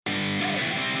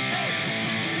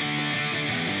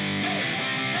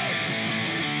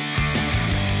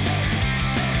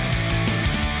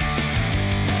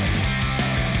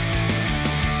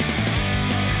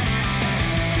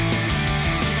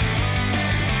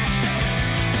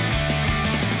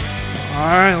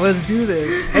right, let's do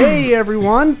this. Hey,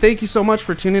 everyone. Thank you so much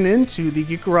for tuning in to the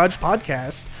Geek Garage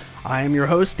podcast. I am your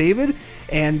host, David,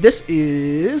 and this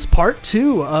is part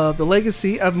 2 of the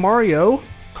Legacy of Mario,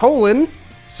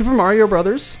 Super Mario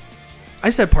Brothers. I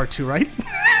said part 2, right?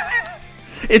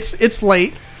 It's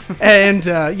late. And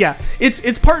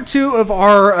it's part 2 of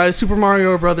our Super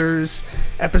Mario Brothers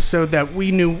episode that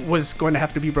we knew was going to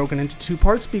have to be broken into 2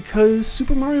 parts because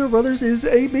Super Mario Brothers is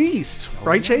a beast,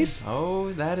 right, Chase?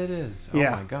 Oh, that it is. Oh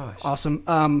yeah. My gosh.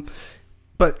 Awesome.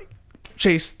 But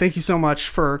Chase, thank you so much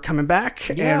for coming back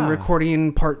and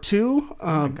recording part 2.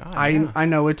 I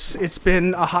know it's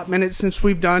been a hot minute since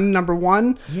we've done number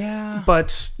 1. Yeah.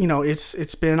 But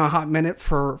it's been a hot minute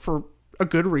for a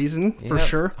good reason, for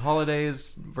sure.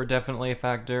 Holidays were definitely a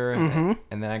factor, and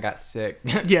then I got sick.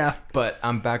 Yeah. But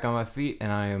I'm back on my feet,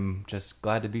 and I am just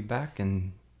glad to be back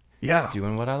and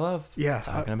doing what I love. Yeah.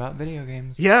 Talking about video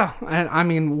games. Yeah. And I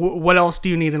mean, what else do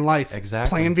you need in life? Exactly.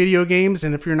 Playing video games,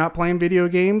 and if you're not playing video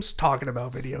games, talking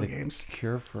about video games.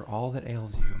 Cure for all that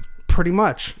ails you. Pretty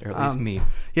much. Or at least me.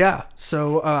 Yeah.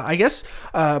 So I guess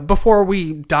before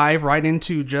we dive right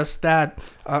into just that,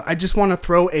 I just want to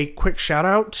throw a quick shout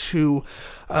out to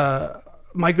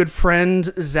my good friend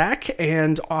Zach,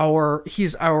 and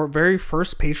he's our very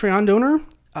first Patreon donor.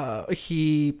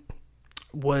 He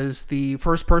was the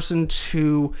first person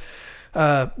to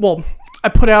I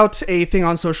put out a thing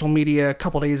on social media a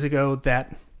couple days ago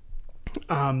that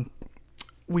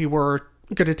we were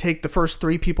going to take the first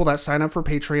 3 people that sign up for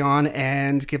Patreon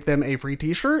and give them a free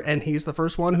t-shirt, and he's the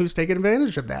first one who's taken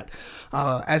advantage of that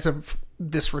as of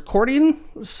this recording.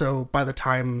 So by the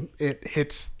time it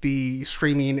hits the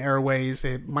streaming airways,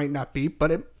 it might not be,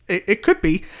 but it could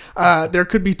be. There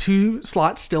could be 2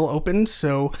 slots still open,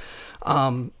 so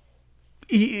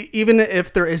even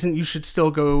if there isn't, you should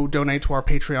still go donate to our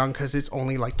Patreon because it's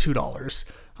only like $2.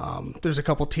 There's a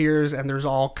couple tiers, and there's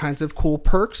all kinds of cool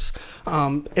perks.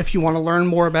 If you want to learn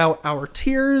more about our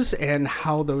tiers and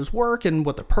how those work and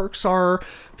what the perks are,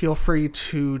 feel free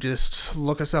to just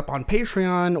look us up on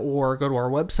Patreon or go to our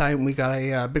website, and we got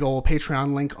a big old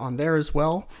Patreon link on there as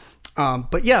well.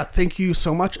 But yeah, thank you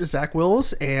so much, Zach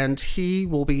Wills, and he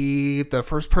will be the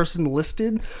first person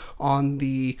listed on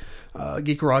the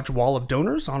Geek Garage wall of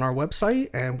donors on our website,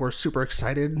 and we're super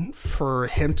excited for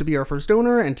him to be our first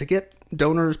donor and to get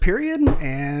donors, period.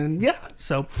 And yeah,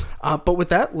 so but with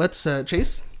that, let's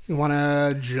Chase, you want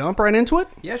to jump right into it?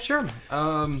 Yeah, sure.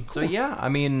 I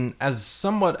mean, as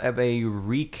somewhat of a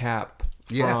recap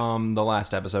from the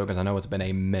last episode, because I know it's been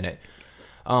a minute,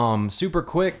 super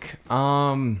quick,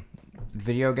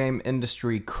 video game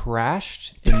industry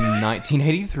crashed in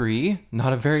 1983.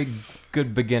 Not a very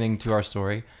good beginning to our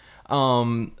story.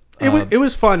 It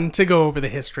was fun to go over the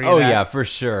history. Oh, yeah, for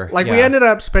sure. We ended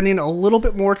up spending a little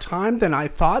bit more time than I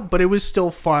thought, but it was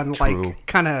still fun, True. like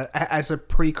kind of as a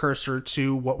precursor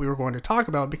to what we were going to talk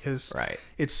about, because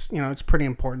it's it's pretty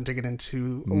important to get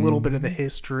into a little bit of the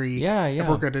history. If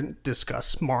we're going to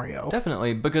discuss Mario.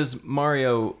 Definitely, because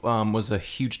Mario was a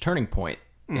huge turning point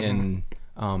in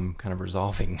kind of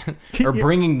resolving or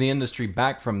bringing the industry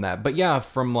back from that. But yeah,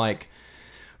 from like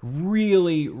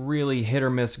really, really hit or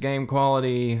miss game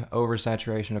quality,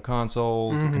 oversaturation of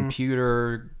consoles, the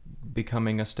computer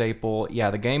becoming a staple. Yeah,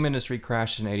 the game industry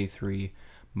crashed in 83.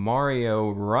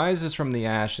 Mario rises from the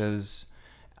ashes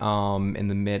in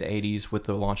the mid-80s with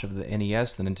the launch of the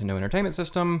NES, the Nintendo Entertainment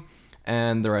System,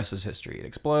 and the rest is history. It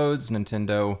explodes.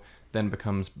 Nintendo then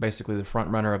becomes basically the front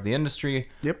runner of the industry.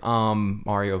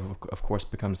 Mario, of course,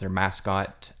 becomes their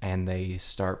mascot, and they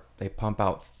pump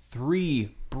out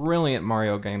 3 brilliant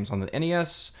Mario games on the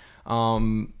NES,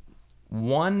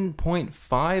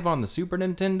 1.5 on the Super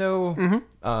Nintendo,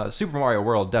 Super Mario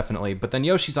World, definitely, but then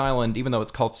Yoshi's Island, even though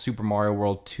it's called Super Mario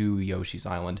World 2 Yoshi's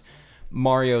Island,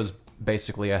 Mario's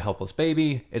basically a helpless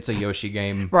baby. It's a Yoshi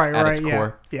game at its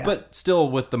core, but still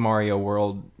with the Mario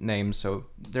World name, so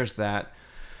there's that.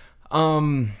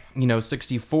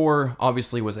 64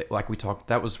 obviously was, like we talked,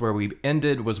 that was where we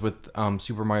ended, was with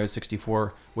Super Mario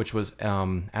 64, which was,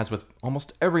 as with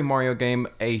almost every Mario game,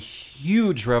 a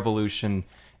huge revolution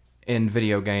in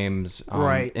video games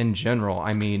in general.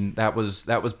 I mean, that was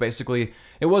basically,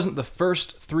 it wasn't the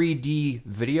first 3D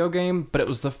video game, but it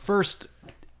was the first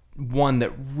one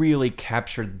that really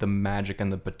captured the magic and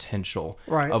the potential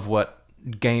of what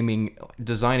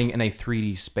designing in a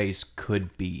 3D space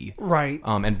could be.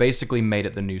 And basically made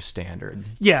it the new standard.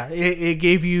 Yeah, it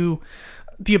gave you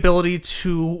the ability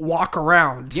to walk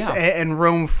around Yeah. and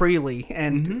roam freely,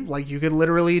 and like you could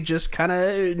literally just kind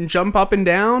of jump up and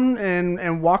down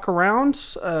and walk around,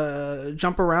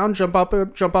 jump around, jump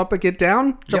up, get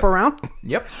down, jump Yep. around.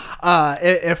 Yep.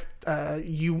 If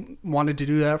you wanted to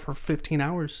do that for 15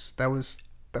 hours, that was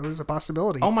a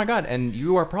possibility. Oh my god, and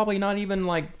you are probably not even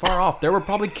like far off. There were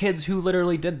probably kids who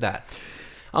literally did that.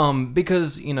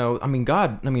 Because, a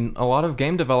lot of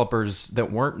game developers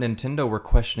that weren't Nintendo were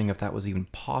questioning if that was even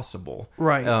possible.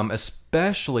 Right.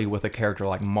 Especially with a character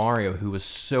like Mario, who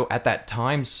was at that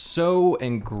time, so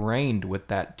ingrained with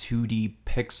that 2D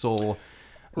pixel,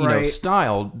 Right.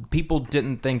 style. People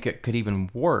didn't think it could even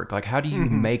work. Like, how do you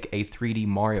make a 3D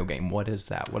Mario game? What is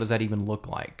that? What does that even look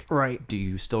like? Right. Do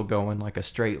you still go in like a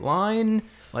straight line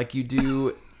like you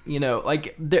do?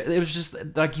 It was just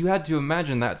like you had to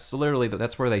imagine that's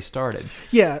where they started.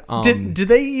 Yeah. Did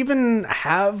they even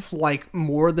have like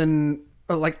more than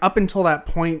like up until that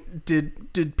point?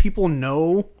 Did people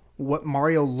know what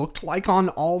Mario looked like on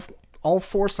all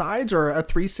four sides, or a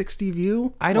 360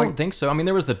 view? I don't think so. I mean,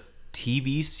 there was the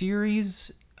TV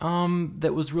series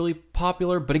that was really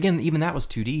popular, but again, even that was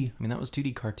 2D. I mean, that was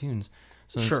 2D cartoons.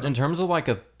 So Sure. in terms of like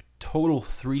a total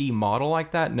 3D model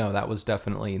like that, no, that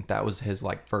was his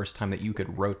like first time that you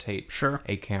could rotate Sure.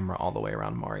 a camera all the way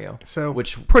around Mario. So,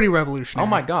 which pretty revolutionary. Oh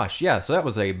my gosh, yeah. So that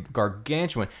was a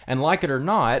gargantuan. And like it or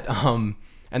not,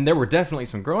 and there were definitely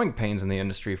some growing pains in the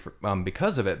industry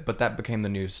because of it, but that became the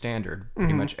new standard.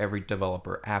 Pretty much every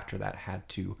developer after that had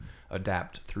to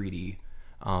adapt 3D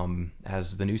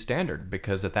as the new standard,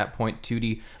 because at that point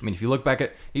 2D, I mean, if you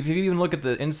even look at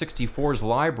the N64's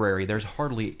library, there's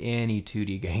hardly any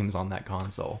 2D games on that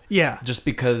console. Yeah. Just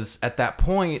because at that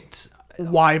point,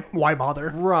 Why bother?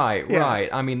 Right. Yeah.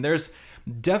 I mean, there's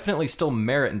definitely still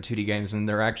merit in 2D games, and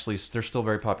they're still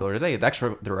very popular today.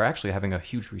 They're actually having a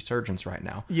huge resurgence right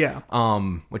now. Yeah.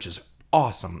 Which is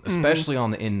awesome, especially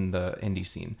in the indie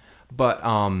scene.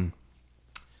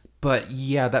 But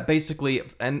yeah, that basically,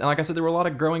 and like I said, there were a lot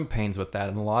of growing pains with that,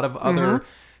 and a lot of other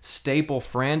staple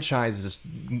franchises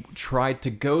tried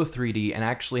to go 3D and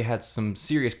actually had some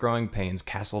serious growing pains.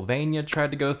 Castlevania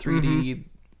tried to go 3D.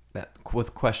 That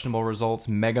with questionable results.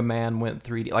 Mega Man went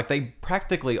 3D. Like, they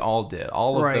practically all did.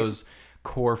 All of Right. those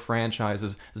core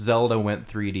franchises. Zelda went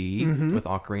 3D with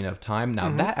Ocarina of Time. Now,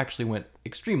 that actually went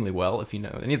extremely well, if you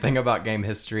know anything about game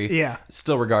history. Yeah.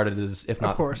 Still regarded as, if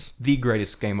not course. the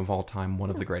greatest game of all time, one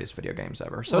of the greatest video games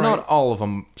ever. So Right. not all of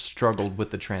them struggled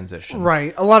with the transition.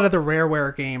 Right. A lot of the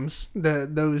Rareware games,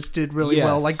 those did really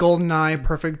well, Yes. like GoldenEye,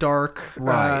 Perfect Dark,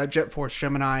 Right. Jet Force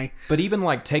Gemini. But even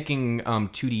like taking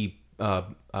 2D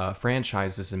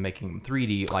franchises and making them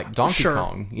 3D, like Donkey Sure.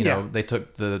 Kong, Yeah. they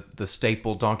took the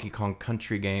staple Donkey Kong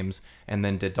Country games and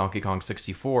then did Donkey Kong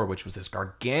 64, which was this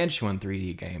gargantuan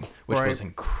 3D game, which Right. was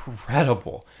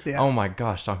incredible. Yeah. Oh my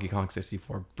gosh, Donkey Kong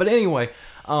 64. But anyway,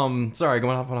 sorry,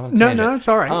 going off on a No, tangent. no, it's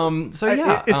all right. So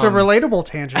yeah, It's a relatable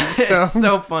tangent. So it's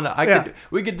so fun. Yeah.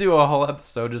 We could do a whole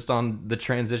episode just on the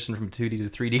transition from 2D to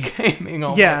 3D gaming.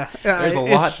 Oh Yeah, my, there's a lot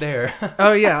it's- there.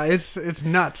 oh yeah, it's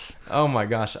nuts. Oh my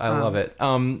gosh, I love it.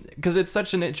 Because it's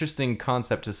such an interesting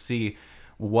concept to see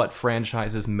what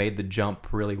franchises made the jump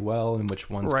really well and which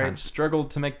ones Right. kind of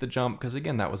struggled to make the jump. Because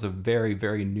again, that was a very,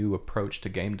 very new approach to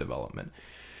game development.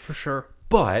 For sure.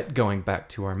 But going back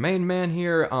to our main man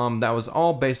here, that was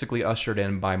all basically ushered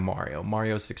in by Mario.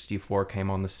 Mario 64 came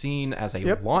on the scene as a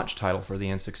Yep. launch title for the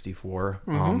N64.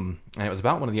 And it was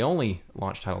about one of the only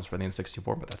launch titles for the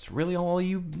N64, but that's really all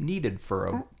you needed for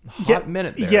a hot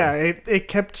minute there. Yeah, it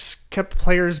kept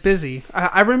players busy.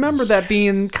 I remember that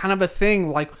being kind of a thing.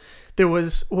 Like there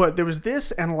was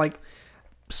this and like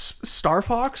Star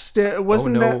Fox.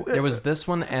 Wasn't that? There was this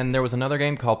one, and there was another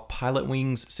game called Pilot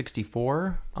Wings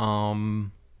 64. And I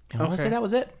want to Okay. say that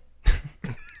was it.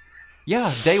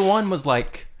 Yeah, day one was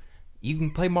like, you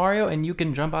can play Mario and you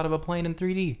can jump out of a plane in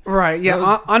 3D. Right, yeah. That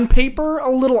was- On paper,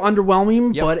 a little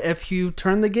underwhelming, Yep. but if you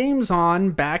turn the games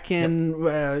on back in,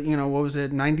 what was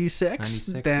it, 96?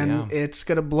 96, Then yeah. it's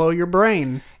going to blow your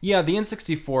brain. Yeah, the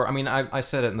N64, I mean, I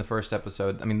said it in the first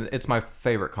episode. I mean, it's my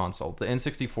favorite console. The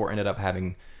N64 ended up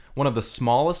having one of the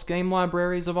smallest game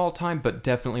libraries of all time, but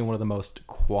definitely one of the most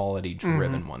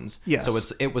quality-driven ones. Yes. So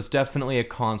it was definitely a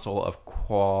console of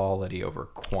quality over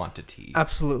quantity.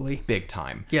 Absolutely. Big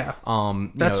time. Yeah.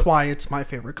 You That's know, why it's my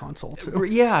favorite console, too.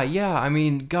 Yeah. I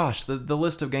mean, gosh, the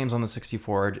list of games on the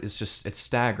 64 is it's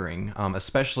staggering,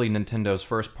 especially Nintendo's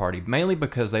first party, mainly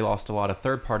because they lost a lot of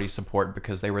third-party support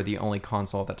because they were the only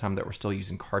console at that time that were still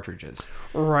using cartridges.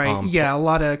 Right. Yeah, a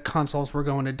lot of consoles were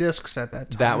going to discs at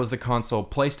that time. That was the console.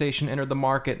 PlayStation entered the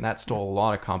market, and that stole a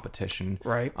lot of competition.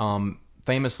 Right.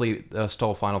 famously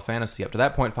stole Final Fantasy. Up to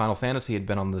that point, Final Fantasy had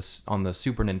been on the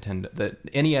Super Nintendo, the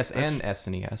NES and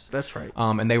SNES. That's right.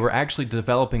 And they were actually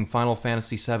developing Final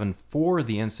Fantasy VII for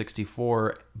the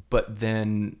N64, but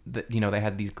then they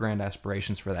had these grand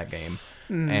aspirations for that game,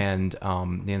 and the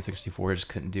N64 just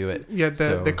couldn't do it. Yeah,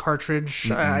 the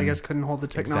cartridge I guess couldn't hold the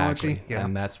technology. Exactly. Yeah,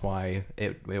 And that's why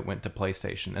it went to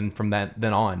PlayStation, and from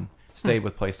then on stayed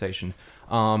with PlayStation.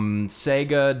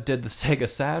 Sega did the Sega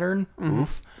Saturn.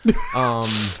 Oof.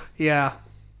 yeah.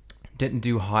 Didn't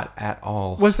do hot at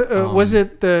all. Was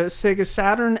it the Sega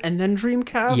Saturn and then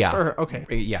Dreamcast? Yeah. Or, okay.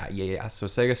 Yeah. So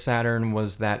Sega Saturn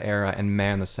was that era, and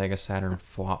man, the Sega Saturn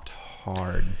flopped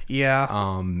hard. Yeah.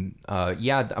 I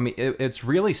mean, it's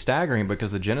really staggering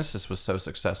because the Genesis was so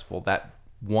successful that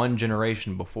one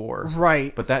generation before.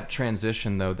 Right. But that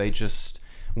transition, though,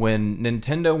 when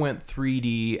Nintendo went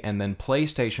 3D and then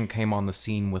PlayStation came on the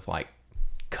scene with like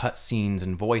cutscenes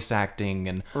and voice acting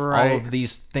and all of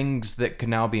these things that could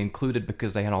now be included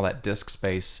because they had all that disk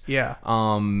space. Yeah.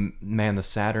 Man, the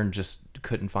Saturn just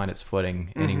couldn't find its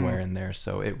footing anywhere in there,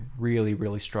 so it really,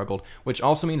 really struggled. Which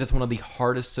also means it's one of the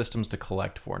hardest systems to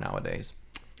collect for nowadays.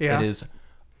 Yeah. It is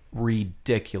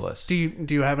ridiculous. Do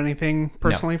you have anything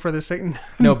personally for this Satan?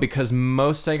 No, because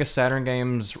most Sega Saturn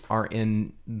games are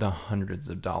in the hundreds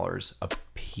of dollars a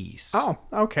piece. Oh,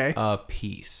 okay. A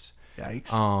piece.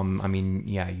 Yikes. I mean,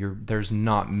 yeah, there's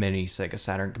not many Sega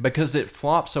Saturn because it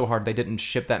flopped so hard they didn't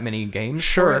ship that many games.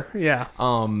 Sure. For it. Yeah.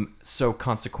 So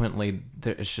consequently,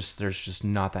 there's just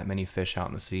not that many fish out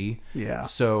in the sea. Yeah.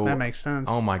 So that makes sense.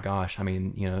 Oh my gosh, I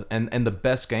mean, and the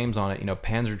best games on it,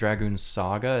 Panzer Dragoon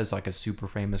Saga is like a super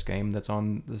famous game that's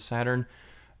on the Saturn.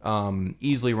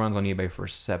 Easily runs on eBay for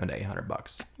 $700 to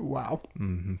 $800. Wow.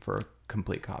 For a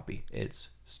complete copy. It's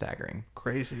staggering.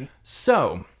 Crazy.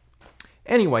 So.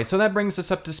 Anyway, so that brings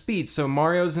us up to speed. So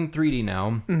Mario's in 3D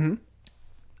now. Mm-hmm.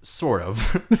 Sort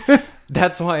of.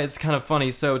 That's why it's kind of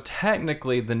funny. So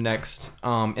technically the next,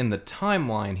 in the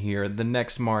timeline here, the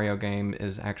next Mario game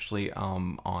is actually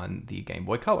on the Game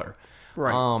Boy Color.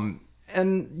 Right.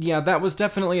 And yeah, that was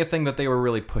definitely a thing that they were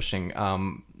really pushing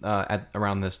at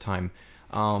around this time.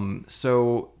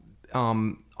 Also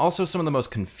some of the most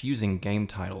confusing game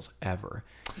titles ever.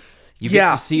 You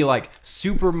get to see like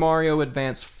Super Mario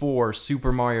Advance 4,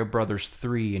 Super Mario Brothers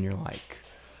 3, and you're like,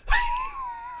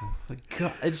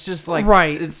 God, it's just like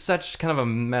it's such kind of a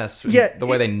mess. Yeah, the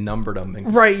way they numbered them.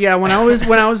 Right. Yeah. When I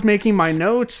was making my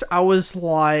notes, I was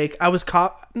like, I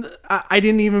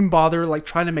didn't even bother like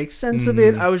trying to make sense of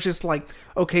it. I was just like,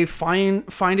 okay, find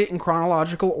it in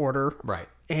chronological order. Right.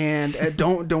 And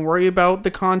don't worry about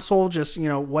the console. Just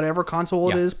whatever console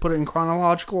it is, put it in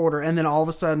chronological order. And then all of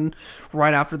a sudden,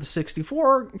 right after the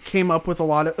 64 came up with a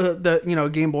lot of the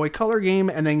Game Boy Color game,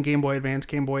 and then Game Boy Advance,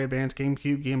 Game Boy Advance,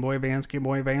 GameCube, Game Boy Advance, Game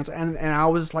Boy Advance, and I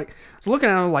was looking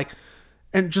at it like,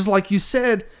 and just like you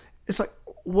said, it's like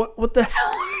what the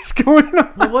hell is going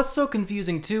on? Well, what's so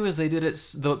confusing too is they did it.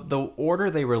 The order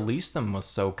they released them was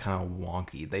so kind of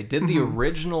wonky. They did the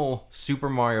original Super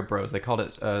Mario Bros. They called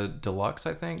it Deluxe,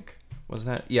 I think. Was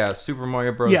that? Yeah, Super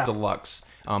Mario Bros. Deluxe.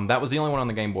 That was the only one on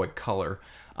the Game Boy Color.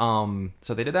 So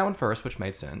they did that one first, which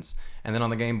made sense. And then on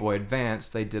the Game Boy Advance,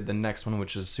 they did the next one,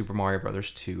 which is Super Mario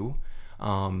Brothers 2.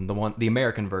 The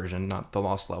American version, not the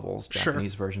Lost Levels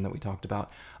Japanese version that we talked about.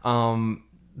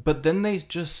 But then they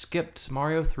just skipped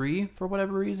Mario 3 for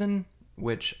whatever reason,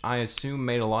 which I assume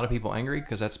made a lot of people angry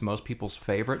because that's most people's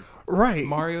favorite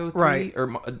Mario 3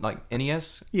 or like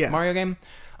NES Mario game.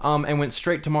 And went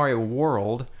straight to Mario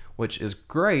World, which is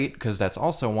great because that's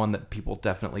also one that people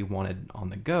definitely wanted on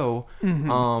the go.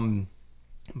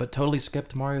 But totally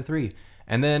skipped Mario 3.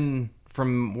 And then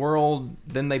from World,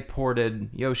 then they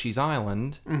ported Yoshi's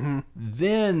Island.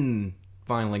 Then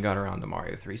finally got around to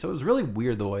Mario 3. So it was really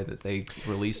weird the way that they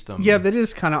released them. Yeah, that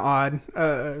is kind of odd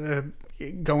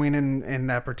going in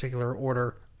that particular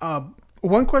order.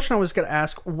 One question I was going to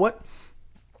ask,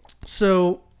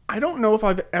 so I don't know if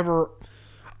I've ever...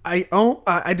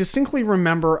 I distinctly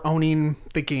remember owning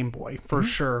the Game Boy, for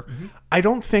sure. I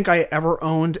don't think I ever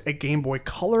owned a Game Boy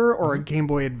Color or a Game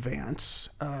Boy Advance.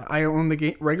 I owned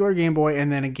the regular Game Boy and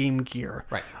then a Game Gear.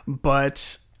 Right.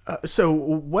 But, so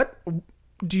what...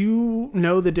 Do you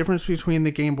know the difference between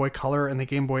the Game Boy Color and the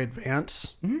Game Boy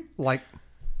Advance?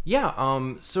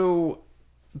 So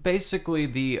basically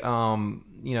the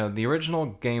original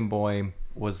Game Boy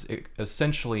was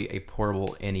essentially a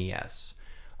portable NES.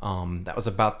 That was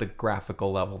about the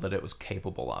graphical level that it was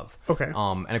capable of. Okay.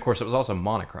 And of course it was also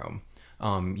monochrome.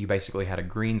 You basically had a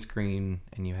green screen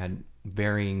and you had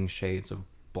varying shades of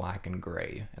black and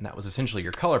gray, and that was essentially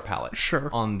your color palette Sure.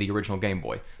 on the original Game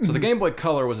Boy. So the Game Boy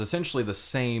Color was essentially the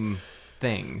same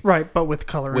thing. Right, but with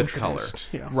color With color. introduced.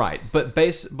 Yeah. Right.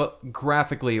 But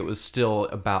graphically it was still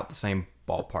about the same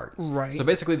ballpark. Right. So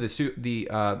basically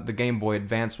the Game Boy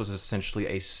Advance was essentially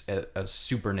a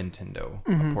Super Nintendo,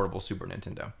 a portable Super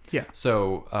Nintendo. Yeah.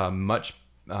 So a much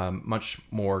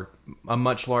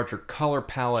larger color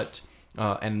palette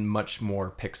and much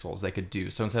more pixels they could do.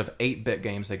 So instead of 8-bit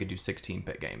games, they could do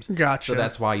 16-bit games. Gotcha. So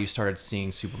that's why you started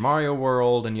seeing Super Mario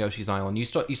World and Yoshi's Island. You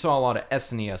saw a lot of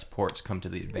SNES ports come to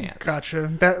the Advance.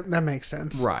 Gotcha. That makes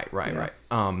sense. Right.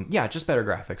 Yeah, just better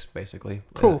graphics basically.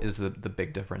 Cool. Is the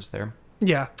big difference there.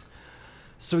 Yeah.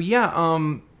 So yeah,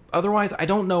 otherwise I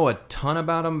don't know a ton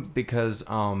about them because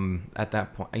at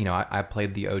that point, I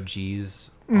played the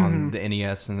OGs on the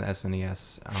NES and the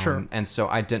SNES. Sure. And so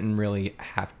I didn't really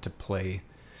have to play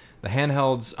the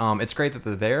handhelds. It's great that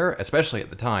they're there, especially at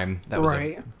the time. That was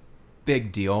a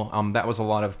big deal. That was a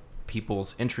lot of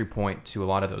people's entry point to a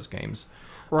lot of those games.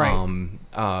 Right.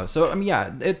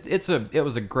 It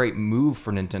was a great move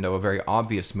for Nintendo, a very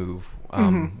obvious move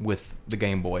with the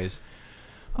Game Boys.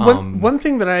 One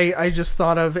thing that I just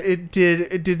thought of,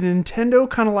 did Nintendo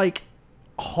kind of like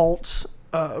halt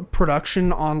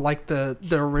production on like the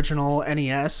original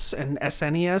NES and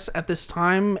SNES at this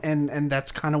time, and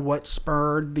that's kind of what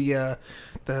spurred the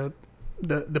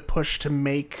push to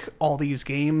make all these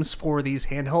games for these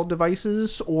handheld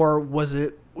devices, or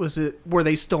were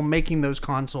they still making those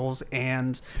consoles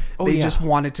and they just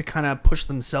wanted to kind of push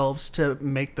themselves to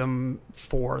make them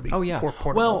for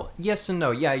portable? Well, yes and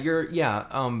no.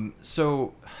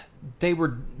 So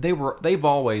they've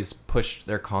always pushed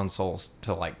their consoles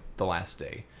to like the last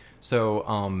day.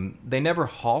 So they never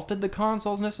halted the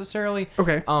consoles necessarily.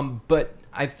 Okay. But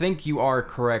I think you are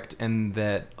correct in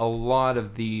that a lot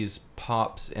of these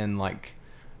pops and like,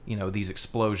 these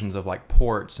explosions of like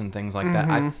ports and things like that,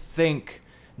 I think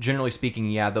generally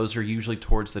speaking, those are usually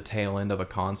towards the tail end of a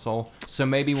console. So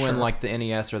maybe when like the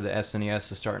NES or the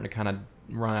SNES is starting to kind of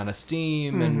run out of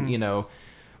steam and,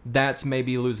 that's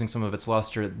maybe losing some of its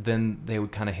luster, then they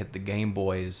would kind of hit the Game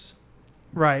Boys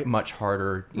much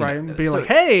harder. Be like,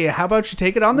 hey, how about you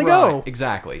take it on the go?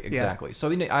 Exactly. Yeah. So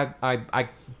I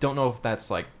don't know if that's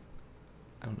like,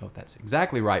 I don't know if that's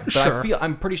exactly right, but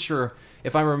I'm pretty sure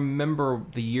if I remember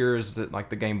the years that like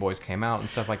the Game Boys came out and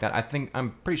stuff like that,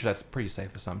 I'm pretty sure that's a pretty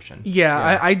safe assumption.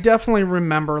 Yeah. I definitely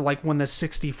remember like when the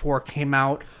 64 came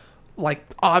out, like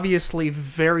obviously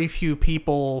very few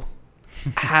people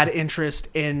had interest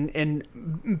in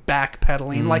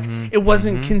backpedaling. Like it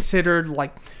wasn't considered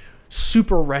like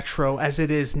super retro as it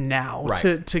is now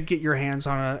to get your hands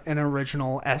on an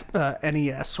original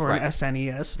NES or an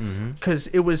SNES, because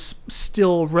it was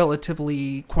still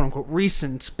relatively quote unquote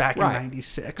recent back in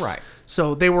 '96. Right.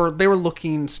 So they were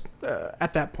looking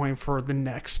at that point for the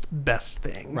next best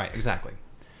thing. Right. Exactly.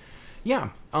 Yeah.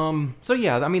 So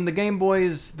yeah, I mean the Game Boy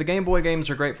games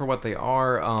are great for what they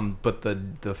are. But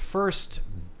the first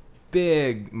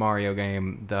big Mario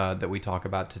game that we talk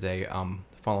about today,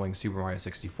 following Super Mario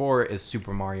 64, is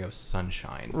Super Mario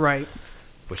Sunshine. Right.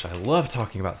 Which I love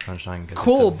talking about Sunshine because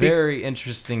it's a very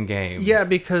interesting game. Yeah,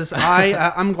 because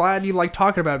I'm glad you like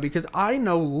talking about it because I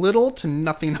know little to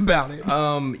nothing about it.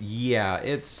 Yeah,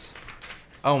 it's...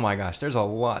 Oh my gosh, there's a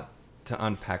lot to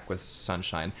unpack with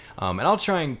Sunshine. And I'll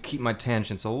try and keep my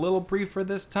tangents a little briefer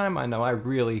this time. I know I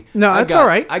really... No, that's all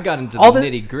right. I got into the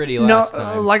nitty-gritty last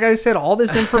time. Like I said, all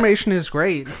this information is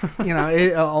great.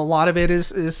 A lot of it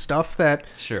is stuff that,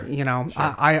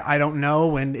 I don't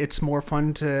know, and it's more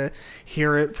fun to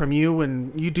hear it from you,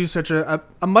 and you do such a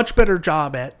much better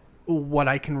job at what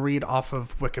I can read off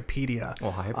of Wikipedia.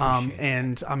 Well, I appreciate that.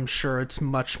 And I'm sure it's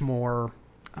much more...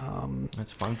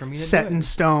 it's fun for me to set do it. in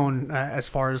stone as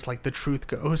far as like the truth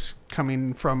goes,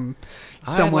 coming from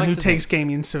someone who takes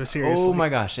gaming so seriously. Oh my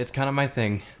gosh, it's kind of my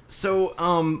thing. So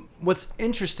what's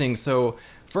interesting, so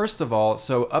first of all,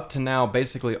 up to now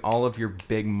basically all your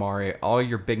big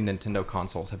Nintendo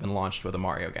consoles have been launched with a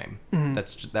Mario game.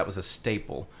 That was a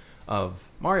staple of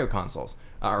Mario consoles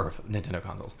or Nintendo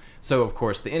consoles. So of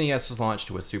course the NES was launched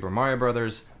with Super Mario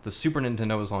Brothers, the Super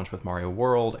Nintendo was launched with Mario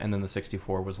World, and then the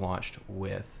 64 was launched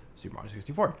with Super Mario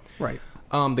 64. Right.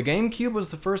 The GameCube was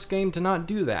the first game to not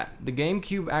do that. The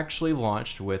GameCube actually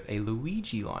launched with a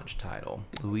Luigi launch title.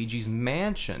 Luigi's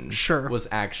Mansion was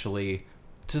actually,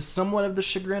 to somewhat of the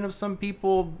chagrin of some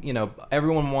people,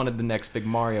 everyone wanted the next big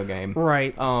Mario game.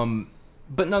 Right.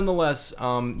 But nonetheless,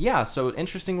 so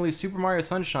interestingly, Super Mario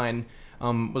Sunshine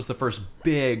was the first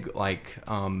big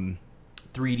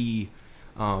 3D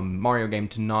Mario game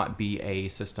to not be a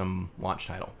system launch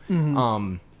title.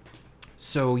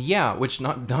 Which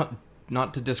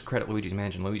not to discredit Luigi's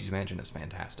Mansion. Luigi's Mansion is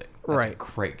fantastic. That's a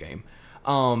great game.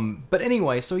 But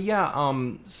anyway, so yeah,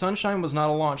 Sunshine was not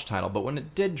a launch title, but when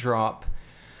it did drop,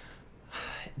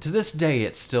 to this day,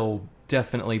 it's still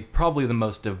definitely probably the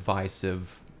most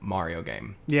divisive Mario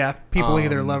game. Yeah, people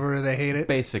either love it or they hate it.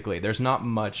 Basically, there's not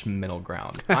much middle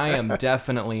ground. I am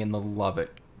definitely in the love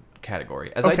it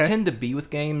category. As I tend to be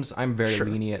with games, I'm very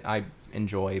lenient. I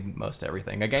enjoy most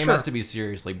everything. A game has to be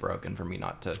seriously broken for me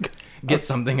not to get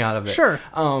something out of it. Sure.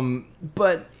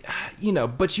 But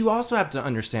but you also have to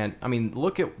understand, I mean,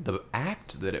 look at the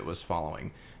act that it was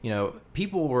following.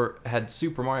 People had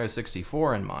Super Mario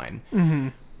 64 in mind,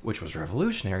 which was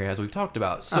revolutionary, as we've talked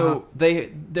about. So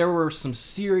there were some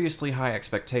seriously high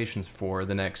expectations for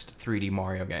the next 3D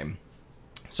Mario game.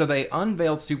 So they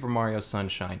unveiled Super Mario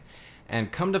Sunshine,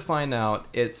 and come to find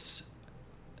out,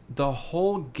 the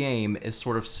whole game is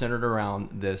sort of centered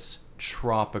around this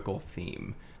tropical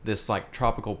theme, this like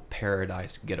tropical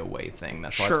paradise getaway thing.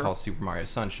 That's why it's called Super Mario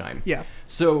Sunshine. Yeah.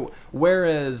 So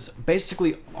whereas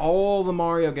basically all the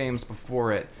Mario games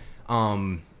before it,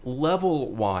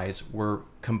 level wise, were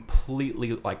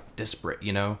completely like disparate.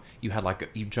 You had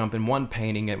you jump in one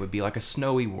painting, it would be like a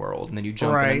snowy world, and then you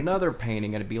jump in another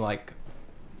painting, and it'd be like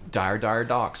Dire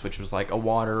Docks, which was like a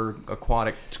water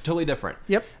aquatic, totally different.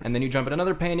 Yep. And then you jump in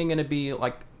another painting, and it'd be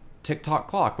like Tick-Tock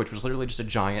Clock, which was literally just a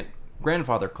giant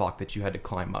grandfather clock that you had to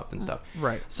climb up and stuff.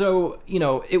 Right. So,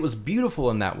 it was beautiful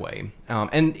in that way.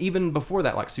 And even before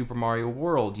that, like Super Mario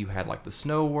World, you had like the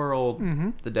snow world,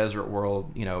 the desert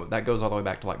world, that goes all the way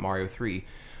back to like Mario 3.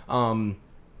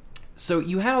 So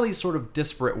you had all these sort of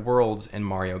disparate worlds in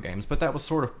Mario games, but that was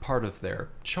sort of part of their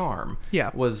charm. Yeah.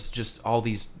 Was just all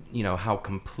these, how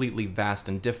completely vast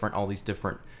and different all these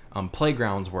different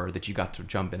playgrounds were that you got to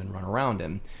jump in and run around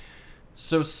in.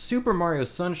 So Super Mario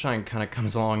Sunshine kind of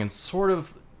comes along and sort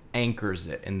of anchors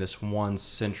it in this one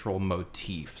central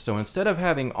motif. So instead of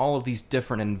having all of these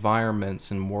different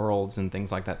environments and worlds and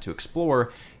things like that to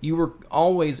explore, you were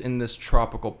always in this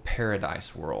tropical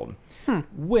paradise world,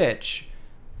 which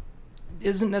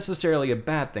isn't necessarily a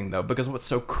bad thing, though, because what's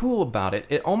so cool about it,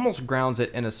 it almost grounds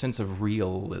it in a sense of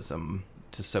realism,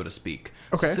 so to speak.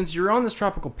 Okay. So since you're on this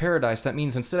tropical paradise, that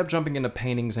means instead of jumping into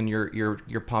paintings and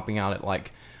you're popping out at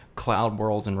like cloud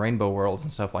worlds and rainbow worlds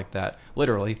and stuff like that,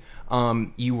 literally,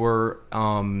 you were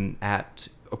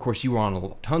of course you were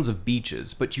on tons of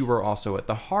beaches, but you were also at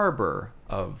the harbor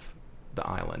of the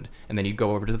island, and then you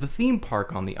go over to the theme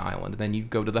park on the island, then you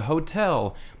go to the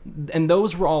hotel, and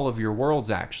those were all of your worlds,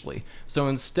 actually. So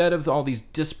instead of all these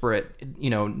disparate,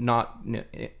 not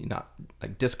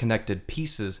like disconnected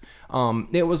pieces,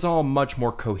 it was all much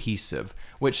more cohesive,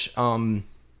 which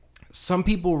some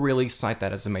people really cite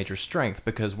that as a major strength,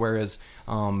 because whereas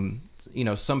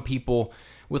some people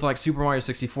with like Super Mario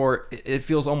 64, it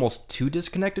feels almost too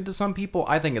disconnected to some people.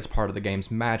 I think it's part of the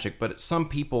game's magic, but some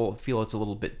people feel it's a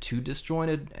little bit too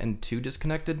disjointed and too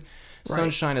disconnected. Right.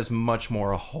 Sunshine is much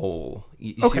more a whole.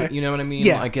 You know what I mean?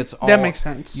 Yeah, like it's all, that makes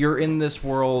sense. You're in this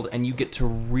world, and you get to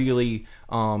really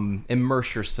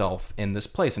immerse yourself in this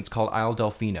place. It's called Isle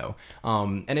Delfino,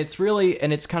 and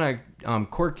it's kind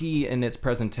of quirky in its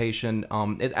presentation.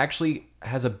 It actually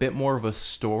has a bit more of a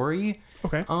story.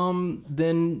 Okay.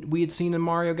 Than we had seen in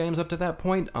Mario games up to that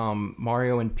point.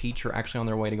 Mario and Peach are actually on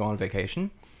their way to go on vacation.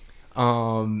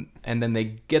 And then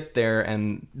they get there,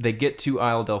 and they get to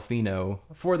Isle Delfino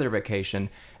for their vacation,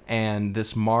 and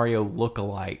this Mario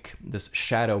lookalike, this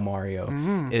Shadow Mario,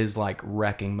 is like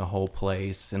wrecking the whole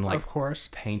place and like, of course,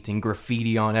 painting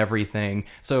graffiti on everything.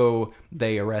 So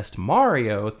they arrest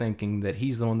Mario, thinking that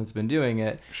he's the one that's been doing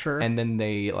it. Sure. And then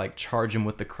they like charge him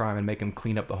with the crime and make him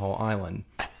clean up the whole island.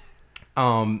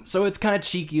 So it's kind of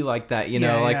cheeky like that,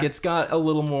 it's got a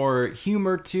little more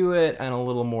humor to it and a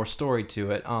little more story to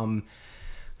it.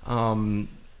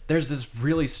 There's this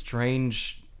really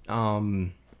strange,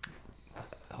 like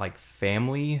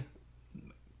family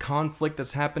conflict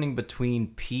that's happening between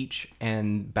Peach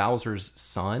and Bowser's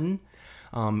son.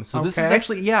 This is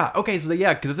actually,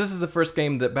 because this is the first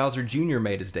game that Bowser Jr.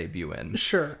 made his debut in.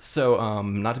 Sure. So,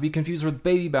 not to be confused with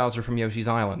Baby Bowser from Yoshi's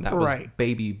Island. That was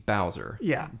Baby Bowser.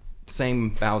 Yeah. Same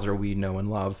Bowser we know and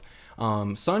love.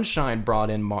 Sunshine brought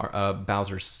in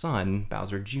Bowser's son,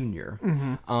 Bowser Jr.,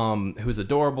 who's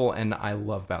adorable, and I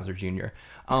love Bowser Jr.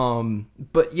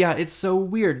 But yeah, it's so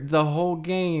weird. The whole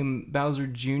game, Bowser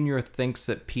Jr. thinks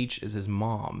that Peach is his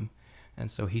mom,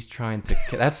 and so he's trying to...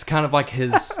 That's kind of like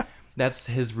his that's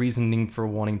his reasoning for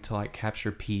wanting to like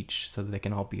capture Peach so that they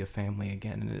can all be a family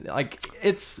again. And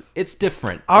it's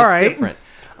different. All it's right. different.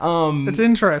 It's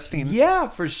interesting. Yeah,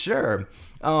 for sure.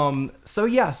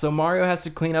 So Mario has to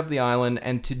clean up the island,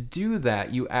 and to do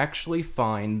that, you actually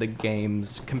find the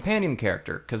game's companion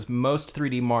character, because most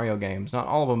 3D Mario games, not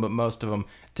all of them, but most of them,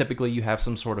 typically you have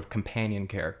some sort of companion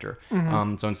character.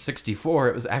 So in 64,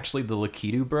 it was actually the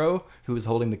Lakitu bro who was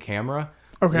holding the camera.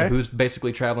 Okay. Who's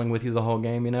basically traveling with you the whole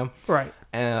game, you know? Right.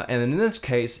 And in this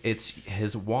case, it's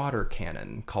his water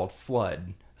cannon called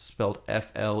Flood, spelled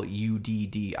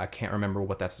F-L-U-D-D. I can't remember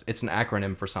what that's... It's an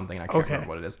acronym for something. I can't remember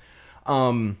what it is.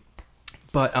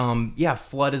 Yeah,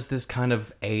 Flood is this kind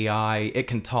of AI. It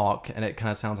can talk, and it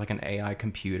kind of sounds like an AI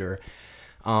computer.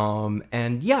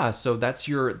 And yeah, so that's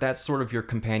sort of your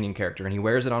companion character, and he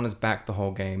wears it on his back the whole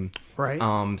game. Right.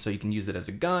 So you can use it as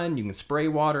a gun, you can spray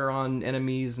water on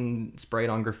enemies and spray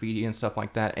it on graffiti and stuff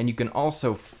like that, and you can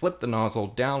also flip the nozzle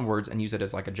downwards and use it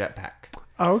as like a jetpack.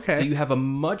 Oh, okay. So you have a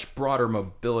much broader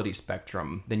mobility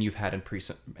spectrum than you've had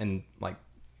in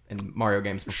Mario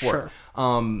games before.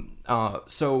 Sure.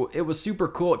 So it was super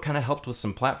cool. It kind of helped with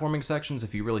some platforming sections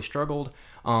if you really struggled.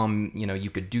 You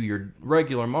could do your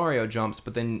regular Mario jumps,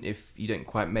 but then if you didn't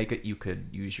quite make it, you could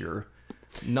use your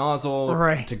nozzle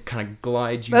to kind of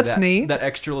glide you that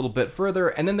extra little bit further.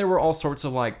 And then there were all sorts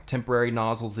of like temporary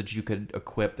nozzles that you could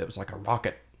equip. That was like a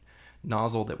rocket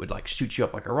nozzle that would like shoot you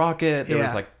up like a rocket. There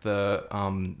was like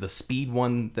the speed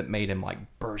one that made him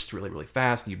like burst really, really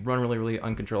fast, and you'd run really, really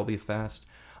uncontrollably fast.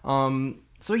 So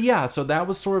that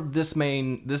was sort of this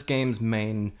game's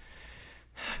main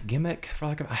gimmick, for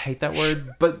lack of... I hate that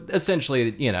word, but essentially,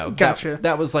 Gotcha.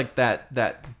 That was like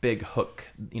that big hook,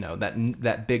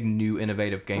 that big new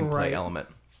innovative gameplay element,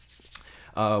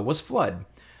 was Flood.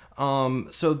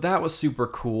 So that was super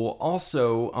cool.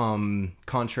 Also,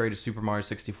 contrary to Super Mario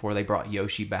 64, they brought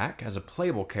Yoshi back as a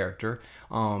playable character.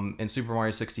 In Super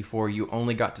Mario 64, you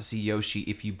only got to see Yoshi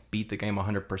if you beat the game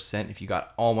 100%, if you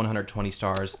got all 120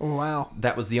 stars. Wow.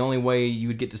 That was the only way you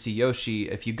would get to see Yoshi.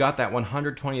 If you got that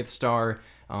 120th star,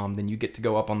 then you get to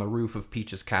go up on the roof of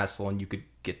Peach's castle, and you could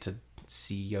get to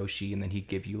see Yoshi, and then he'd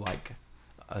give you like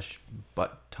a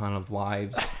butt ton of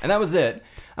lives, and that was it.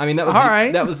 I mean,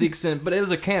 that was the extent, but it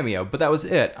was a cameo, but that was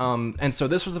it. And so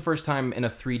this was the first time in a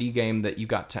 3D game that you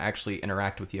got to actually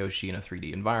interact with Yoshi in a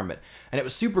 3D environment, and it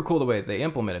was super cool the way they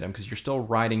implemented him, because you're still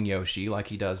riding Yoshi like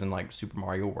he does in like Super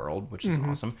Mario World, which is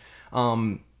awesome.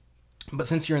 But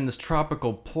since you're in this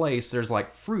tropical place, there's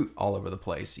like fruit all over the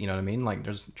place. You know what I mean? Like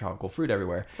there's tropical fruit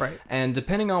everywhere. Right. And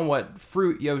depending on what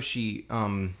fruit Yoshi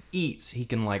eats, he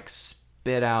can like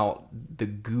spit out the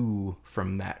goo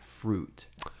from that fruit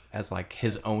as like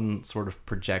his own sort of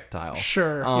projectile.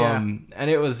 Sure. And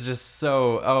it was just it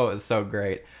was so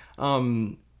great.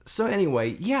 So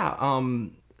anyway,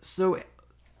 so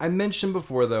I mentioned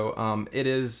before though, it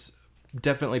is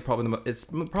definitely it's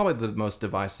probably the most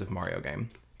divisive Mario game.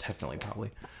 Definitely,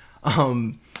 probably.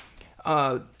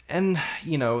 And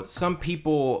some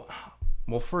people,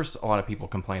 well, first, a lot of people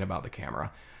complain about the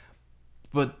camera,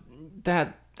 but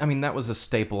that was a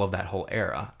staple of that whole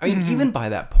era. I mean, even by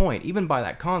that point, even by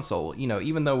that console,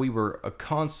 even though we were a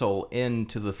console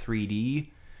into the 3D,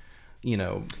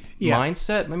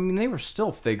 mindset, I mean, they were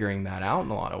still figuring that out in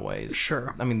a lot of ways.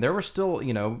 Sure. I mean, there were still,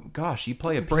 you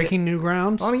play a... Breaking new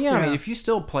grounds? I mean, I mean, if you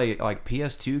still play, like,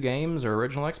 PS2 games or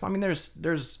original Xbox, I mean,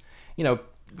 there's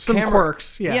some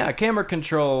quirks, Yeah, camera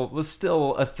control was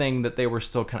still a thing that they were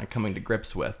still kind of coming to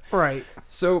grips with. Right.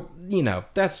 So,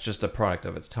 that's just a product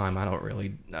of its time. I don't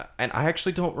really... and I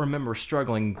actually don't remember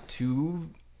struggling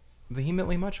too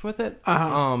vehemently much with it.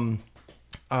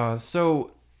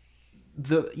 So...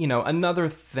 another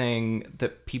thing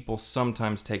that people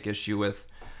sometimes take issue with,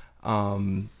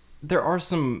 there are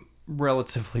some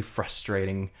relatively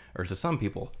frustrating, or to some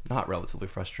people, not relatively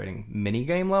frustrating,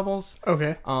 mini-game levels.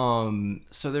 Okay.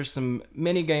 So there's some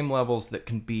mini-game levels that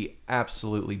can be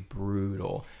absolutely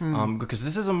brutal, because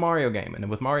this is a Mario game, and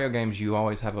with Mario games, you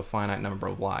always have a finite number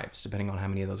of lives, depending on how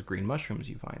many of those green mushrooms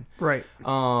you find. Right.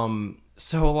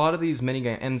 So a lot of these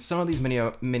mini-games, and some of these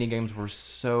mini-games were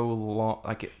so long,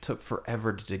 like it took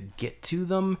forever to get to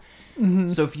them.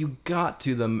 So if you got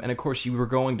to them, and of course you were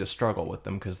going to struggle with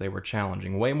them because they were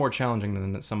challenging, way more challenging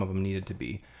than some of them needed to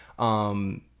be.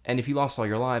 And if you lost all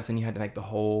your lives, then you had to make the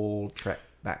whole trek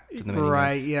back to the mini-game.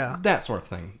 Right, yeah. That sort of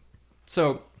thing.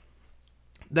 So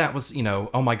that was,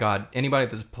 oh my God, anybody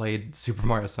that's played Super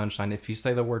Mario Sunshine, if you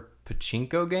say the word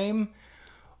pachinko game,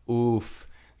 oof.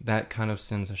 That kind of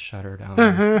sends a shudder down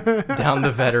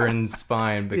the veteran's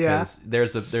spine, because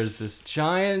there's this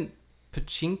giant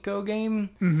pachinko game.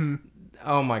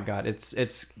 Oh my god,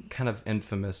 it's kind of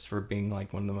infamous for being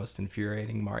like one of the most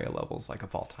infuriating Mario levels like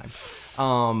of all time.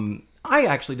 I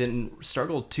actually didn't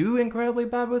struggle too incredibly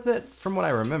bad with it from what I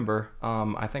remember.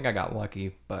 I think I got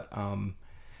lucky, but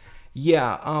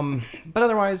yeah. But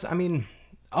otherwise, I mean,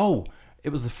 it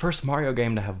was the first Mario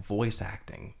game to have voice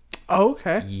acting. Oh,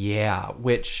 okay. Yeah,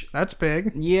 which That's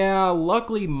big. yeah,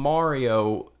 luckily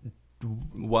Mario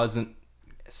wasn't.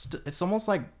 It's almost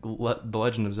like The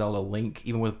Legend of Zelda Link,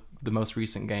 even with the most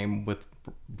recent game with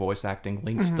voice acting,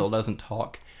 Link still doesn't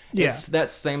talk. Yeah. It's that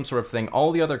same sort of thing.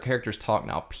 All the other characters talk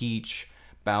now. Peach,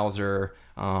 Bowser,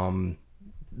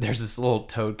 there's this little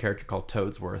Toad character called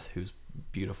Toadsworth who's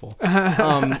beautiful.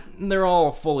 They're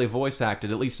all fully voice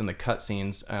acted, at least in the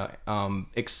cutscenes,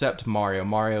 except Mario.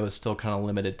 Mario is still kind of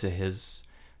limited to his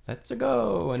 "let's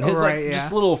go" and his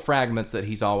just little fragments that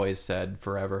he's always said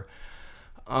forever.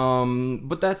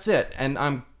 But that's it, and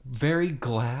I'm very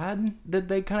glad that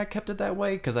they kind of kept it that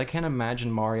way, because I can't imagine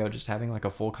Mario just having like a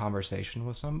full conversation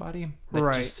with somebody.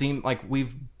 It just seemed like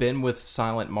we've been with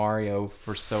Silent Mario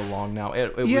for so long now.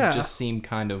 It would just seem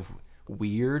kind of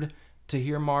weird to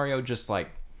hear Mario just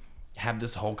like have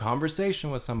this whole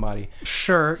conversation with somebody.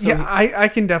 Sure. So, yeah, I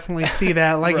can definitely see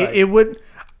that. Like it would.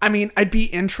 I mean, I'd be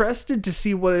interested to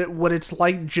see what it's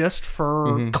like just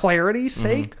for clarity's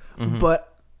sake, but.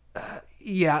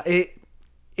 Yeah,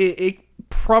 it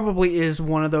probably is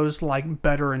one of those like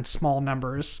better in small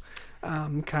numbers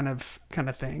kind of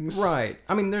things. Right.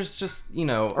 I mean, there's just,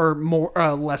 or more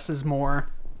less is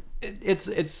more. It's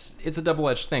a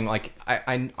double-edged thing. Like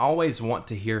I always want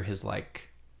to hear his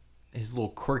little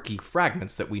quirky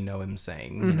fragments that we know him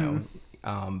saying,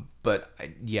 but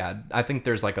I think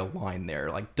there's like a line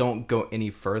there. Like, don't go any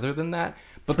further than that.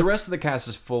 But the rest of the cast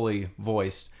is fully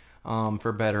voiced,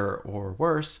 for better or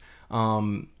worse.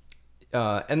 And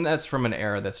that's from an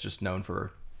era that's just known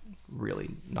for really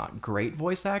not great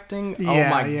voice acting.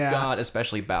 God,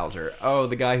 especially Bowser. Oh,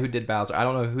 the guy who did Bowser. I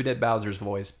don't know who did Bowser's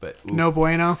voice, but oof. No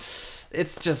bueno.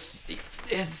 It's just,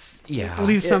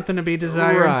 leaves something to be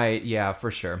desired. Right? Yeah,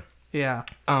 for sure. Yeah.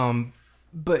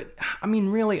 But I mean,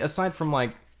 really, aside from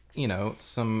like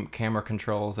some camera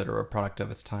controls that are a product of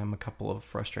its time, a couple of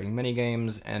frustrating mini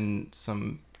games, and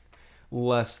some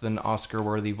less than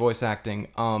Oscar-worthy voice acting.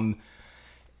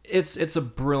 It's a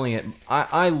brilliant.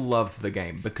 I love the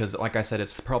game because, like I said,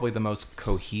 it's probably the most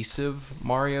cohesive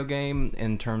Mario game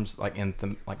in terms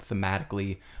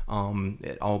thematically.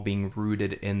 It all being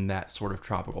rooted in that sort of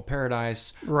tropical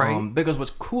paradise. Right. Because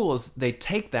what's cool is they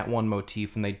take that one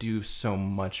motif and they do so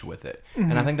much with it,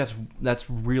 and I think that's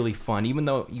really fun. Even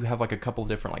though you have like a couple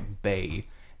different like bay,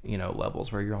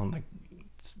 levels where you're on like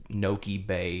Noki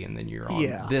Bay and then you're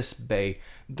on this bay.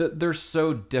 They're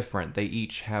so different. They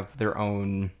each have their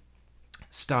own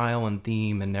style and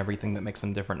theme and everything that makes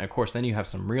them different. And of course, then you have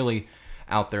some really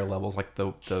out there levels like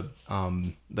the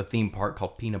theme park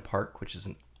called Peanut Park, which is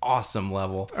an awesome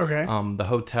level. Okay. The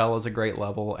hotel is a great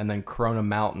level, and then Corona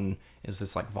Mountain is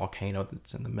this like volcano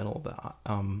that's in the middle of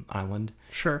the island.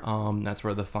 Sure. That's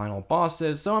where the final boss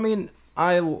is. So I mean,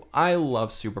 I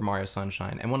love Super Mario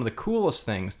Sunshine, and one of the coolest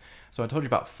things. So I told you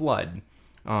about FLUDD,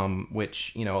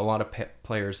 which, a lot of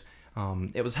players,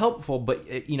 it was helpful, but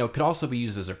it, could also be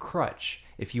used as a crutch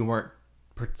if you weren't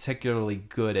particularly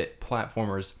good at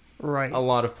platformers. Right. A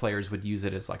lot of players would use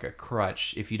it as like a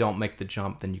crutch. If you don't make the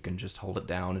jump, then you can just hold it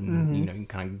down and, you can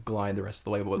kind of glide the rest of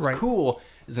the way. But what's cool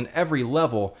is in every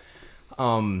level,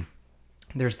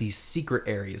 there's these secret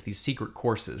areas, these secret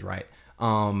courses, right?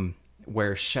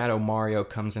 Where Shadow Mario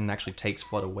comes in and actually takes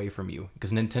FLUDD away from you,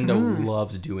 because Nintendo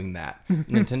loves doing that.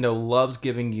 Nintendo loves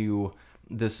giving you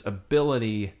this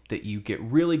ability that you get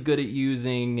really good at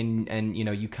using, and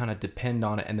you kind of depend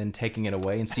on it, and then taking it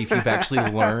away and see if you've actually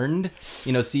learned,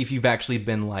 see if you've actually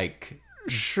been like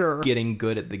getting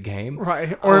good at the game,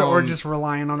 right? Or just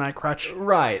relying on that crutch,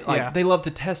 right? Like they love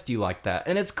to test you like that,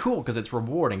 and it's cool because it's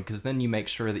rewarding, because then you make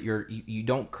sure that you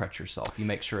don't crutch yourself. You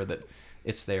make sure that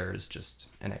it's there as just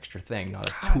an extra thing, not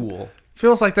a tool.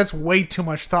 Feels like that's way too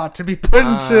much thought to be put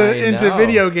into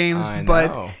video games,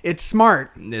 but it's smart.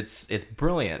 It's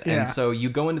brilliant. And so you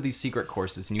go into these secret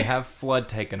courses and you have FLUDD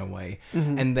taken away,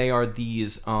 and they are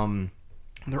these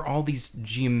they're all these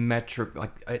geometric,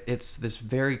 like it's this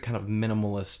very kind of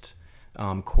minimalist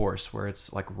course where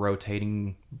it's like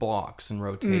rotating blocks and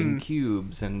rotating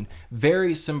cubes and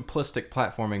very simplistic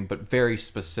platforming, but very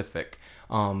specific.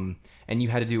 And you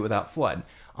had to do it without FLUDD.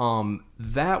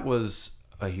 That was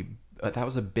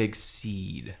a big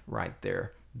seed right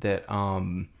there that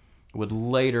would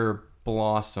later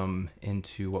blossom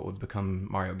into what would become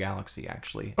Mario Galaxy,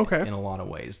 actually. Okay. In a lot of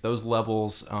ways. Those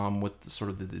levels, with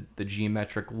sort of the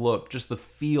geometric look, just the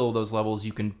feel of those levels,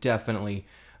 you can definitely,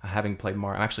 having played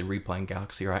Mario, I'm actually replaying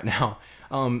Galaxy right now,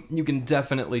 you can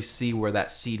definitely see where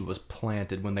that seed was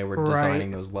planted when they were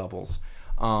designing those levels.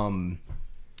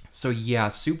 So yeah,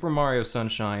 Super Mario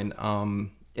Sunshine,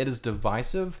 it is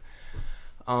divisive,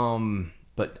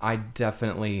 but I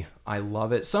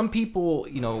love it. Some people,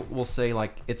 will say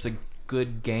like it's a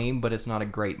good game, but it's not a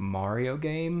great Mario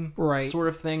game, right? Sort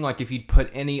of thing. Like if you'd put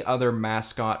any other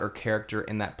mascot or character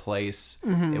in that place,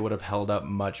 it would have held up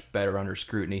much better under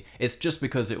scrutiny. It's just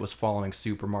because it was following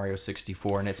Super Mario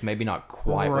 64, and it's maybe not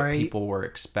quite what people were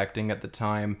expecting at the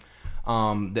time.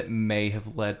 That may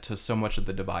have led to so much of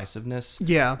the divisiveness.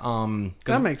 Yeah,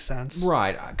 that makes sense.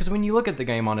 Right, because when you look at the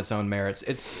game on its own merits,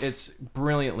 it's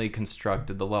brilliantly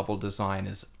constructed. The level design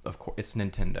is, of course, it's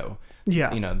Nintendo.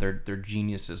 Yeah, they're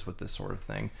geniuses with this sort of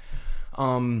thing.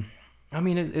 I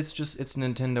mean, it's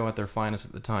Nintendo at their finest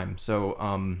at the time. So,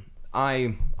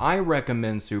 I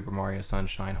recommend Super Mario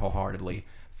Sunshine wholeheartedly.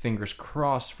 Fingers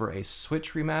crossed for a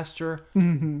Switch remaster.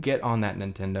 Get on that,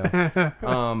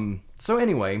 Nintendo. So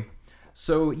anyway.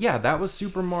 So, yeah, that was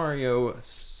Super Mario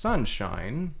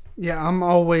Sunshine. Yeah, I'm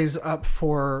always up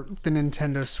for the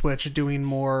Nintendo Switch doing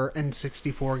more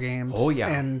N64 games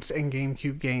and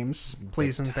GameCube games.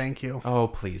 Please and thank you. Oh,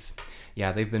 please.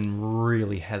 Yeah, they've been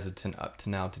really hesitant up to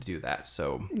now to do that.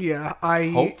 So, yeah,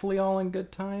 hopefully all in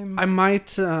good time. I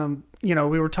might, we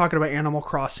were talking about Animal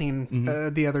Crossing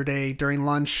the other day during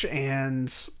lunch,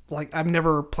 and like I've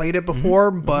never played it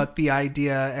before, but the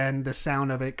idea and the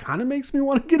sound of it kind of makes me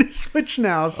want to get a Switch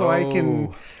now, so I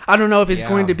don't know if it's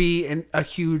going to be a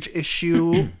huge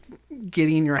issue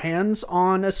getting your hands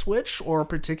on a Switch, or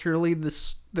particularly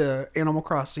the Animal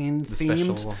Crossing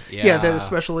themed, the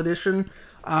special edition.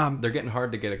 They're getting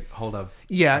hard to get a hold of.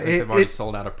 Yeah, they've already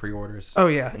sold out of pre-orders. Oh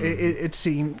yeah, it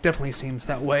definitely seems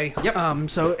that way. Yep.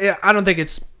 So I don't think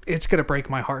it's gonna break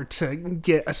my heart to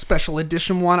get a special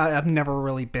edition one. I've never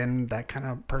really been that kind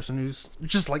of person who's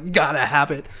just like gotta have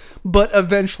it. But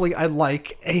eventually, I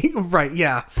like a right.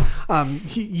 Yeah,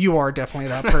 you are definitely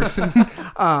that person.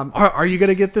 Are you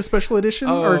gonna get the special edition,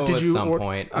 or did at you? Some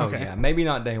point. Oh yeah, maybe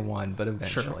not day one, but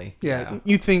eventually. Sure. Yeah,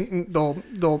 you think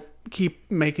they'll keep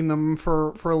making them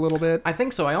for a little bit? I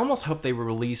think so. I almost hope they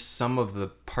release some of the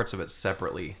parts of it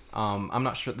separately. I'm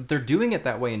not sure. They're doing it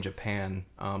that way in Japan,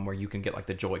 where you can get like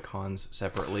the Joy-Cons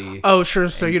separately. Oh, sure.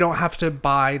 So you don't have to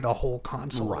buy the whole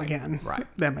console again. Right.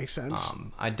 That makes sense.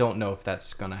 I don't know if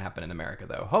that's going to happen in America,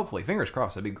 though. Hopefully. Fingers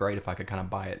crossed. It'd be great if I could kind of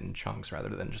buy it in chunks rather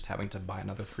than just having to buy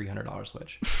another $300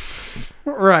 Switch.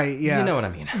 Right, yeah. You know what I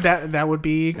mean. That would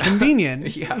be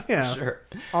convenient. Yeah, for sure.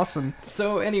 Awesome.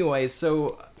 So anyway,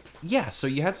 so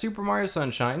you had Super Mario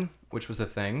Sunshine, which was a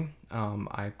thing.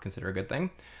 I consider a good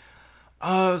thing.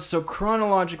 So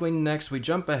chronologically, next we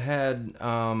jump ahead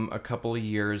a couple of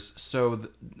years. So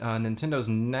Nintendo's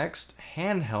next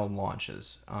handheld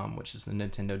launches, which is the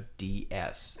Nintendo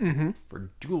DS for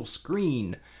dual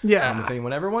screen. Yeah. If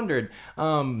anyone ever wondered.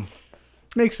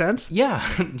 Makes sense. Yeah,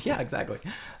 yeah, exactly.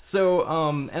 So,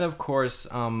 and of course,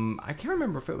 I can't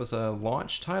remember if it was a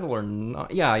launch title or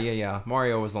not. Yeah.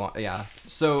 Mario was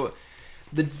So,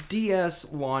 the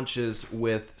DS launches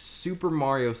with Super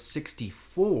Mario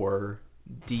 64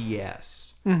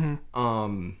 DS.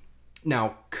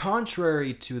 Now,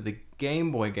 contrary to the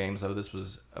Game Boy games, though, this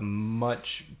was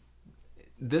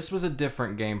a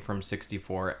different game from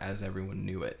 64 as everyone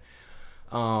knew it.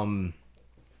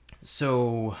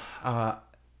 So,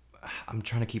 I'm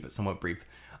trying to keep it somewhat brief.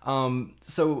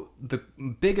 So the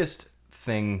biggest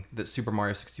thing that Super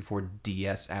Mario 64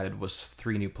 DS added was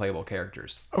 3 new playable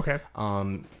characters. Okay.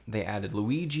 They added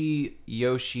Luigi,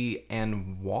 Yoshi,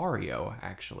 and Wario,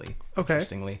 actually. Okay.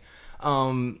 Interestingly.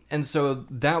 And so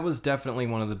that was definitely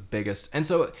one of the biggest. And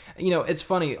so, it's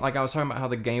funny, like I was talking about how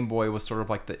the Game Boy was sort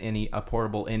of like a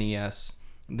portable NES.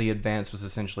 The Advance was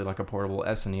essentially like a portable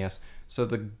SNES. So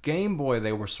the Game Boy,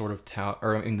 they were sort of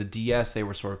the DS, they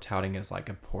were sort of touting as like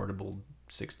a portable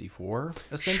 64,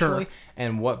 essentially. Sure.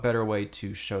 And what better way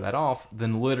to show that off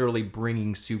than literally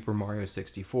bringing Super Mario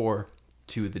 64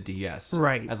 to the DS,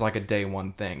 right, as like a day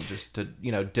one thing, just to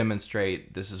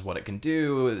demonstrate this is what it can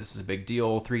do. This is a big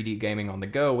deal. 3D gaming on the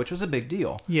go, which was a big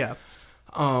deal. Yeah.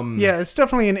 It's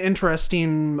definitely an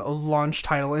interesting launch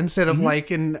title instead of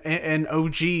like an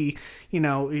OG,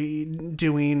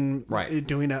 doing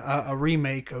a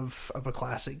remake of a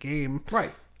classic game.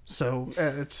 Right. So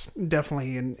it's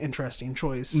definitely an interesting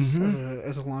choice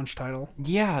as a launch title.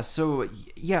 Yeah, so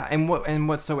yeah, and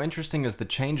what's so interesting is the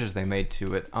changes they made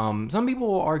to it. Some people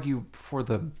will argue for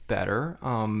the better.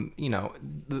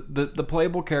 The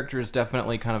playable character is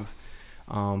definitely kind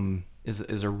of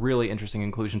is a really interesting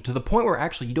inclusion, to the point where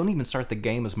actually you don't even start the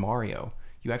game as Mario.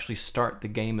 You actually start the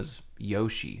game as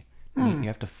Yoshi. You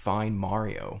have to find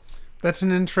Mario. That's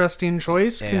an interesting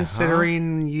choice,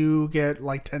 considering you get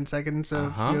like 10 seconds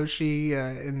of Yoshi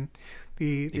in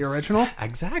the original.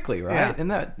 Exactly, right? Yeah.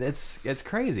 And it's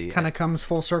crazy. Kind of comes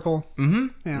full circle. Mm-hmm.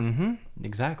 Yeah. Mm-hmm.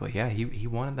 Exactly. Yeah, he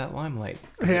wanted that limelight.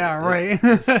 Yeah, right.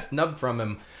 Snubbed from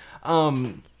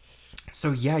him.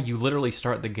 So yeah, you literally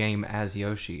start the game as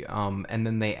Yoshi. And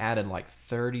then they added like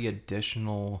 30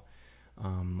 additional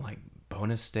like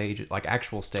bonus stages, like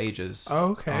actual stages.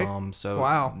 Okay. So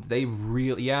wow. They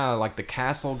really, like the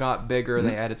castle got bigger.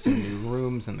 They added some new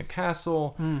rooms in the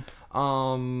castle.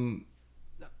 One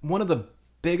of the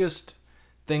biggest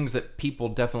things that people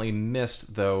definitely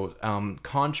missed, though,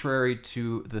 contrary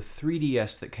to the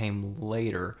 3DS that came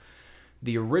later,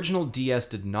 the original DS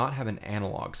did not have an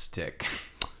analog stick.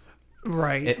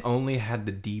 Right. It only had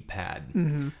the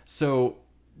D-pad. So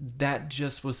that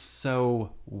just was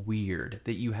so weird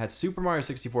that you had Super Mario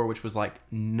 64, which was like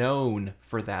known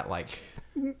for that like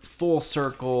full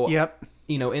circle. Yep.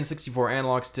 N64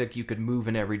 analog stick, you could move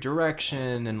in every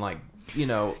direction and like,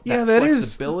 that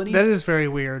flexibility. That is very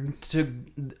weird. To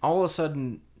all of a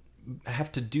sudden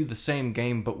have to do the same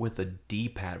game but with a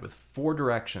D-pad with 4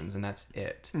 directions and that's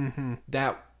it.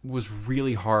 That was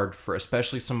really hard for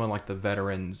especially someone like the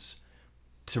veterans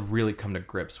to really come to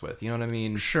grips with. You know what I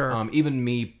mean? Sure. Even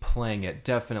me playing it,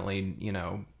 definitely,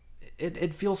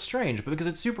 it feels strange, but because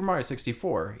it's Super Mario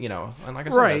 64, and like I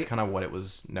said, that's kind of what it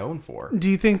was known for. Do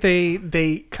you think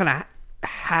they kind of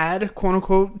had, quote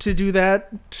unquote, to do that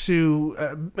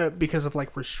because of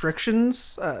like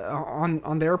restrictions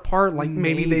on their part? Like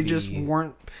maybe they just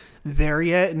weren't there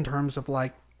yet in terms of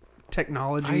like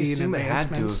technology and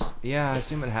advancements. I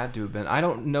assume it had to have been. I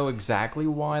don't know exactly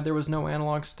why there was no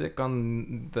analog stick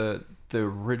on the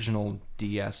original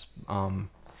DS,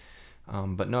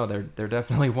 but no, there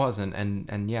definitely wasn't,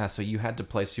 and yeah, so you had to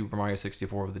play Super Mario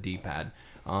 64 with a D-pad,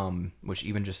 which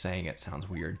even just saying it sounds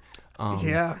weird.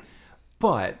 Yeah.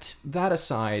 But that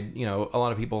aside, a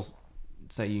lot of people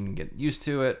say you can get used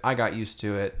to it. I got used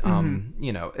to it.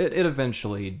 It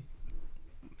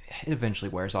eventually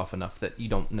wears off enough that you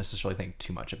don't necessarily think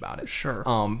too much about it. Sure.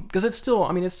 Because it's still,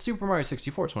 it's Super Mario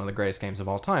 64. It's one of the greatest games of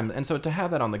all time. And so to have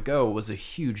that on the go was a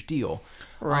huge deal.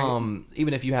 Right.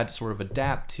 Even if you had to sort of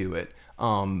adapt to it,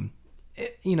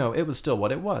 it was still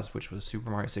what it was, which was Super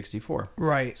Mario 64.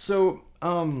 Right. So,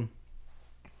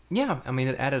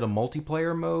 it added a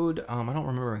multiplayer mode. I don't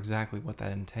remember exactly what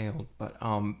that entailed. But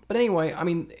anyway,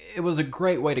 it was a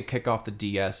great way to kick off the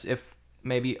DS, if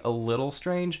maybe a little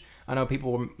strange. I know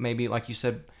people were maybe, like you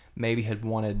said, maybe had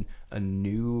wanted a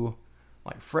new,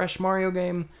 like, fresh Mario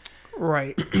game,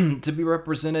 right, to be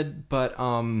represented, but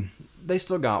they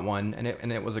still got one,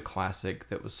 and it was a classic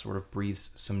that was sort of breathed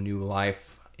some new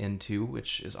life into,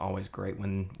 which is always great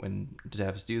when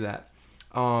devs do that.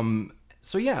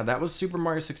 So yeah, that was Super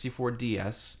Mario 64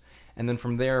 DS, and then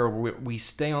from there we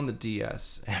stay on the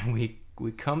DS, and we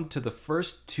come to the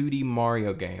first 2D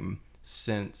Mario game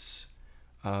since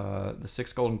the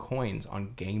 6 golden coins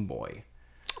on Game Boy.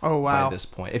 Oh wow! By this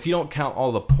point, if you don't count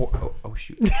all the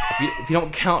shoot, if you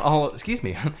don't count all, excuse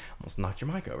me, almost knocked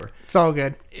your mic over. It's all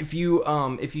good. If you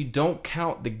don't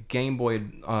count the Game Boy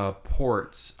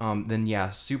ports, then yeah,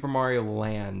 Super Mario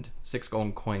Land 6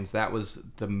 golden coins. That was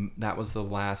the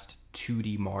last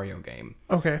 2D Mario game.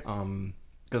 Okay.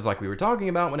 Because like we were talking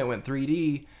about, when it went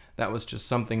 3D, that was just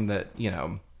something that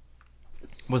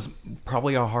was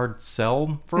probably a hard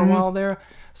sell for a while there.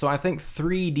 So I think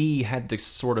 3D had to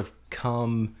sort of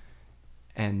come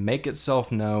and make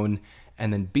itself known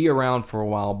and then be around for a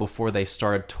while before they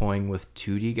started toying with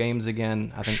 2D games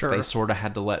again. I think they sort of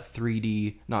had to let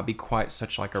 3D not be quite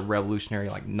such like a revolutionary,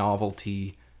 like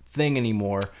novelty thing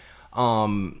anymore.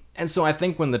 And so I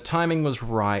think when the timing was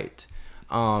right,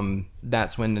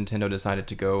 that's when Nintendo decided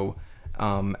to go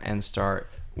and start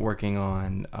working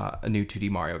on a new 2D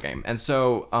Mario game. And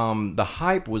so the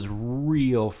hype was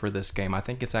real for this game. I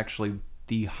think it's actually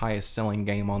the highest selling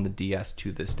game on the DS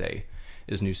to this day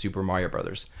is New Super Mario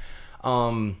Brothers.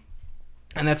 And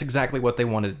that's exactly what they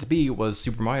wanted it to be, was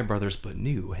Super Mario Brothers, but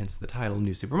new, hence the title,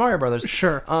 New Super Mario Brothers.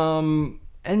 Sure.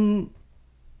 And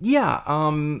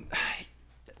yeah,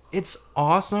 it's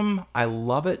awesome. I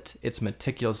love it. It's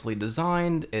meticulously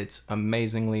designed. It's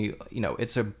amazingly,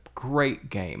 it's a great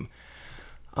game.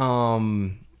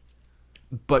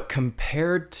 But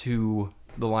compared to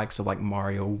the likes of like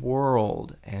Mario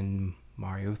World and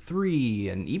Mario 3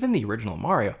 and even the original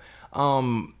Mario,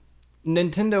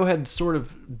 Nintendo had sort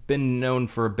of been known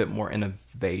for a bit more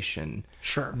innovation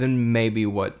Sure. than maybe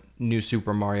what New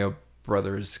Super Mario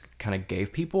Brothers kind of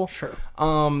gave people. Sure.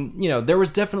 There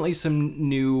was definitely some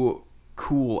new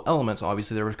cool elements.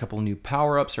 Obviously, there was a couple of new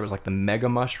power-ups. There was like the Mega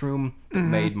Mushroom that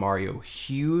made Mario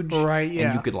huge. Right, yeah.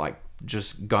 And you could like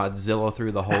just Godzilla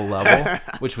through the whole level,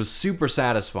 which was super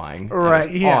satisfying. Right,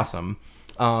 It was yeah. awesome.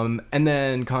 And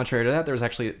then contrary to that, there was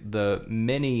actually the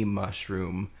Mini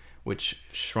Mushroom, which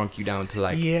shrunk you down to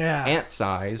like Yeah. ant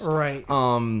size. Right.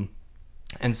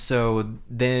 And so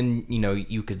then,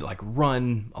 you could like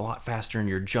run a lot faster and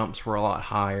your jumps were a lot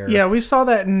higher. Yeah, we saw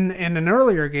that in an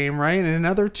earlier game, right? In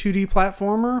another 2D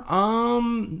platformer.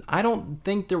 I don't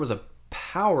think there was a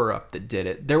power up that did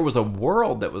it. There was a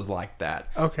world that was like that.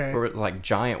 Okay. Where it was like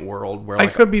giant world where I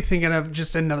like could be thinking of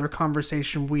just another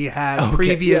conversation we had Okay,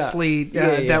 previously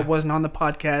yeah, that wasn't on the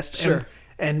podcast. Sure.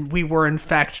 And we were in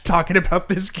fact talking about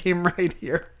this game right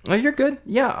here. Oh, you're good.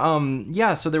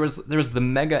 Yeah. So there was the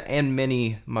Mega and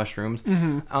Mini mushrooms.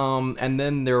 And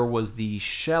then there was the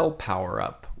shell power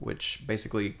up, which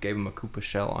basically gave him a Koopa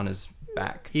shell on his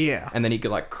back. Yeah. And then he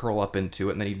could like curl up into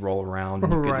it and then he'd roll around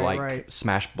and you could Right.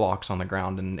 smash blocks on the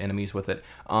ground and enemies with it.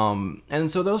 And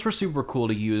so those were super cool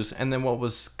to use. And then what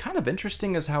was kind of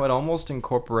interesting is how it almost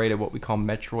incorporated what we call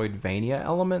Metroidvania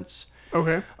elements.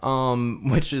 Okay.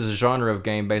 Which is a genre of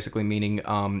game basically meaning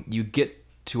you get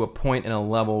to a point in a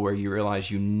level where you realize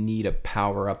you need a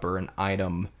power up or an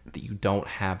item that you don't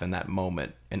have in that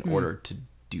moment in order to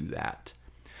do that.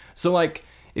 So like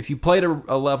if you played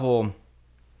a level,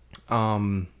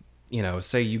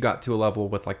 say you got to a level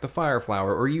with like the fire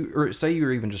flower or say you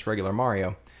were even just regular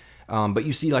Mario, but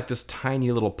you see like this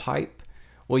tiny little pipe.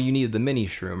 Well, you needed the mini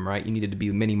shroom, right? You needed to be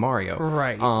mini Mario.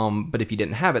 Right. But if you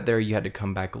didn't have it there, you had to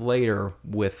come back later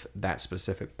with that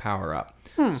specific power up.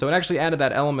 So it actually added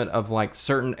that element of like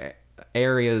certain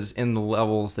areas in the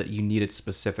levels that you needed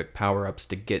specific power ups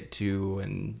to get to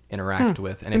and interact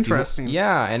with. And Interesting.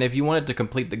 And if you wanted to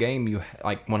complete the game, you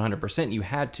like 100%, you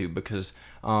had to because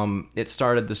it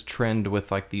started this trend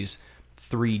with like these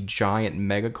 3 giant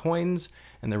mega coins.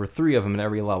 And there were 3 of them in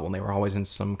every level, and they were always in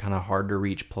some kind of hard to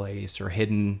reach place or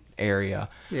hidden area.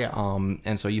 Yeah.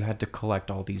 And so you had to collect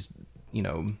all these,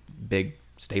 big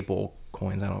staple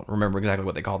coins. I don't remember exactly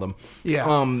what they called them.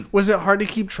 Yeah. Was it hard to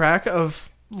keep track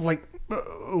of like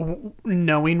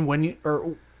knowing when you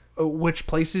or which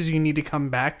places you need to come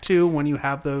back to when you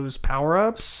have those power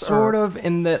ups? Sort of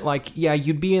in that, like, yeah,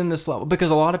 you'd be in this level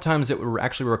because a lot of times it would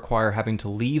actually require having to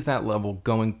leave that level,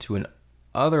 going to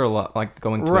another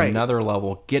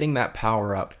level, getting that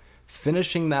power up,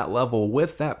 finishing that level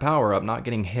with that power up, not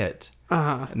getting hit.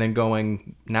 And then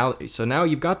going now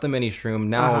you've got the mini shroom.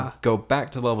 Now go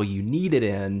back to the level you need it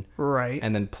in, Right.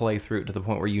 and then play through it to the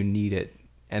point where you need it,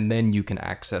 and then you can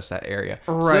access that area.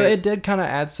 Right. So it did kind of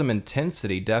add some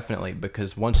intensity, definitely,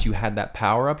 because once you had that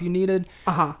power up you needed,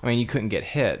 I mean, you couldn't get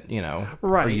hit,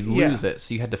 Right, or you'd lose it.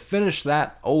 So you had to finish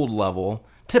that old level.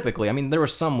 Typically, I mean, there were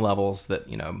some levels that,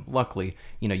 luckily,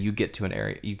 you get to an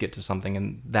area, you get to something,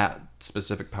 and that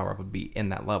specific power up would be in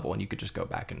that level, and you could just go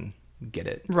back and get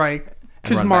it. Right.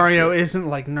 Because run back Mario to it. isn't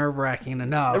like nerve-wracking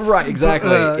enough. Right,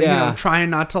 exactly, yeah. Trying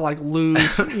not to like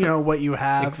lose, what you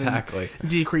have. Exactly. And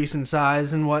decrease in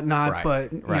size and whatnot. Right,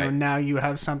 But, right. now you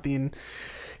have something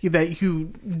that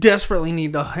you desperately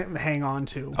need to hang on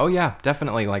to. Oh, yeah,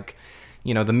 definitely. Like,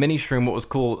 the mini shroom, what was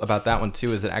cool about that one,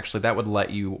 too, is that actually that would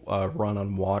let you run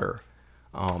on water.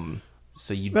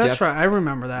 So you That's right. I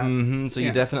remember that. So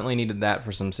you definitely needed that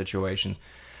for some situations.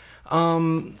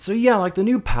 So yeah, like the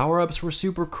new power-ups were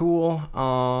super cool.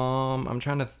 I'm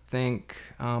trying to think.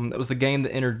 That was the game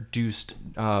that introduced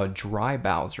Dry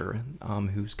Bowser,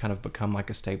 who's kind of become like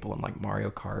a staple in like Mario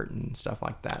Kart and stuff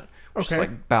like that. Which is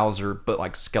like Bowser, but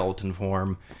like skeleton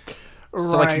form.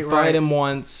 So like you fight him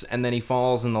once, and then he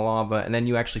falls in the lava, and then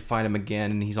you actually fight him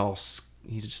again, and he's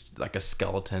just like a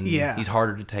skeleton. Yeah. He's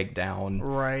harder to take down.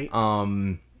 Right.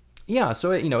 Yeah,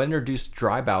 so it, it introduced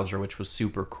Dry Bowser, which was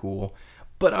super cool.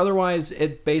 But otherwise,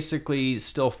 it basically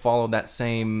still followed that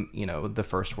same, the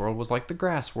first world was like the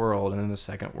grass world, and then the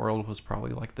second world was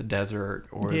probably like the desert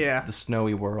or the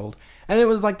snowy world. And it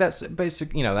was like that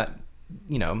basic,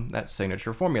 that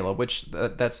signature formula, which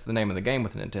that's the name of the game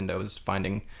with Nintendo, is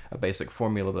finding a basic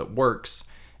formula that works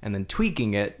and then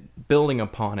tweaking it, building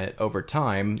upon it over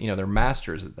time. They're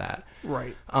masters at that.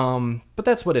 Right. But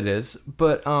that's what it is.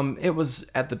 But it was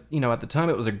at the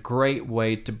time it was a great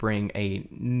way to bring a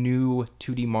new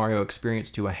 2D Mario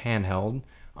experience to a handheld,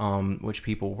 which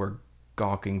people were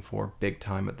gawking for big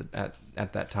time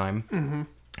at that time. Mm-hmm.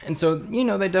 And so,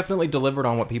 they definitely delivered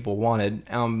on what people wanted.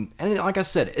 And like I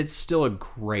said, it's still a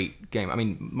great game. I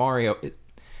mean, Mario,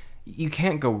 you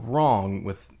can't go wrong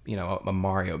with, a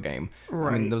Mario game.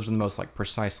 Right. I mean, those are the most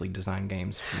precisely designed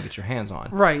games you can get your hands on.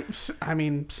 Right. I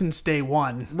mean, since day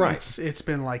one. Right. It's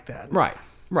been like that. Right.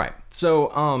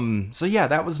 So, yeah,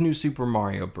 that was New Super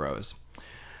Mario Bros.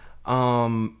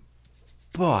 But,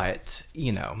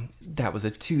 that was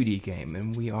a 2D game,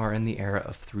 and we are in the era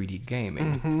of 3D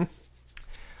gaming. Mm-hmm.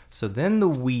 So then the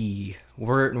Wii.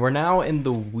 We're now in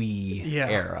the Wii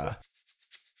era.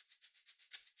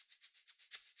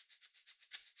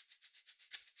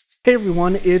 Hey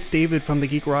everyone, it's David from the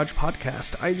Geek Garage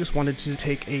Podcast. I just wanted to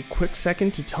take a quick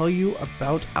second to tell you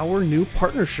about our new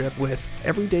partnership with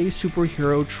Everyday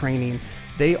Superhero Training.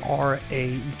 They are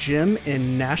a gym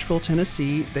in Nashville,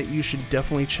 Tennessee that you should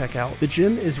definitely check out. The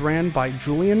gym is ran by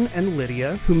Julian and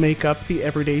Lydia, who make up the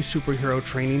Everyday Superhero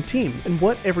Training team. And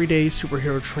what Everyday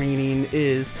Superhero Training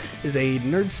is a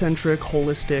nerd-centric,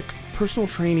 holistic, personal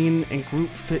training and group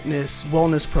fitness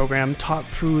wellness program taught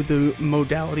through the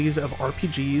modalities of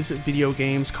RPGs, video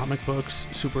games, comic books,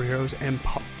 superheroes, and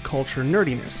pop culture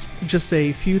nerdiness. Just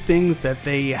a few things that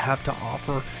they have to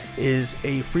offer is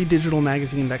a free digital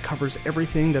magazine that covers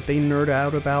everything that they nerd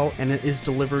out about, and it is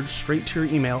delivered straight to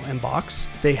your email inbox.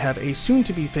 They have a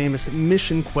soon-to-be famous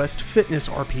Mission Quest fitness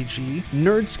RPG,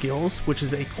 Nerd Skills, which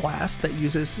is a class that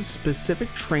uses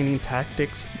specific training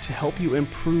tactics to help you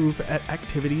improve at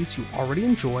activities you already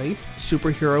enjoy,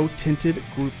 superhero tinted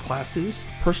group classes,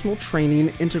 personal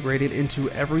training integrated into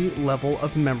every level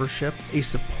of membership, a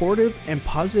supportive and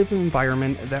positive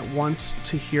environment that wants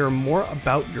to hear more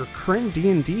about your current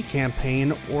D&D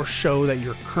campaign or show that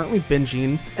you're currently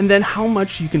binging, and then how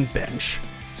much you can binge.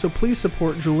 So please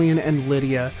support Julian and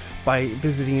Lydia by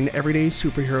visiting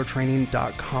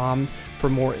everydaysuperherotraining.com for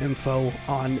more info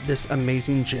on this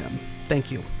amazing gym.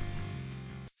 Thank you.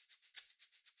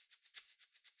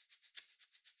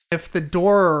 If the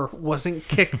door wasn't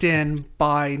kicked in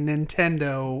by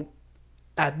Nintendo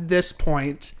at this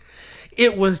point,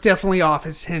 it was definitely off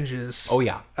its hinges. Oh,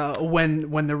 yeah. When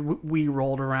the Wii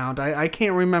rolled around. I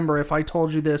can't remember if I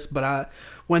told you this, but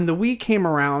when the Wii came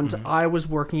around, I was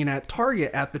working at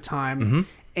Target at the time,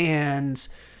 and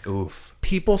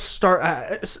people start.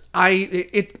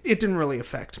 It didn't really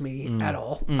affect me at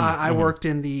all. I worked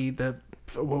in the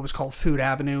what was called Food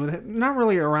Avenue, not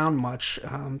really around much.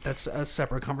 That's a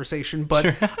separate conversation, but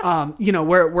sure.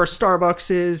 Where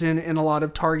Starbucks is in a lot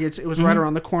of Targets, it was right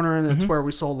around the corner, and that's where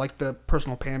we sold the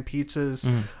personal pan pizzas,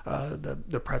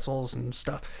 the pretzels and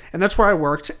stuff, and that's where I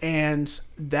worked. And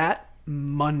that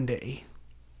Monday,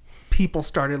 people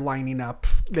started lining up.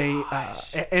 They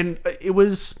and it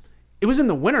was in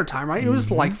the wintertime, right? It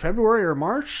was like February or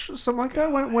March, something like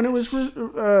that, when it was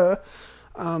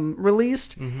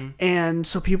released, and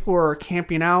so people were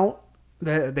camping out.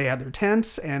 They had their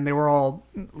tents and they were all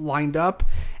lined up,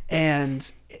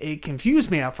 and it confused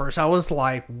me at first. I was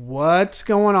like, what's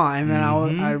going on? And then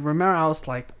I remember I was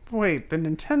like, wait, the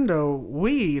Nintendo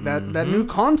Wii, that new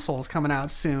console is coming out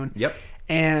soon. Yep.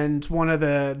 And one of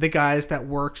the guys that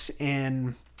works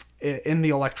in the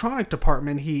electronic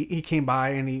department, he came by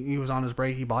and he was on his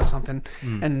break. He bought something,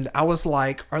 and I was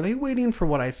like, "Are they waiting for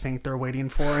what I think they're waiting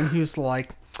for?" And he was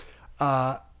like,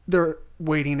 "They're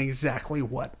waiting exactly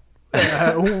what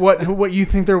you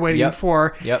think they're waiting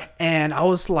for." Yep. And I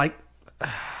was like,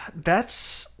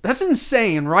 "That's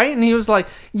insane, right?" And he was like,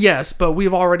 "Yes, but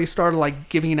we've already started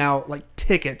giving out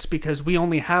tickets because we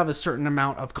only have a certain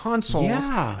amount of consoles,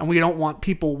 and we don't want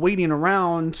people waiting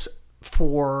around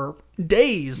for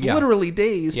days, literally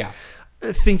days,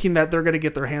 thinking that they're going to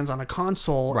get their hands on a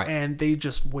console, and they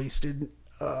just wasted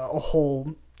a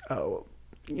whole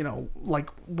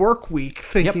work week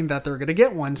thinking that they're going to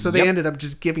get one. So they ended up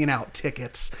just giving out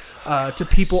tickets to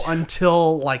people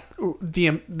until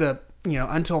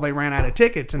until they ran out of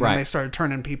tickets, and then they started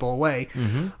turning people away.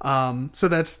 So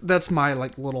that's my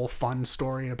little fun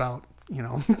story about the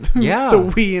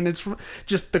Wii, and it's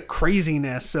just the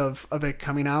craziness of it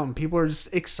coming out, and people are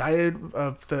just excited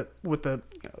with the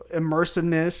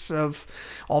immersiveness of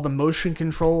all the motion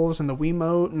controls and the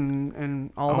Wiimote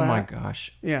and all that. Oh my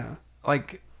gosh. Yeah.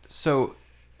 So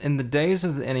in the days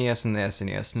of the NES and the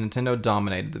SNES, Nintendo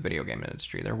dominated the video game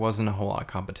industry. There wasn't a whole lot of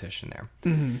competition there.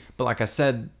 But like I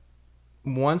said,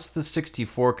 once the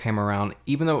 64 came around,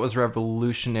 even though it was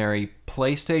revolutionary,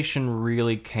 PlayStation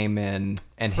really came in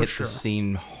and hit the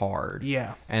scene hard.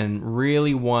 Yeah. And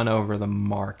really won over the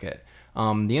market.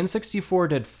 The N64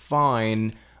 did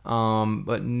fine,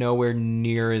 but nowhere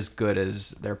near as good as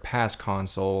their past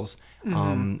consoles,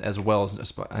 as well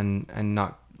as and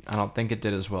not I don't think it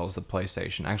did as well as the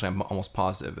PlayStation. Actually, I'm almost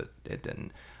positive it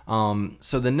didn't.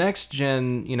 So the next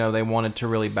gen, they wanted to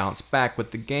really bounce back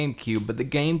with the GameCube, but the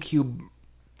GameCube,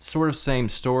 sort of same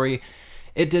story.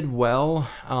 It did well.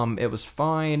 It was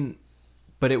fine,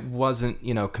 but it wasn't,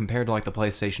 compared to like the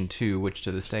PlayStation 2, which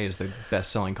to this day is the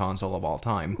best-selling console of all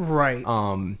time. Right.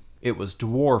 It was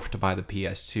dwarfed by the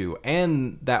PS2,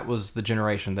 and that was the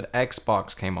generation that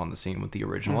Xbox came on the scene with the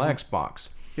original Xbox.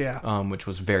 Yeah. Which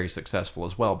was very successful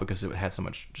as well because it had so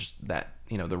much just that,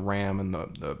 the RAM and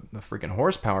the freaking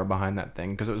horsepower behind that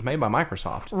thing because it was made by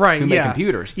Microsoft. Right, who made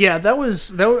computers. Yeah, that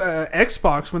was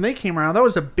Xbox, when they came around, that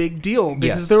was a big deal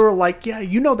because they were like, yeah,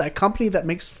 that company that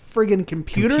makes friggin'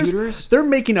 computers? They're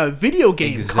making a video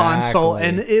game console,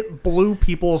 and it blew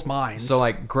people's minds. So,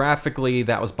 like, graphically,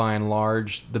 that was by and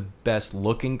large the best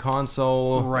looking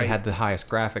console. Right. It had the highest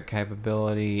graphic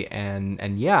capability, and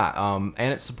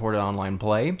it supported online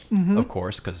play, of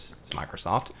course, because it's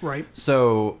Microsoft. Right.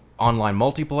 So online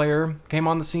multiplayer came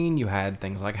on the scene. You had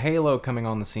things like Halo coming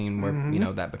on the scene where,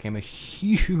 that became a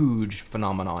huge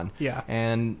phenomenon. Yeah.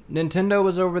 And Nintendo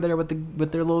was over there with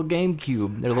their little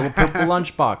GameCube, their little purple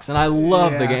lunchbox. And I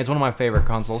love the game. It's one of my favorite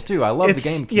consoles, too. I love the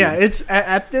GameCube. Yeah, it's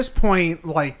at this point,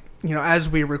 like, as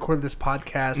we record this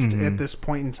podcast, at this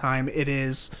point in time, it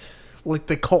is like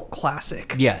the cult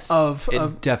classic. Yes,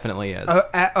 it definitely is.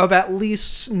 Of at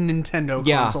least Nintendo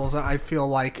consoles, I feel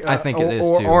like. I think it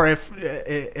is too. Or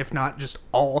if not, just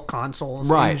all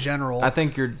consoles in general. I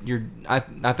think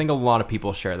I think a lot of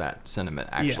people share that sentiment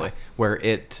actually, where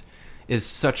it is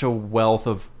such a wealth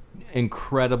of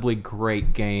incredibly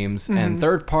great games, and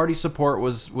third-party support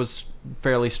was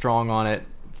fairly strong on it,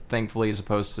 thankfully, as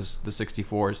opposed to the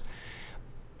 64s.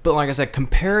 But like I said,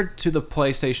 compared to the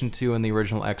PlayStation 2 and the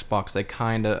original Xbox, they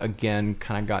kind of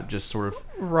got just sort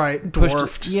of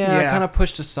dwarfed. Kind of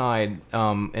pushed aside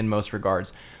in most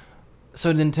regards.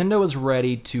 So Nintendo was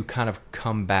ready to kind of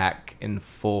come back in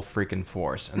full freaking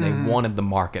force, and they wanted the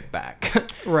market back.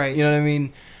 Right. You know what I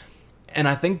mean? And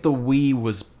I think the Wii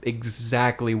was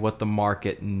exactly what the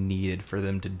market needed for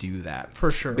them to do that.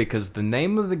 For sure. Because the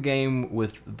name of the game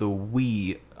with the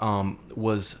Wii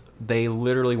was they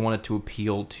literally wanted to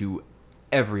appeal to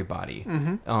everybody.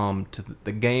 To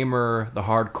the gamer, the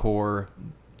hardcore,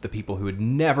 the people who had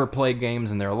never played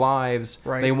games in their lives.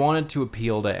 Right. They wanted to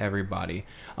appeal to everybody.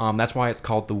 That's why it's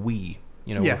called the Wii.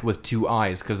 With two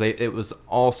eyes, because it was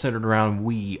all centered around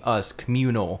we, us,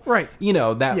 communal. Right.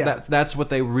 That's what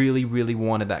they really, really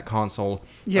wanted that console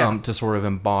to sort of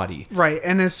embody. Right.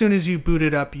 And as soon as you boot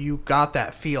it up, you got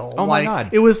that feel. Oh, my God.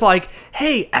 It was like,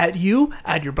 hey, add you,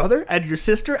 add your brother, add your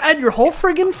sister, add your whole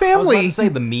friggin' family. I was about to say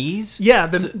the Mii's. Yeah,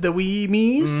 the Wii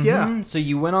Mii's. Yeah. So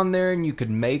you went on there and you could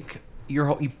make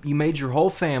you made your whole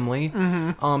family,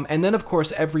 and then of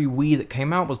course every Wii that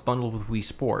came out was bundled with Wii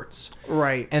Sports,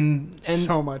 right? And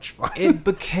so much fun. It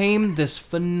became this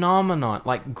phenomenon.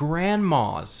 Like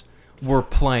grandmas were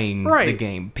playing the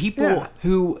game. People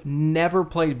who never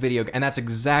played video, and that's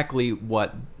exactly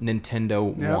what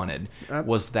Nintendo wanted,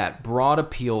 was that broad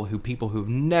appeal. People who've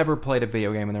never played a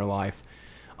video game in their life,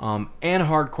 and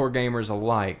hardcore gamers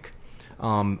alike,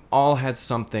 all had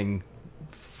something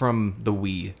from the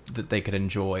Wii that they could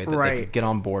enjoy, that they could get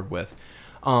on board with.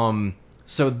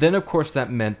 So then, of course,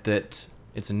 that meant that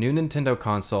it's a new Nintendo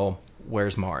console.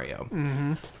 Where's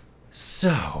Mario?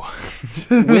 So,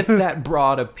 with that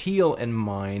broad appeal in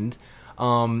mind,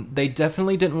 they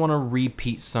definitely didn't want to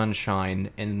repeat Sunshine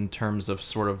in terms of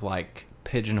sort of like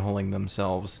pigeonholing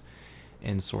themselves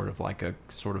in sort of like a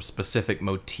sort of specific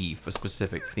motif, a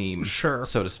specific theme, so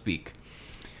to speak.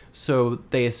 So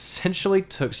they essentially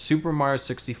took Super Mario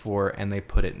 64 and they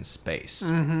put it in space.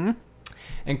 And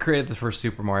created the first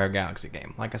Super Mario Galaxy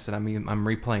game. Like I said, I'm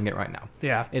replaying it right now.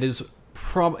 Yeah. It is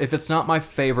if it's not my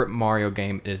favorite Mario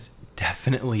game, it is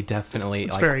definitely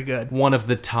it's like very good. One of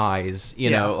the ties,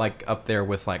 you know, like up there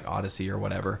with like Odyssey or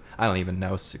whatever. I don't even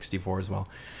know 64 as well.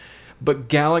 But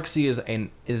Galaxy is an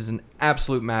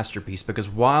absolute masterpiece because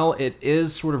while it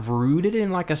is sort of rooted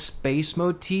in like a space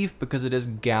motif, because it is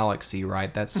Galaxy,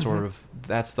 right? That's sort of,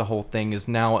 that's the whole thing, is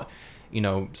now,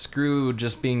 screw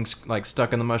just being like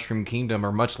stuck in the Mushroom Kingdom,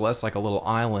 or much less like a little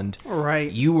island.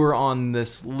 Right. You were on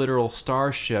this literal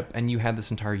starship and you had this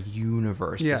entire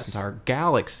universe, this entire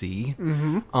galaxy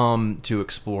to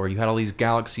explore. You had all these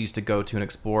galaxies to go to and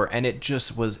explore, and it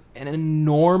just was an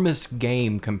enormous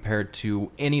game compared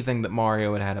to anything that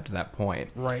Mario had up to that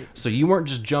point. Right. So you weren't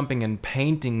just jumping in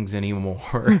paintings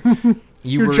anymore.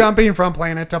 You're jumping from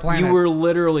planet to planet. You were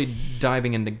literally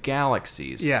diving into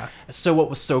galaxies. Yeah. So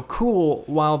what was so cool,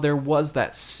 while there was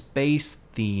that space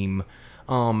theme,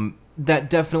 that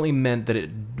definitely meant that it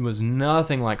was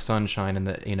nothing like Sunshine, and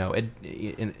that, you know,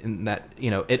 in that, you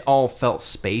know, it all felt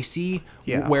spacey.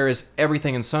 Yeah. Whereas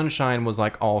everything in Sunshine was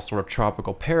like all sort of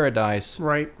tropical paradise.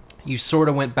 Right. You sort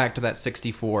of went back to that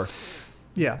 64.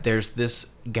 Yeah. There's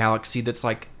this galaxy that's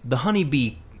like the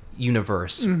honeybee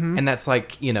universe, and that's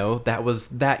like, you know,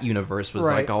 that universe was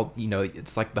Right. like all, you know,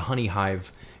 it's like the honey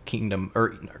hive kingdom,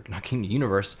 or not kingdom,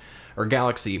 universe or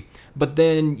galaxy. But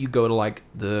then you go to like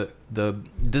the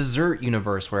dessert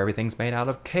universe where everything's made out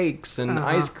of cakes and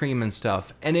ice cream and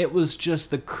stuff, and it was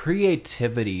just the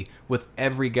creativity with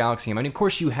every galaxy. I mean, of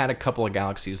course you had a couple of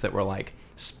galaxies that were like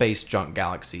Space Junk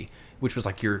Galaxy, which was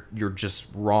like your just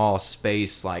raw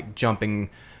space, like jumping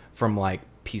from like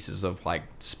pieces of like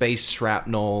space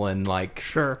shrapnel and like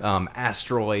Sure.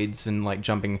 asteroids, and like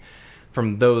jumping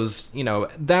from those, you know,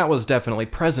 that was definitely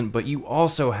present. But you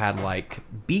also had like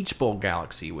Beach Bowl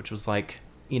Galaxy, which was like,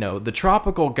 you know, the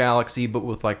tropical galaxy but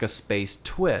with like a space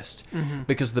twist.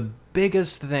 Because the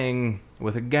biggest thing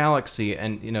with a galaxy,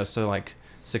 and, you know, so like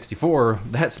 64,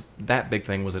 that big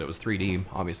thing was that it was 3D,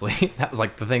 obviously. That was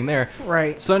like the thing there.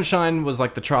 Right. Sunshine was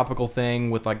like the tropical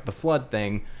thing with like the flood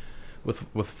thing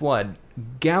with Flood.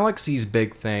 Galaxy's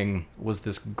big thing was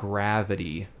this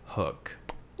gravity hook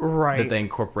Right. that they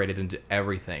incorporated into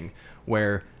everything,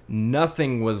 where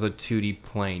nothing was a 2D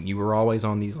plane. You were always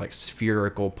on these like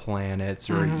spherical planets,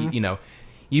 or you know,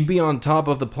 you'd be on top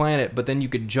of the planet, but then you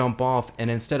could jump off, and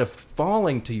instead of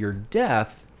falling to your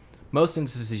death, most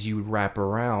instances you would wrap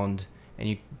around and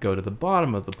you go to the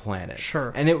bottom of the planet.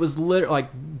 Sure. And it was literally like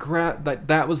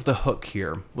that was the hook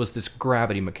here, was this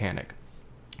gravity mechanic.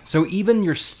 So even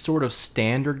your sort of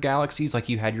standard galaxies, like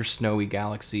you had your snowy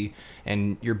galaxy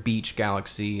and your beach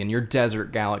galaxy and your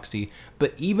desert galaxy,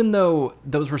 but even though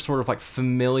those were sort of like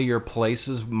familiar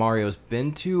places Mario's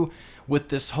been to, with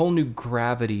this whole new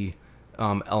gravity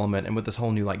element, and with this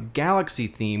whole new like galaxy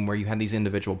theme where you had these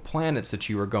individual planets that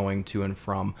you were going to and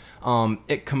from,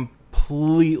 it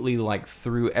completely like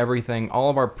threw everything, all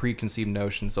of our preconceived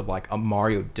notions of like a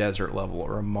Mario desert level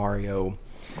or a Mario,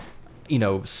 you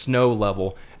know, snow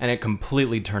level, and it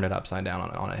completely turned it upside down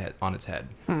on its head.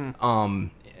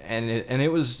 And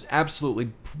it was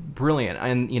absolutely brilliant.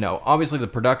 And, you know, obviously the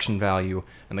production value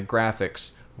and the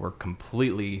graphics were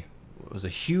completely, it was a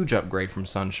huge upgrade from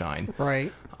Sunshine.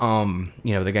 Right. You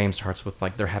know, the game starts with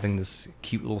like they're having this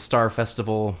cute little star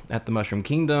festival at the Mushroom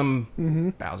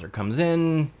Kingdom. Bowser comes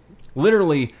in,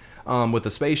 literally, with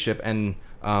a spaceship, and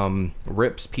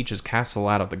rips Peach's castle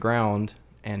out of the ground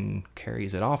and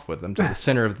carries it off with them to the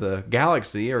center of the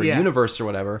galaxy or universe or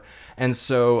whatever. And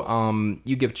so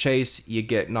you give chase, you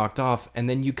get knocked off, and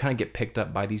then you kind of get picked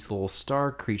up by these little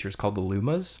star creatures called the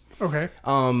Lumas. Okay.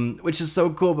 Which is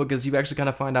so cool because you actually kind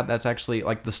of find out that's actually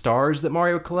like the stars that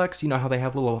Mario collects. You know how they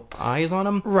have little eyes on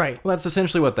them? Right. Well, that's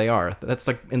essentially what they are. That's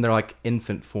like in their like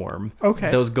infant form. Okay.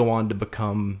 Those go on to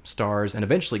become stars and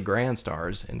eventually grand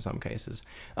stars in some cases.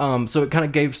 So it kind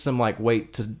of gave some like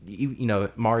weight to, you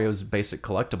know, Mario's basic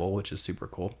collectible, which is super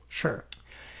cool. Sure.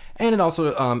 And it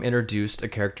also introduced a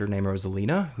character named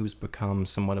Rosalina, who's become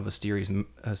somewhat of a series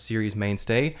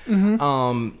mainstay.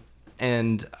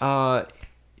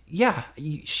 Yeah,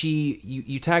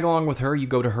 you tag along with her. You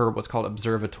go to her what's called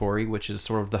Observatory, which is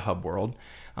sort of the hub world,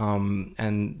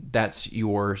 and that's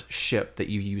your ship that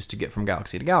you use to get from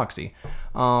galaxy to galaxy.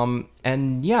 And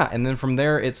then from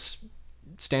there it's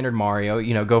standard Mario.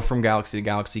 You know, go from galaxy to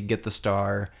galaxy, get the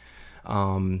star,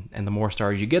 and the more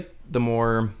stars you get, the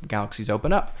more galaxies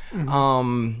open up.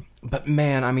 But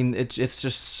man, I mean, it's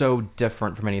just so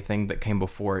different from anything that came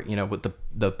before. You know, with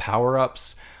the power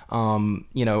ups.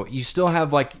 You know, you still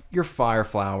have like your fire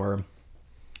flower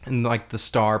and like the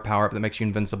star power up that makes you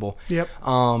invincible. Yep.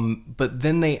 But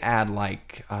then they add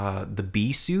like the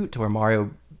bee suit, to where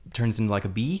Mario turns into like a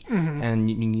bee, and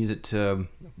you can use it to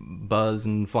buzz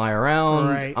and fly around.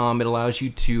 Right. It allows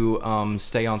you to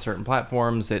stay on certain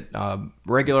platforms that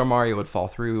regular Mario would fall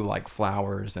through, like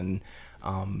flowers and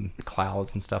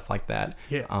clouds and stuff like that.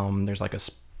 Yeah. There's like a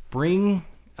spring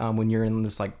when you're in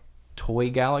this like toy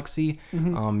galaxy.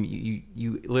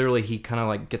 You literally, he kind of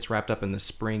like gets wrapped up in the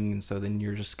spring, and so then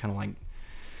you're just kind of like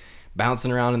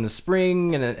bouncing around in the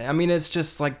spring. And I mean, it's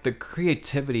just like the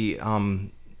creativity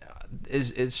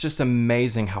it's just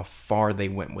amazing how far they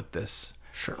went with this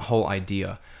whole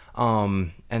idea.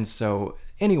 And so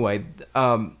anyway,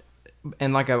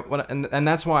 and like and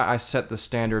that's why I set the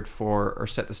standard for, or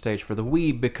set the stage for the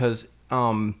Wii, because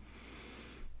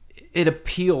it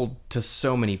appealed to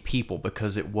so many people,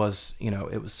 because it was, you know,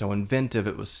 it was so inventive,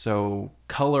 it was so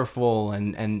colorful,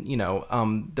 and you know,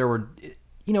 there were,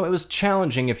 you know, it was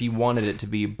challenging if you wanted it to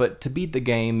be, but to beat the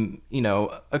game, you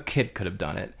know, a kid could have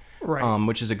done it. Right.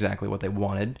 Which is exactly what they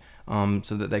wanted,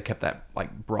 so that they kept that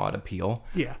like broad appeal.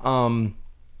 Yeah.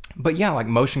 But yeah, like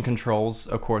motion controls,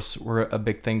 of course, were a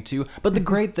big thing too. But the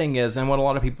great thing is, and what a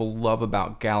lot of people love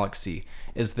about Galaxy,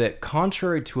 is that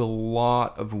contrary to a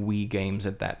lot of Wii games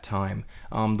at that time,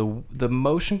 the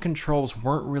motion controls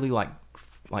weren't really like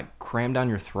crammed down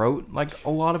your throat like a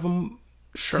lot of them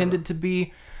tended to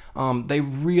be. They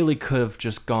really could have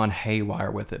just gone haywire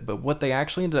with it, but what they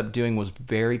actually ended up doing was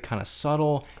very kind of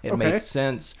subtle. It made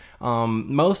sense.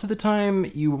 Most of the time,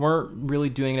 you weren't really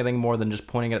doing anything more than just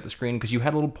pointing at the screen, because you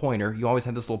had a little pointer. You always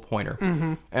had this little pointer,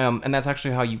 and that's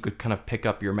actually how you could kind of pick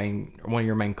up one of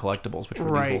your main collectibles, which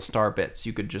were these little star bits.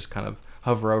 You could just kind of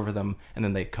hover over them, and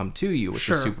then they'd come to you, which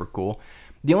is super cool.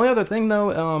 The only other thing,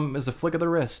 though, is a flick of the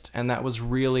wrist, and that was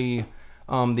really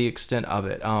the extent of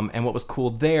it. And what was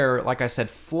cool there, like I said,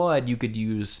 Flood you could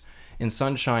use in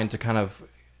Sunshine to kind of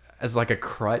as like a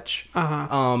crutch.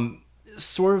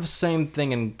 Sort of same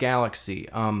thing in Galaxy,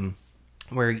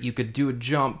 where you could do a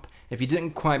jump. If you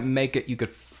didn't quite make it, you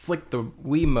could flick the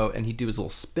Wiimote and he'd do his little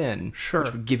spin,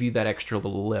 which would give you that extra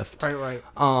little lift. Right.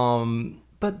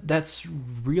 But that's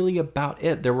really about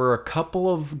it. There were a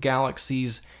couple of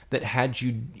Galaxies that had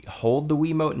you hold the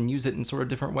Wiimote and use it in sort of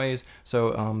different ways.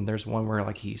 So there's one where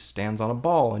like he stands on a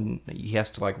ball and he has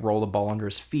to like roll the ball under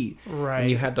his feet. Right. And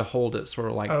you had to hold it sort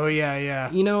of like... Oh, yeah.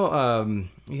 You know,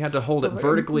 you had to hold it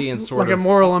vertically and sort like of... Like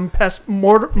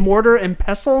a mortar and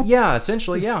pestle? Yeah,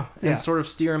 essentially, yeah. And sort of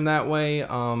steer him that way.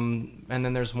 And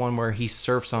then there's one where he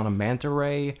surfs on a manta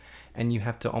ray, and you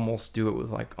have to almost do it with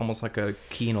almost like a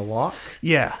key and a lock.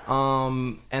 Yeah.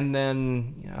 And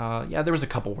then there was a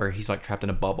couple where he's like trapped in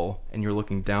a bubble and you're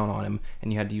looking down on him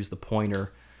and you had to use the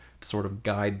pointer to sort of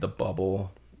guide the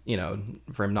bubble, you know,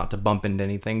 for him not to bump into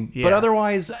anything. Yeah. But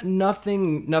otherwise,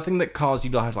 nothing that caused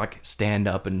you to have to like stand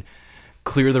up and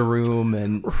clear the room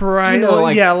and right, you know,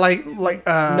 like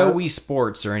no Wii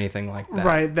Sports or anything like that.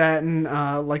 Right, that and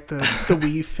like the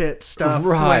Wii Fit stuff.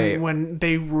 Right, when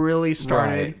they really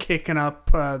started kicking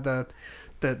up the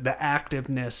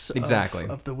activeness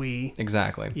of the Wii.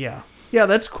 Exactly. Yeah,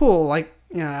 that's cool. Like,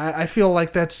 I feel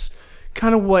like that's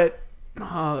kind of what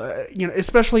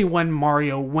especially when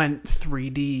Mario went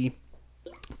 3D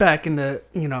back in the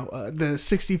the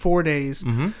 64 days.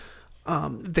 Mm-hmm.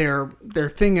 Their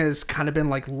thing has kind of been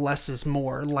like less is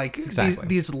more. Like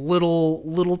these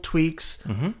little tweaks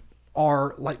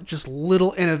are like just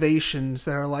little innovations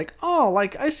that are like, oh,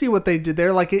 like I see what they did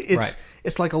there. Like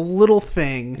it's like a little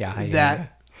thing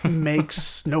that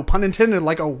makes, no pun intended,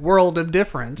 like a world of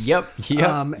difference. Yep.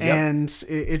 And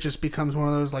it just becomes one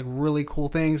of those like really cool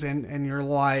things, and you're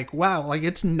like, wow, like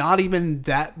it's not even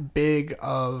that big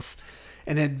of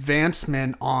an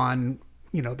advancement on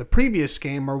the previous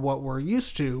game or what we're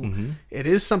used to. Mm-hmm. It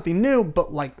is something new,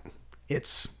 but like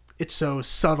it's so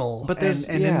subtle, but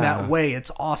and in that way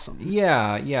it's awesome.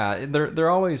 Yeah. They're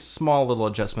always small little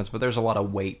adjustments, but there's a lot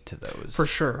of weight to those. For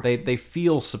sure. They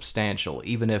feel substantial,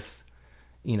 even if,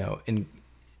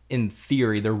 in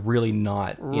theory they're really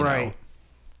not, right.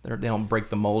 They don't break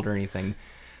the mold or anything.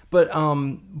 But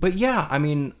yeah, I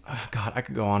mean, God, I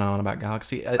could go on and on about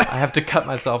Galaxy. I have to cut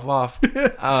myself off.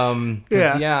 I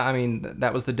mean,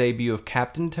 that was the debut of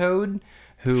Captain Toad,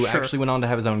 who actually went on to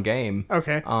have his own game.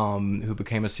 Okay. Who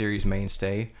became a series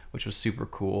mainstay, which was super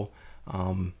cool.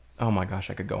 Oh my gosh,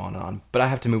 I could go on and on. But I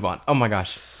have to move on. Oh my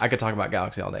gosh, I could talk about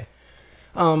Galaxy all day.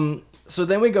 So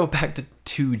then we go back to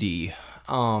 2D.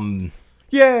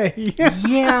 Yay!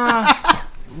 Yeah,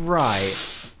 right.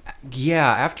 Yeah,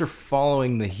 after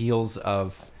following the heels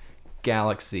of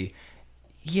Galaxy.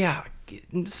 Yeah,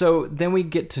 so then we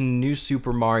get to New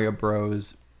Super Mario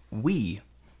Bros. Wii.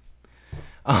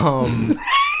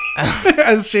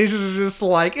 As Jason is just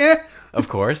like, Of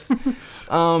course.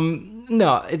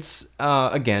 No, it's,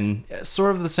 again,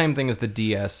 sort of the same thing as the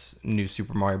DS New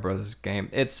Super Mario Bros. Game.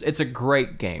 It's a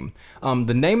great game.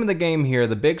 The name of the game here,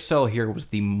 the big sell here was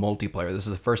the multiplayer. This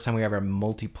is the first time we ever had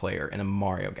multiplayer in a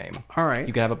Mario game. All right.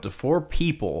 You could have up to 4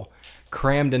 people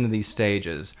crammed into these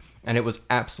stages, and it was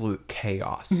absolute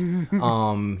chaos.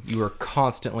 You were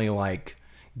constantly, like,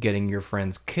 getting your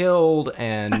friends killed,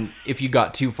 and if you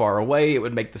got too far away, it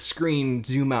would make the screen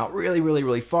zoom out really, really,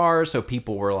 really far, so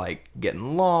people were like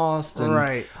getting lost. And,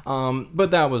 right.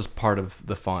 But that was part of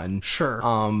the fun. Sure.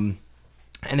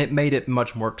 And it made it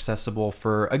much more accessible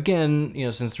for, again,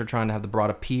 since they're trying to have the broad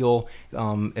appeal,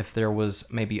 if there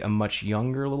was maybe a much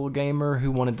younger little gamer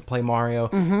who wanted to play Mario,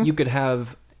 you could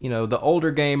have, the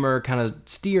older gamer kind of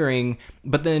steering,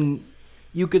 but then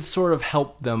you could sort of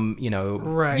help them,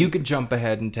 Right. you could jump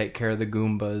ahead and take care of the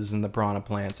Goombas and the Piranha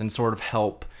Plants and sort of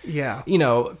help, Yeah.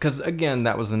 because again,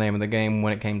 that was the name of the game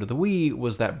when it came to the Wii,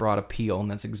 was that broad appeal, and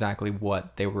that's exactly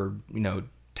what they were,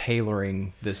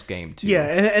 tailoring this game to. Yeah,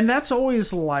 and that's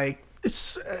always like,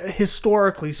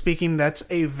 historically speaking, that's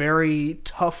a very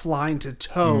tough line to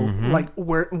toe. Like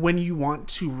when you want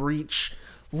to reach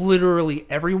literally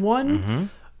everyone,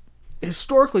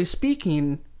 historically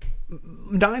speaking,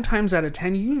 9 times out of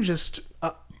 10, you just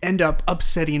end up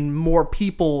upsetting more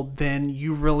people than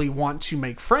you really want to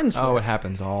make friends with. Oh, it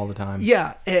happens all the time.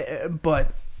 Yeah,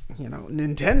 but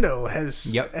Nintendo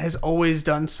has always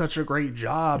done such a great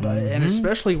job, and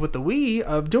especially with the Wii,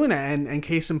 of doing that. And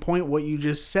case in point, what you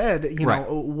just said,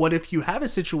 what if you have a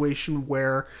situation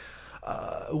where,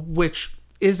 which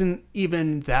isn't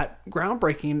even that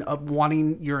groundbreaking, of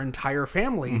wanting your entire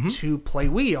family to play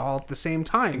Wii all at the same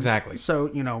time. Exactly. So,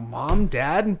 mom,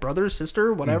 dad, brother,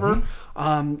 sister, whatever.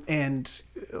 And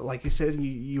like you said,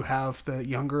 you have the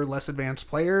younger, less advanced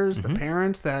players, the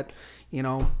parents that,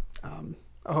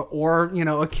 or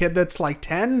a kid that's like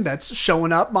 10 that's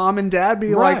showing up, mom and dad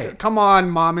be like, come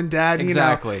on, mom and dad,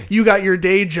 Exactly. you got your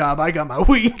day job, I got my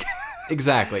Wii.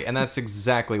 Exactly, and that's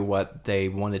exactly what they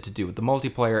wanted to do with the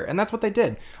multiplayer, and that's what they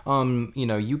did.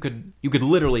 You could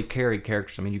literally carry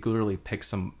characters. I mean, you could literally pick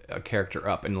a character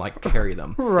up and like carry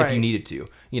them if you needed to.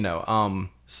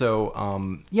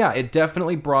 It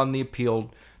definitely broadened the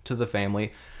appeal to the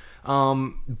family,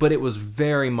 but it was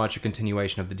very much a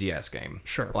continuation of the DS game.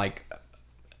 Sure, like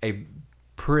a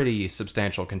pretty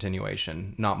substantial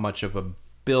continuation, not much of a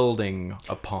building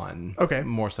upon. Okay.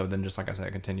 More so than just, like I said,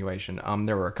 a continuation.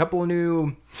 There were a couple of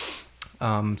new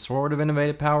sort of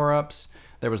innovative power-ups.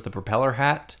 There was the propeller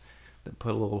hat that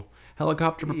put a little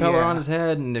helicopter propeller on his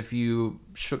head, and if you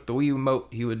shook the Wii remote,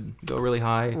 he would go really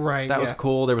high. Right. That was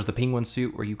cool. There was the penguin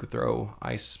suit where you could throw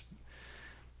ice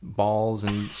balls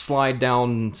and slide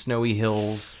down snowy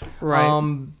hills. Right.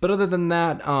 But other than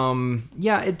that,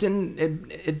 it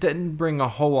didn't bring a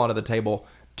whole lot of the table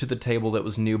to the table that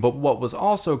was new. But what was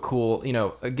also cool,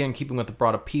 again, keeping with the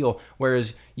broad appeal,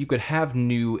 whereas you could have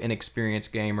new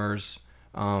inexperienced gamers,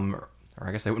 or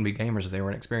I guess they wouldn't be gamers if they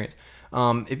weren't experienced.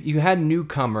 If you had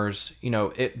newcomers,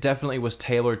 it definitely was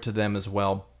tailored to them as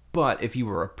well. But if you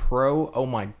were a pro, oh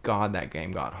my God, that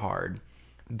game got hard.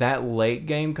 That late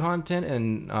game content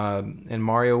in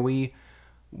Mario Wii,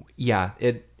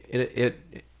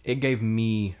 it gave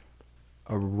me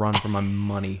a run for my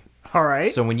money. All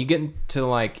right. So when you get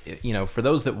into for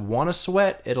those that want to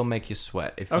sweat, it'll make you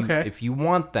sweat. If you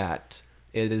want that,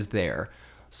 it is there.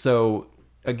 So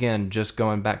again, just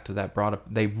going back to that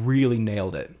they really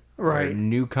nailed it. Right. Where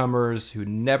newcomers who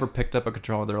never picked up a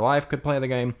controller in their life could play the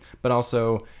game, but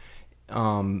also,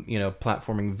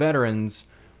 platforming veterans,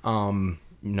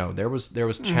 there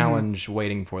was challenge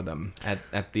waiting for them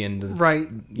at the end of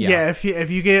if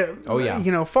you get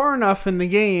far enough in the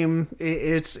game,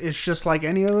 it's just like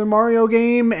any other Mario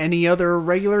game, any other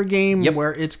regular game,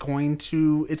 where it's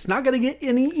not going to get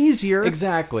any easier.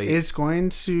 Exactly. It's going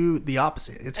to the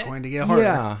opposite. It's going to get harder.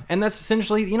 Yeah, and that's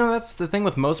essentially, that's the thing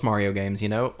with most Mario games,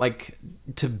 like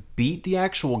to beat the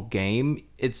actual game,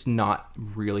 it's not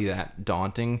really that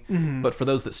daunting, but for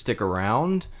those that stick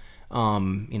around,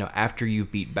 after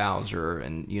you've beat Bowser,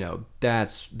 and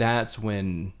that's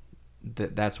when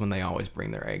they always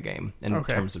bring their A game in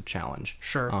terms of challenge.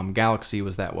 Sure. Galaxy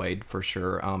was that way for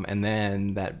sure. And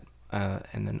then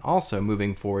also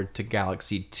moving forward to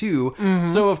Galaxy 2.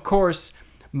 So of course,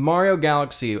 Mario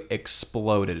Galaxy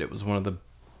exploded. It was one of the,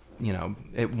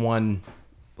 it won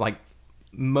like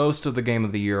most of the Game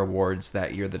of the Year awards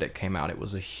that year that it came out. It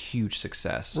was a huge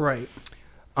success. Right.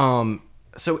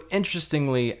 So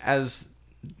interestingly, as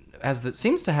that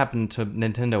seems to happen to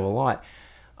Nintendo a lot,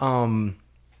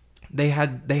 they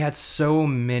had so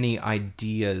many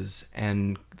ideas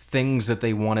and things that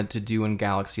they wanted to do in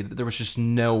Galaxy that there was just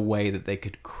no way that they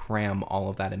could cram all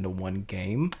of that into one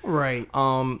game. Right.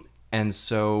 And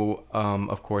so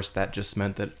of course that just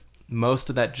meant that most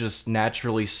of that just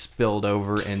naturally spilled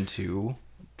over into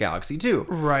Galaxy 2.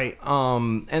 Right.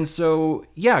 And so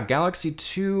Galaxy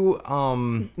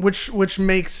 2 which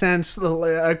makes sense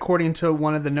according to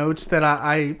one of the notes that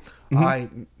I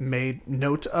made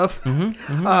note of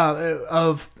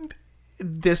of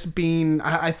this being,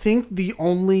 I think, the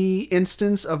only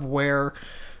instance of where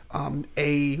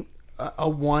a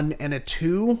 1 and a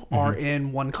 2 are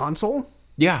in one console.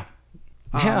 Yeah.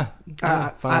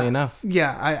 Funnily enough.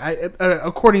 Yeah, I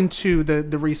according to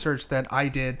the research that I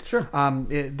did, Sure.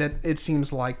 It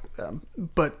seems like,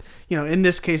 but in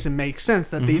this case, it makes sense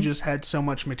that they just had so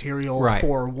much material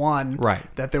for one,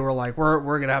 that they were like,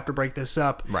 we're gonna have to break this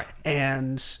up,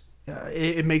 and.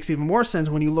 It makes even more sense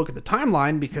when you look at the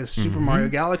timeline, because Super Mario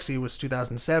Galaxy was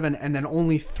 2007, and then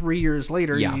only 3 years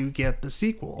later you get the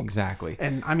sequel. Exactly.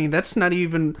 And I mean, that's not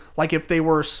even like if they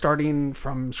were starting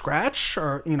from scratch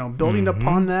or building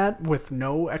upon that with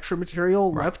no extra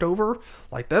material left over.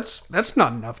 Like that's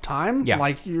not enough time. Yeah.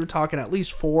 Like you're talking at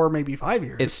least 4, maybe 5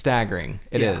 years. It's staggering.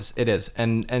 It is.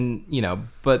 And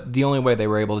but the only way they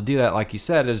were able to do that, like you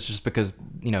said, is just because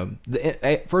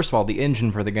first of all, the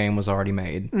engine for the game was already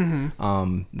made.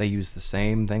 They used the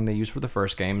same thing they used for the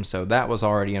first game, so that was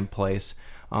already in place.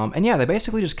 And they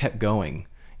basically just kept going.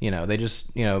 They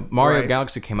just Mario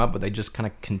Galaxy came up, but they just kind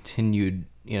of continued.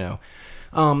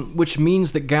 Which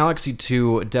means that Galaxy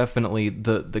 2 definitely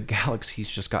the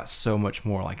galaxies just got so much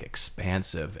more like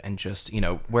expansive and just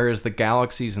whereas the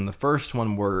galaxies in the first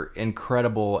one were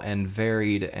incredible and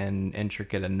varied and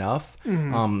intricate enough,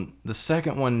 the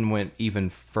second one went even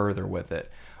further with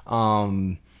it.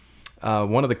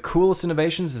 One of the coolest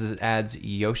innovations is it adds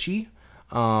Yoshi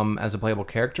as a playable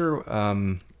character,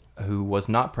 who was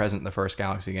not present in the first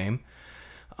Galaxy game.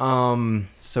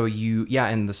 So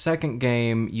in the second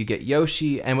game you get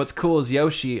Yoshi, and what's cool is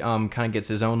Yoshi kind of gets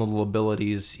his own little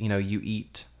abilities. You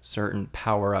eat certain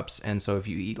power-ups, and so if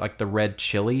you eat like the red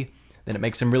chili, then it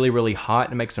makes him really, really hot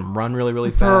and it makes him run really,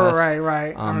 really fast.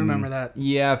 Right. I remember that.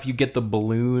 Yeah, if you get the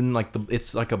balloon,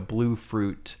 it's like a blue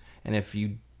fruit, and if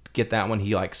you get that one,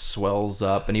 he like swells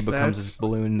up and he becomes this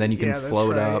balloon, then you can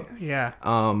float up. Yeah.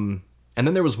 And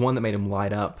then there was one that made him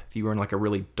light up. If you were in like a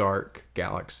really dark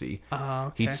galaxy,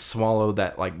 he'd swallow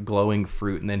that like glowing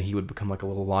fruit, and then he would become like a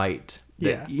little light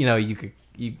that you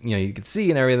could see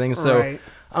and everything. So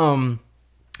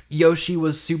Yoshi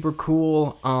was super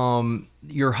cool.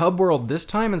 Your hub world this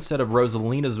time, instead of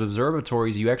Rosalina's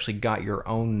observatories, you actually got your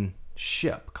own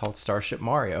ship called Starship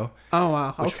Mario. Oh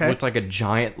wow! Which looked like a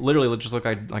giant, literally just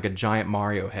looked like a giant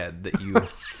Mario head that you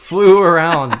flew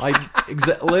around, like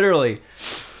literally.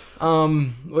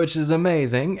 Which is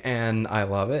amazing, and I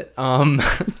love it.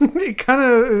 It kind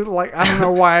of like, I don't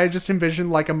know why I just envisioned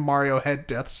like a Mario head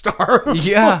Death Star.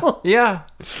 yeah.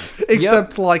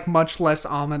 Except like much less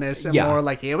ominous and more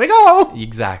like, here we go.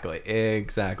 Exactly. Yeah.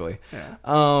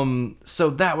 So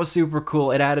that was super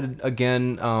cool. It added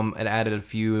a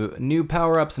few new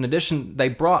power-ups. In addition, they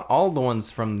brought all the ones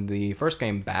from the first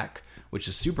game back, which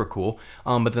is super cool.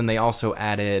 But then they also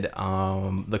added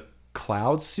the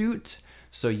cloud suit.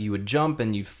 So you would jump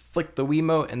and you'd flick the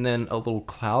Wiimote, and then a little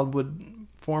cloud would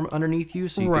form underneath you,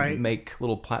 so you could make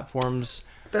little platforms.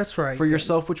 That's right. For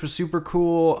yourself, which was super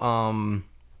cool.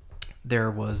 There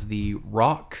was the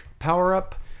rock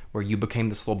power-up, where you became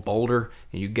this little boulder,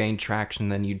 and you gained traction,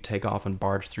 then you'd take off and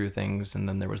barge through things. And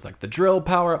then there was like the drill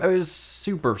power-up. It was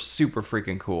super, super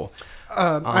freaking cool.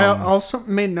 I also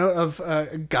made note of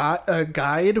a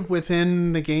guide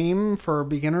within the game for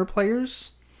beginner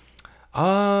players.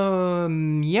 Probably.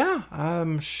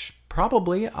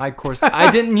 I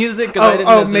didn't use it because I didn't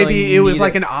necessarily maybe it was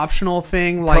like an optional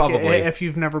thing. Like probably. If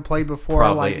you've never played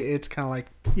before, like it's kind of like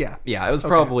Yeah, it was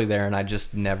probably there, and I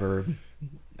just never.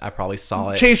 I probably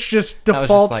saw it. Chase just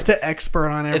defaults to expert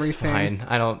on everything. It's fine.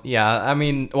 I don't. Yeah, I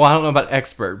mean, I don't know about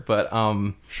expert, but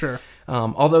sure.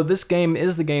 Although this game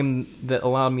is the game that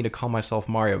allowed me to call myself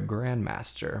Mario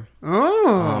Grandmaster.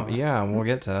 Oh. Yeah, we'll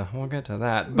get to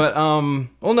that. But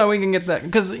no, we can get that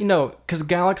because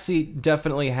Galaxy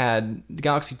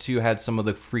 2 had some of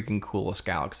the freaking coolest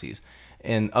galaxies.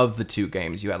 And of the two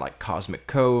games, you had like Cosmic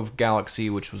Cove Galaxy,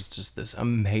 which was just this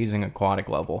amazing aquatic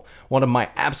level. One of my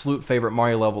absolute favorite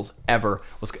Mario levels ever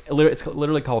it's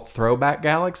literally called Throwback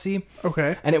Galaxy.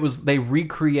 Okay. And they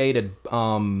recreated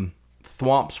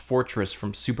Thwomp's Fortress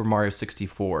from Super Mario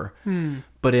 64,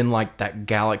 but in like that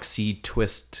galaxy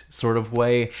twist sort of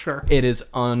way. Sure. It is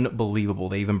unbelievable.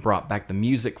 They even brought back the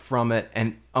music from it,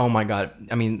 and oh my god,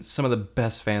 I mean, some of the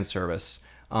best fan service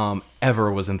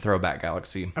ever was in Throwback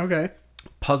Galaxy. Okay.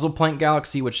 Puzzle Plank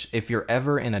Galaxy, which if you're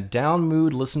ever in a down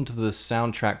mood, listen to the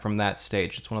soundtrack from that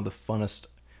stage. It's one of the funnest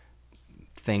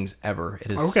things ever.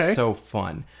 It is so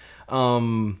fun.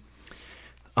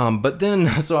 But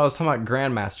then, so I was talking about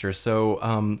Grandmaster. So,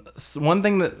 one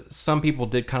thing that some people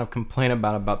did kind of complain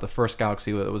about the first Galaxy,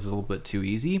 it was a little bit too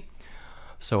easy.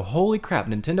 So, holy crap,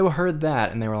 Nintendo heard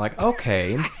that, and they were like,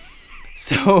 okay.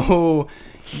 So,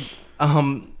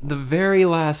 the very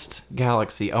last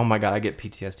Galaxy, oh my god, I get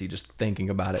PTSD just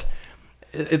thinking about it.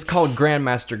 It's called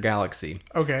Grandmaster Galaxy.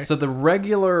 Okay. So the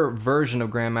regular version of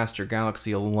Grandmaster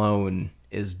Galaxy alone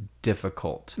is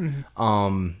difficult.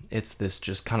 It's this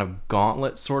just kind of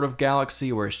gauntlet sort of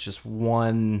galaxy where it's just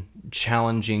one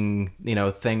challenging,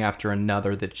 thing after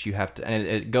another that you have to, and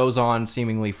it goes on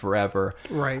seemingly forever.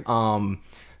 Right.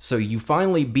 So you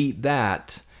finally beat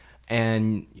that,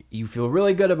 and you feel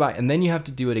really good about it, and then you have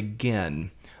to do it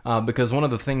again. Because one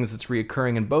of the things that's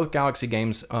reoccurring in both Galaxy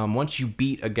games, once you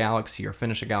beat a galaxy or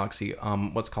finish a galaxy,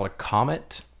 what's called a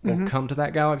comet will come to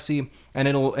that galaxy, and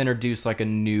it'll introduce like a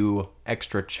new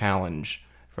extra challenge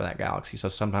for that galaxy. So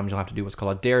sometimes you'll have to do what's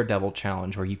called a Daredevil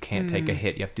challenge, where you can't take a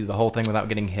hit. You have to do the whole thing without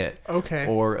getting hit. Okay.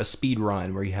 Or a speed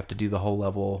run, where you have to do the whole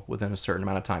level within a certain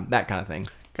amount of time. That kind of thing.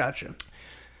 Gotcha.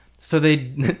 So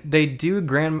they make you do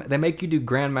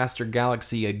Grandmaster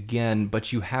Galaxy again,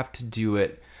 but you have to do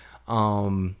it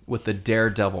with the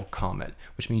Daredevil Comet,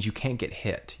 which means you can't get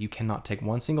hit. You cannot take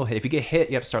one single hit. If you get hit,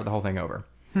 you have to start the whole thing over.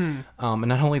 And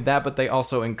not only that, but they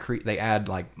also they add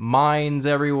like mines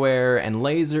everywhere and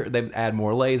they add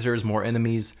more lasers, more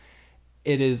enemies.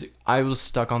 I was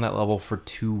stuck on that level for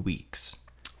 2 weeks.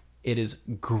 It is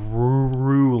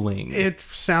grueling. It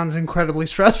sounds incredibly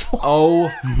stressful. Oh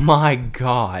my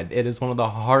god. It is one of the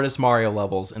hardest Mario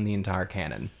levels in the entire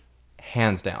canon.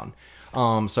 Hands down.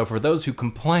 So for those who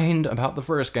complained about the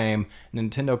first game,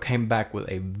 Nintendo came back with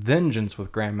a vengeance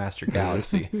with Grandmaster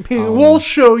Galaxy. We'll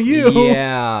show you.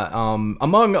 Yeah.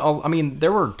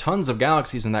 There were tons of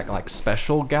galaxies in that, like,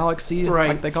 special galaxy,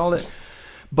 like they called it.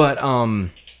 But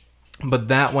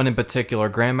that one in particular,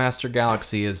 Grandmaster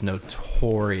Galaxy, is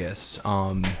notorious.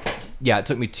 It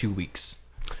took me 2 weeks.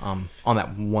 On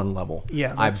that one level.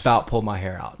 Yeah, I about pulled my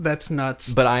hair out. That's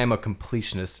nuts. But I am a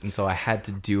completionist, and so I had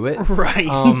to do it. Right.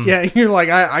 Yeah, you're like,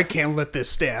 I can't let this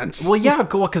stand. Well, yeah,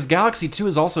 cool, because Galaxy 2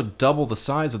 is also double the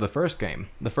size of the first game.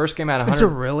 The first game had 100. Is it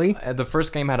really? The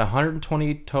first game had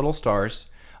 120 total stars.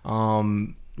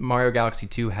 Mario Galaxy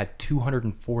 2 had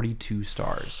 242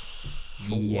 stars.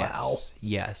 Wow.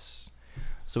 Yes.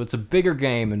 So it's a bigger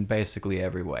game in basically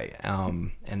every way.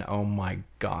 And oh my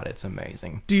god, it's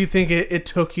amazing. Do you think it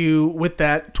took you with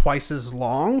that twice as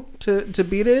long to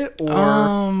beat it?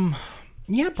 Or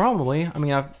yeah, probably. I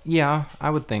mean, I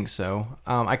would think so.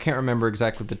 I can't remember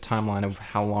exactly the timeline of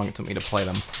how long it took me to play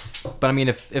them. But I mean,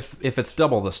 if it's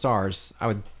double the stars, I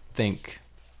would think,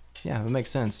 yeah, it makes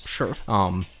sense. Sure.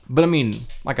 But I mean,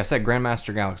 like I said,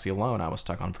 Grandmaster Galaxy alone, I was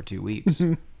stuck on for 2 weeks.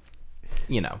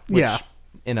 Which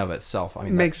in of itself, I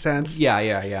mean, makes sense.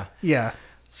 Yeah.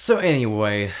 So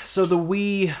anyway, the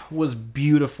Wii was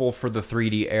beautiful for the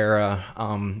 3D era.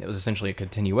 It was essentially a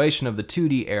continuation of the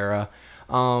 2D era.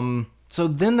 So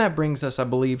then that brings us, I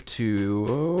believe,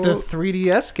 to the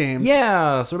 3DS games.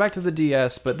 Yeah, so we're back to the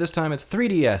DS, but this time it's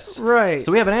 3DS. Right.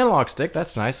 So we have an analog stick.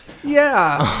 That's nice.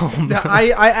 Yeah.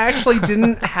 I actually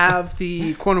didn't have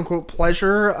the quote-unquote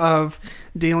pleasure of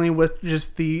dealing with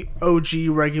just the OG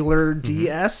regular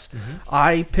DS.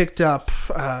 I picked up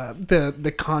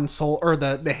the console, or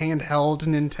the handheld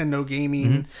Nintendo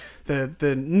gaming,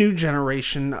 the new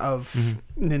generation of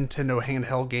Nintendo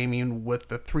handheld gaming with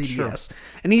the 3DS. Sure.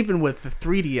 And even with the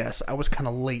 3DS, I was kind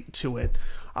of late to it.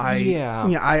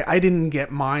 I didn't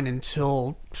get mine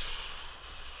until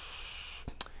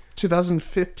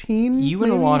 2015. You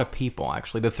and a lot of people,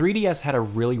 actually. The 3DS had a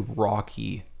really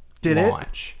rocky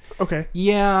launch. Okay.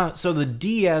 Yeah, so the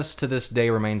DS to this day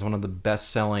remains one of the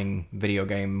best-selling video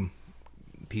game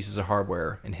pieces of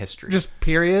hardware in history. Just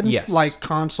period? Yes. Like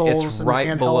consoles it's and right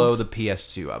handhelds? below the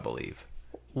PS2, I believe.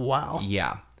 Wow.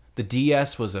 Yeah. The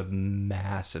DS was a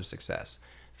massive success.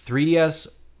 3DS,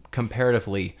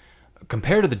 comparatively,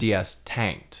 compared to the DS,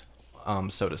 tanked,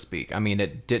 so to speak. I mean,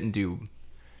 it didn't do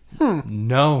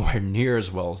nowhere near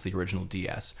as well as the original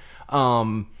DS.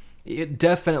 It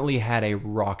definitely had a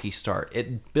rocky start.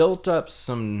 It built up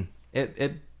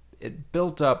it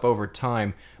built up over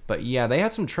time, but yeah, they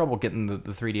had some trouble getting the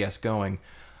 3DS going.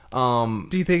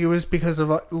 Do you think it was because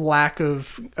of a lack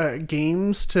of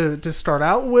games to start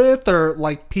out with, or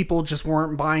like people just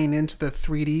weren't buying into the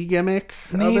 3D gimmick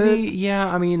Maybe, of it?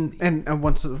 Yeah, I mean, and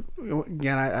once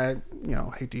again, I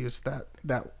hate to use that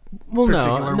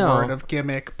particular word of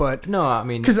gimmick, but no, I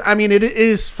mean, because it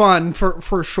is fun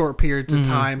for short periods of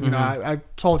time. I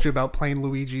told you about playing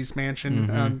Luigi's Mansion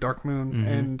on Dark Moon,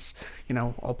 and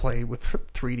I'll play with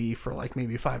 3D for like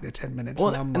maybe 5 to 10 minutes.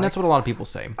 Well, and that's what a lot of people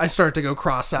say. I start to go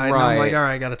cross-eyed, and I'm like, all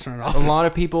right, I got to turn it off. A lot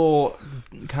of people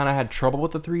kind of had trouble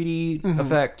with the 3D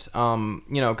effect,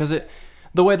 because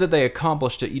the way that they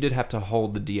accomplished it, you did have to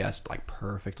hold the DS like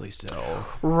perfectly still,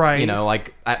 Right. You know,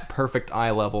 like at perfect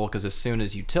eye level, because as soon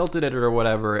as you tilted it or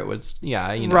whatever, it would,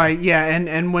 yeah, you know. Right, yeah,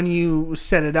 and when you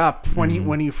set it up,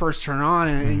 when you first turn on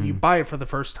and you buy it for the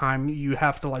first time, you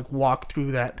have to like walk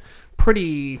through that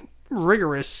pretty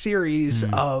rigorous series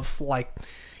of like,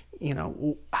 you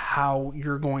know, how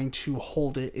you're going to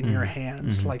hold it in your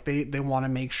hands. Like they want to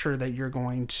make sure that you're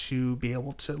going to be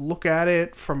able to look at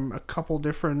it from a couple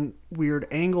different weird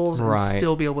angles and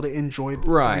still be able to enjoy the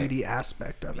 3D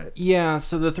aspect of it. Yeah,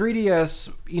 so the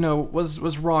 3DS, you know,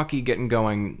 was rocky getting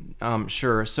going,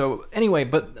 sure. So anyway,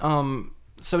 but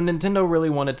so Nintendo really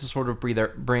wanted to sort of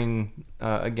bring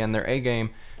again their A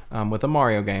game with a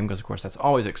Mario game, because of course that's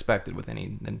always expected with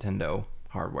any Nintendo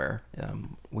hardware.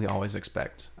 We always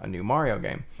expect a new Mario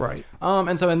game. Right.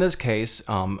 And so in this case,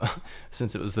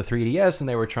 since it was the 3DS and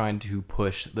they were trying to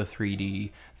push the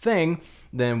 3D thing,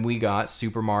 then we got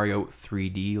Super Mario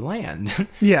 3D Land.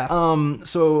 Yeah.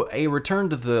 So a return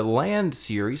to the Land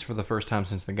series for the first time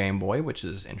since the Game Boy, which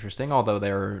is interesting, although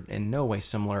they're in no way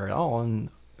similar at all, and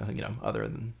you know, other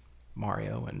than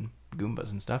Mario and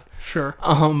Goombas and stuff. Sure.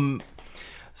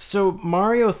 So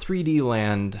Mario 3D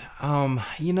Land,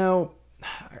 you know,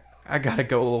 I gotta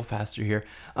go a little faster here.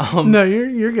 No,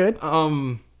 you're good.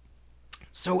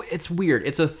 So it's weird.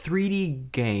 It's a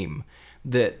 3D game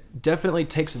that definitely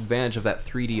takes advantage of that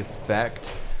 3D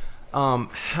effect.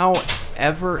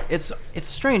 However, it's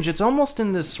strange. It's almost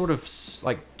in this sort of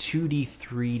like 2D,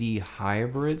 3D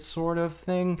hybrid sort of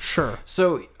thing. Sure.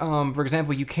 So, for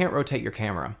example, you can't rotate your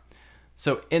camera.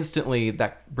 So instantly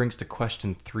that brings to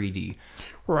question 3D.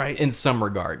 Right. In some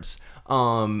regards.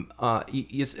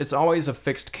 It's always a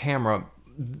fixed camera.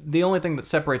 The only thing that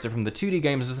separates it from the 2D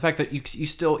games is the fact that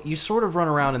you sort of run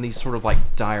around in these sort of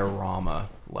like diorama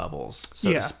levels,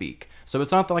 so to speak. So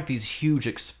it's not like these huge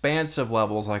expansive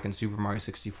levels like in Super Mario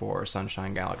 64 or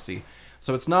Sunshine Galaxy.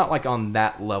 So it's not like on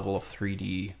that level of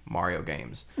 3D Mario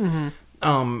games.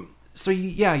 So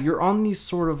you're on these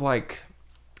sort of like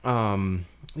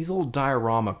these little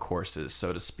diorama courses,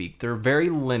 so to speak. They're very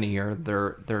linear.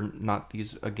 They're not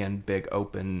these, again, big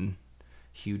open,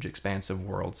 huge expansive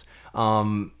worlds.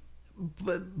 But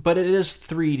it is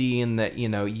 3D in that, you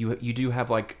know, you do have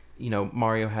like, you know,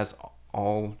 Mario has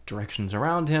all directions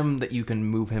around him, that you can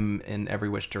move him in every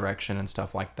which direction and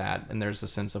stuff like that. And there's a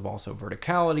sense of also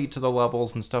verticality to the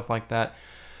levels and stuff like that.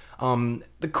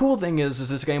 The cool thing is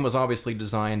this game was obviously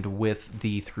designed with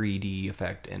the 3D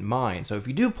effect in mind. So if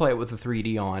you do play it with the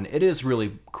 3D on, it is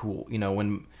really cool. You know,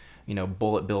 when, you know,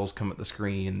 bullet bills come at the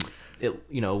screen, it,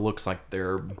 you know, looks like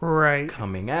they're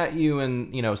coming at you.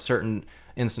 And, you know, certain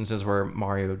instances where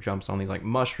Mario jumps on these like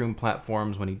mushroom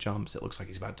platforms, when he jumps, it looks like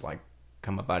he's about to like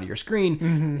come up out of your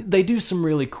screen. They do some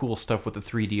really cool stuff with the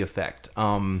 3D effect.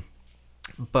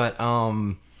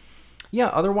 Yeah,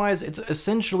 otherwise, it's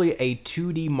essentially a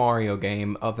 2D Mario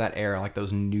game of that era, like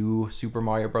those new Super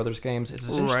Mario Brothers games. It's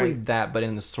essentially that, but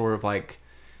in this sort of like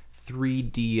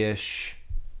 3D-ish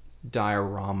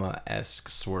diorama-esque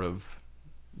sort of,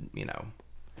 you know,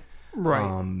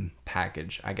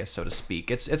 package, I guess, so to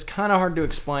speak. It's kind of hard to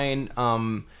explain.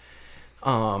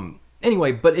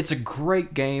 Anyway, but it's a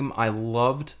great game. I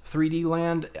loved 3D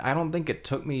Land. I don't think it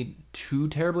took me too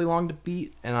terribly long to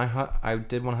beat, and I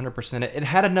did 100% it. It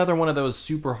had another one of those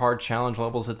super hard challenge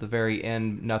levels at the very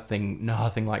end. Nothing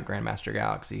like Grandmaster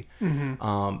Galaxy.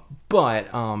 But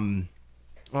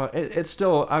it's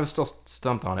still, I was still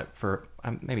stumped on it for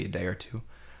maybe a day or two.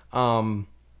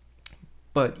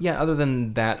 But yeah, other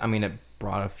than that, I mean, it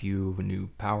brought a few new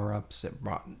power-ups.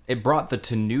 It brought the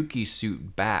Tanuki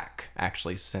suit back,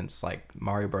 actually, since like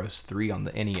Mario Bros. 3 on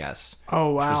the NES.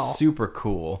 Oh, wow. Which was super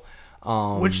cool.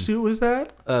 Which suit was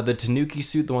that? The Tanuki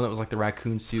suit, the one that was like the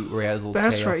raccoon suit where he has a little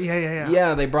tail. That's right, yeah.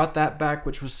 Yeah, they brought that back,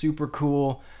 which was super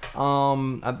cool.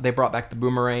 They brought back the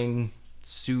boomerang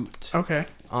suit. Okay.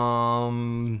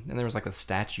 And there was like a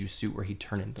statue suit where he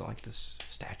turned into like this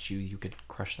statue you could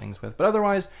crush things with. But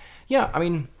otherwise, yeah, I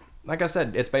mean, like I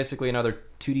said, it's basically another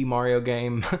 2D Mario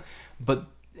game, but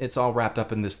it's all wrapped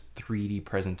up in this 3D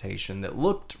presentation that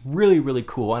looked really, really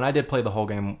cool. And I did play the whole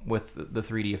game with the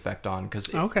 3D effect on, because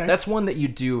that's one game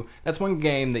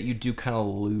that you do kind of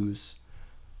lose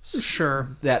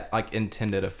that like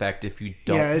intended effect if you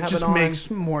don't have it on. Yeah, it just makes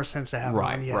more sense to have it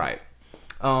on. Yeah. Right.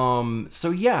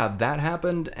 So yeah, that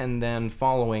happened, and then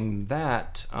following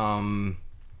that,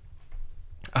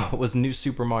 it was New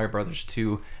Super Mario Bros.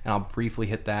 2, and I'll briefly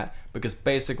hit that because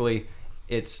basically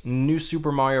it's New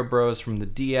Super Mario Bros. From the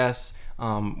DS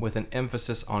with an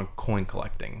emphasis on coin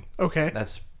collecting. Okay.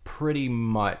 That's pretty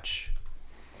much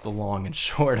the long and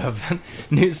short of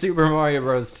New Super Mario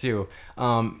Bros. 2.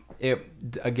 It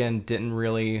again didn't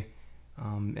really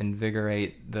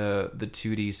invigorate the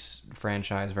 2D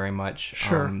franchise very much.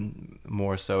 Sure.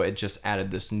 More so, it just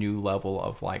added this new level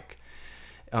of like.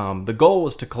 The goal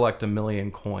was to collect 1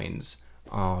 million coins.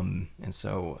 And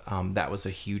so that was a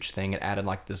huge thing. It added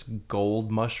like this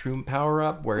gold mushroom power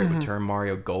up where it would turn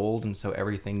Mario gold, and so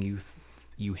everything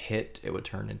you hit, it would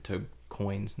turn into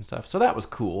coins and stuff. So that was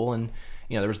cool. And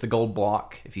there was the gold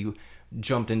block. If you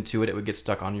jumped into it, it would get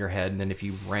stuck on your head, and then if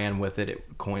you ran with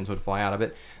it, coins would fly out of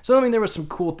it. So I mean, there was some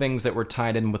cool things that were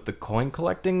tied in with the coin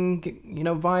collecting,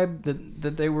 vibe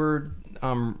that they were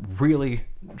really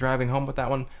driving home with that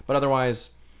one. But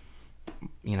otherwise,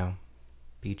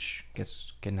 Peach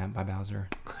gets kidnapped by Bowser.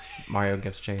 Mario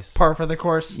gives chase. Par for the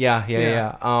course. Yeah.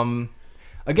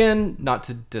 Again, not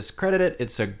to discredit it,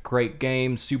 it's a great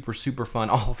game. Super, super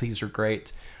fun. All of these are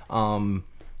great.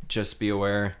 Just be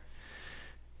aware.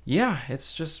 Yeah,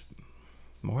 it's just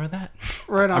more of that.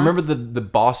 Right on. I remember the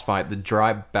boss fight, the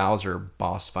dry Bowser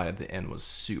boss fight at the end was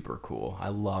super cool. I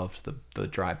loved the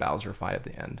dry Bowser fight at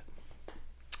the end.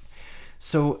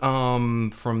 So,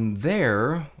 from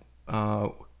there...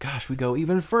 we go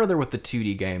even further with the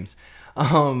 2D games.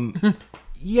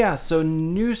 So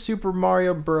New Super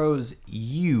Mario Bros.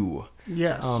 U.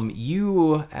 Yes.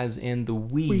 U as in the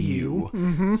Wii U.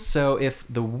 Mm-hmm. So if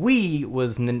the Wii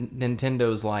was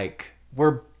Nintendo's like,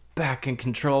 we're back in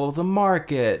control of the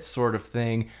market sort of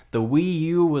thing, the Wii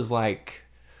U was like,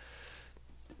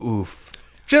 oof.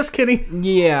 Just kidding.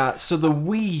 Yeah, so the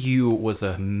Wii U was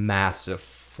a massive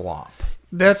flop.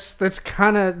 That's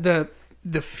kind of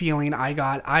the feeling I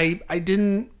got.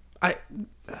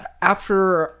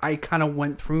 After I kind of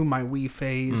went through my Wii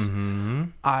phase,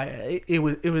 it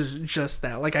was just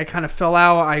that. Like I kind of fell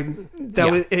out.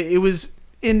 It was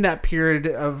in that period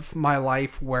of my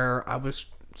life where I was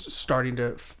starting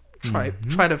to try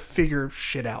to figure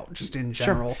shit out just in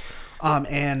general. Sure.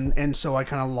 And so I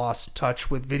kind of lost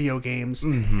touch with video games,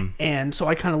 and so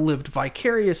I kind of lived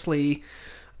vicariously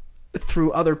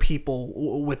through other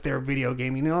people with their video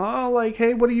gaming. Like,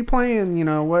 hey, what are you playing?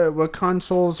 What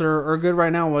consoles are good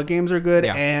right now? What games are good?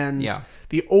 Yeah. And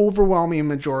the overwhelming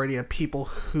majority of people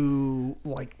who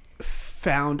like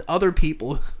found other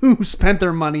people who spent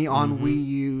their money on Wii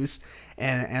U's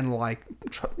and like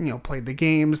played the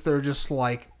games, they're just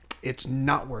like, it's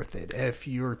not worth it. If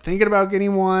you're thinking about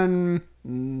getting one,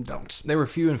 don't. They were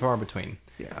few and far between.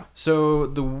 Yeah. So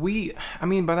the Wii, I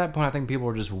mean, by that point, I think people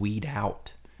were just weed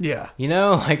out. Yeah.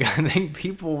 Like I think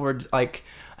people were like,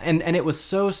 and it was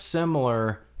so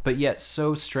similar, but yet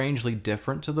so strangely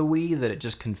different to the Wii that it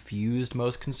just confused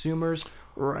most consumers.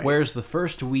 Right. Whereas the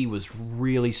first Wii was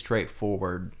really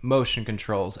straightforward, motion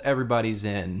controls, everybody's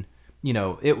in.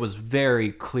 It was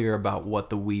very clear about what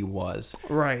the Wii was.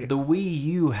 Right. The Wii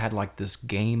U had like this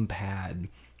gamepad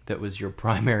that was your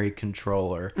primary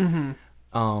controller,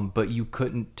 but you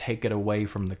couldn't take it away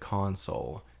from the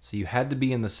console. So you had to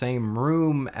be in the same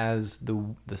room as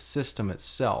the system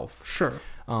itself. Sure.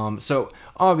 So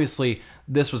obviously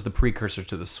this was the precursor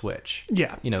to the Switch.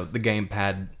 Yeah. The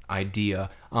gamepad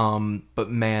idea. But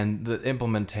man, the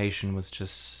implementation was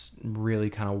just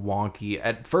really kind of wonky.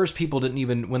 At first, people didn't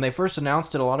even, when they first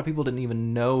announced it, a lot of people didn't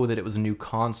even know that it was a new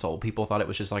console. People thought it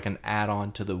was just like an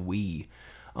add-on to the Wii.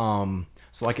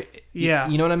 So like, yeah.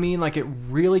 You know what I mean? Like it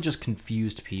really just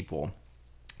confused people.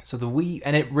 So the Wii,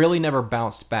 and it really never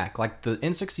bounced back. Like the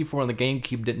N64 and the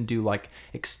GameCube didn't do like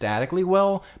ecstatically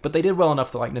well, but they did well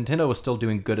enough that like Nintendo was still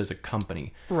doing good as a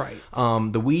company. Right.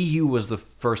 The Wii U was the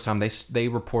first time they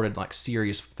reported like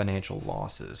serious financial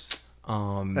losses.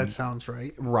 That sounds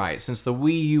right. Right. Since the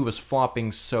Wii U was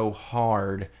flopping so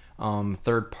hard,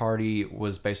 third party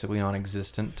was basically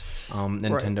non-existent.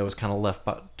 Nintendo was kind of left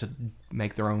to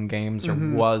make their own games. There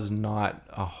was not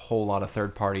a whole lot of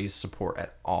third party support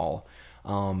at all.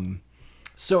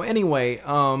 So anyway,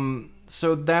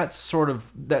 so that's sort of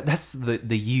that's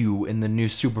the U in the New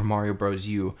Super Mario Bros.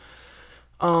 U.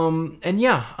 And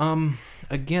yeah,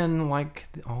 again, like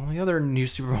all the other New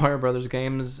Super Mario Brothers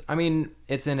games, I mean,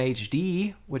 it's in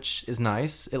HD, which is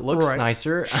nice. It looks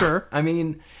nicer. Sure. I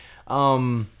mean,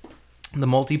 the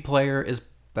multiplayer is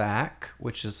back,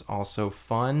 which is also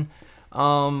fun.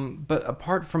 But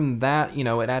apart from that,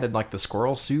 it added like the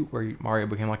squirrel suit where Mario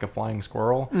became like a flying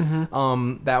squirrel.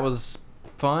 That was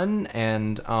fun.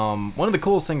 And, one of the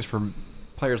coolest things for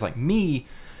players like me,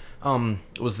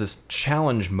 was this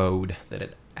challenge mode that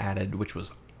it added, which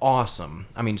was awesome.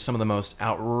 I mean, some of the most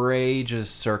outrageous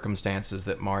circumstances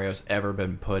that Mario's ever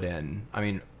been put in. I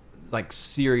mean, like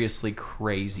seriously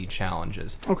crazy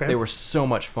challenges. Okay. They were so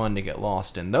much fun to get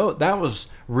lost in. Though that was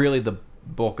really the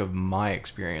bulk of my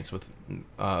experience with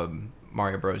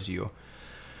Mario Bros. U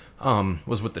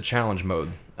was with the challenge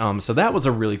mode. So that was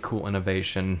a really cool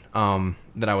innovation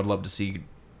that I would love to see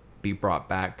be brought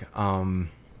back.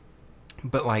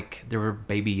 But like there were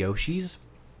baby Yoshis,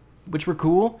 which were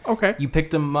cool. Okay. You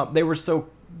picked them up. They were so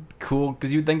cool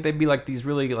because you'd think they'd be like these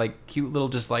really like cute little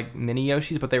just like mini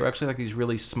Yoshis, but they were actually like these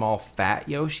really small fat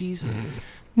Yoshis.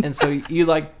 And so you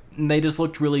like they just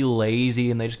looked really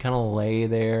lazy and they just kind of lay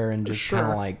there and just kind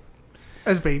of like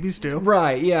as babies do.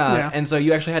 Right, yeah. And so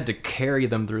you actually had to carry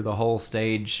them through the whole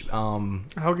stage. How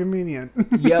convenient.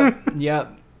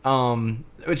 Yep.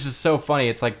 Which is so funny.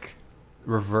 It's like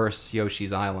reverse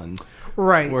Yoshi's Island.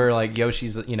 Right. Where like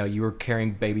Yoshi's, you were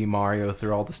carrying baby Mario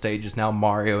through all the stages. Now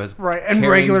Mario is right, and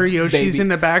regular Yoshi's in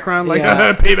the background like,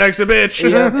 payback's a bitch.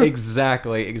 Yeah,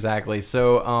 exactly.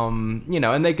 So,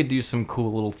 and they could do some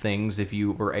cool little things if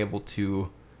you were able to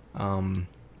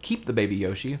keep the baby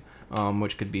Yoshi,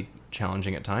 which could be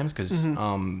challenging at times because, it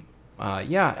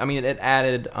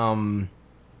added a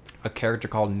character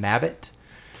called Nabbit,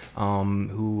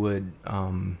 who would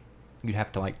you'd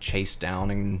have to like chase down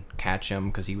and catch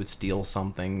him because he would steal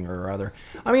something or other.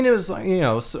 I mean, it was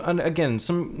again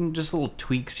some just little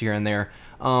tweaks here and there,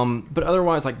 but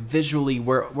otherwise like visually,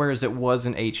 whereas it was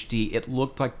in HD, it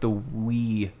looked like the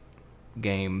Wii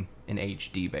game in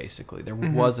HD. Basically, there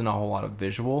wasn't a whole lot of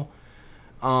visual.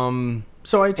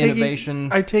 So I take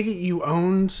innovation. I take it you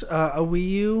owned a Wii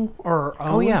U or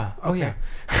Oh yeah.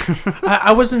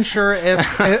 I wasn't sure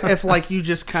if like you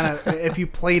just kind of if you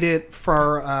played it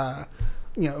for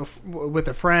with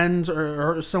a friend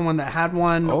or someone that had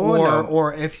one,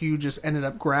 or if you just ended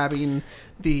up grabbing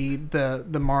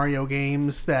the Mario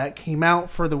games that came out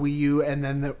for the Wii U and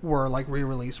then that were like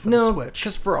re-released for the Switch.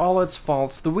 Because for all its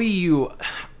faults, the Wii U,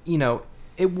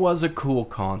 it was a cool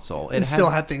console. It still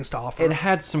had things to offer. It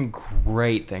had some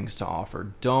great things to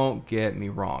offer. Don't get me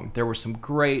wrong. There were some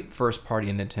great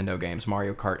first-party Nintendo games.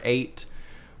 Mario Kart 8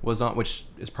 was on, which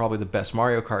is probably the best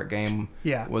Mario Kart game.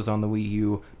 Yeah. Was on the Wii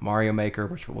U. Mario Maker,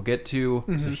 which we'll get to,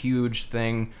 is a huge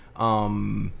thing. A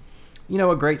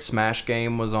great Smash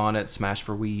game was on it. Smash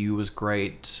for Wii U was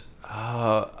great.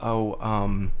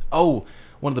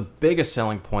 One of the biggest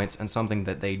selling points and something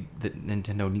that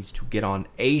Nintendo needs to get on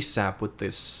ASAP with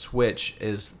this Switch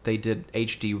is they did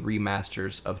HD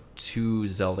remasters of 2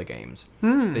 Zelda games.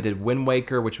 They did Wind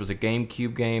Waker, which was a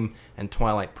GameCube game, and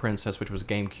Twilight Princess, which was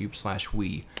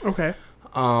GameCube/Wii. Okay.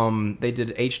 They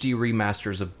did HD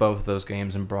remasters of both of those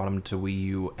games and brought them to Wii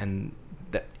U, and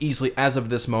that easily, as of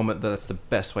this moment, that's the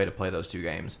best way to play those 2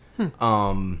 games.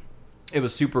 It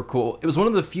was super cool. It was one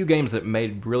of the few games that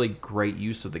made really great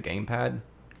use of the gamepad.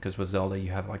 Because with Zelda,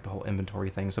 you have like the whole inventory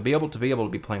thing. So be able to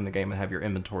be playing the game and have your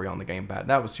inventory on the gamepad.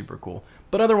 That was super cool.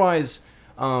 But otherwise,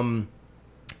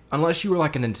 unless you were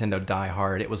like a Nintendo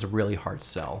diehard, it was a really hard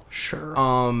sell. Sure.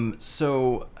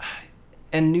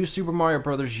 And New Super Mario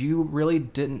Brothers, you really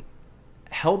didn't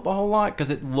help a whole lot because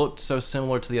it looked so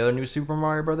similar to the other New Super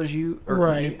Mario Brothers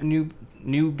right.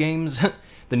 new games,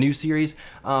 the new series.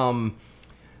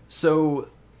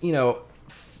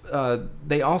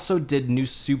 They also did New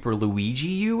Super Luigi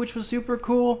U, which was super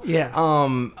cool. Yeah.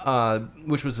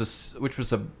 Which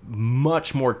was a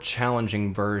much more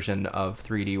challenging version of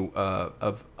 3D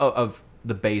of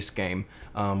the base game,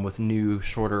 with new,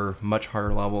 shorter, much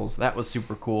harder levels. That was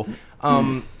super cool.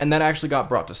 And that actually got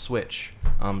brought to Switch.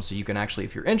 So you can actually,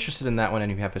 if you're interested in that one and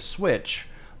you have a Switch,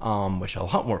 which a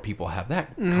lot more people have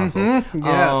that console.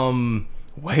 Yes.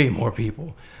 Way more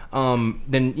people.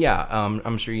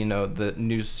 I'm sure you know the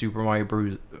New Super Mario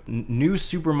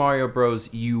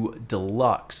Bros. U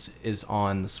Deluxe is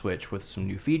on the Switch with some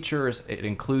new features. It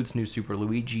includes New Super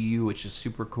Luigi U, which is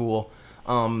super cool.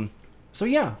 And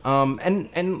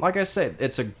like I said,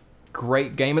 it's a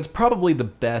great game. It's probably the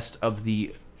best of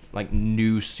the like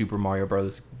new Super Mario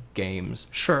Bros. Games.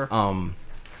 Sure.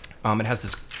 It has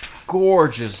this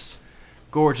gorgeous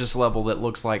level that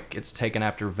looks like it's taken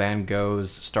after Van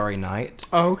Gogh's Starry Night.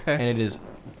 Oh, okay. And it is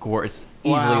it's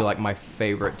easily like my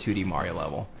favorite 2D Mario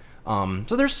level.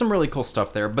 So there's some really cool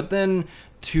stuff there. But then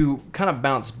to kind of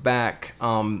bounce back,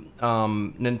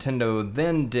 Nintendo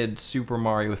then did Super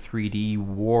Mario 3D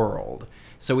World.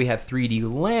 So we had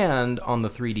 3D Land on the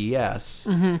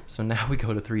 3DS. So now we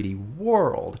go to 3D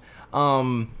World.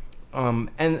 And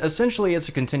essentially it's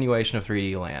a continuation of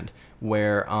 3D Land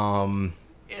where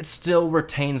it still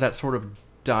retains that sort of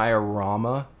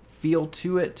diorama feel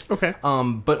to it. Okay.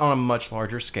 But on a much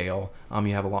larger scale.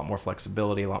 You have a lot more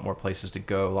flexibility, a lot more places to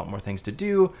go, a lot more things to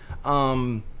do.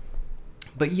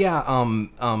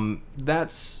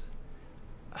 That's...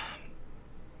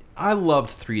 I loved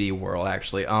 3D World,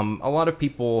 actually. A lot of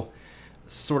people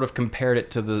sort of compared it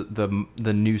to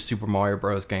the new Super Mario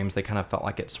Bros. Games. They kind of felt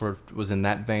like it sort of was in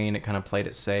that vein. It kind of played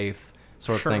it safe,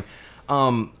 sort of thing.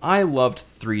 I loved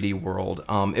 3D World.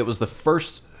 It was the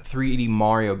first 3D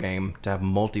Mario game to have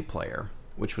multiplayer,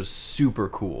 which was super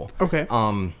cool. Okay.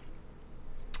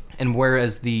 And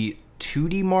whereas the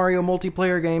 2D Mario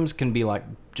multiplayer games can be like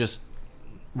just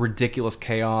ridiculous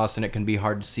chaos and it can be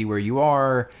hard to see where you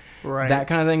are, right, that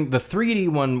kind of thing, the 3D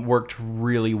one worked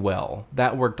really well.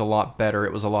 That worked a lot better.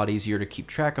 It was a lot easier to keep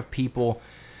track of people.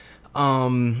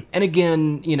 And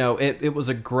again, you know, it was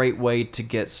a great way to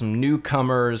get some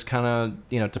newcomers kind of,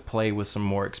 you know, to play with some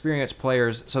more experienced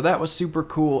players. So that was super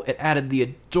cool. It added the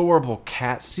adorable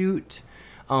cat suit,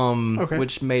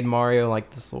 which made Mario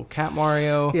like this little cat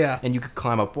Mario. Yeah. And you could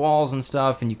climb up walls and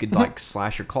stuff, and you could like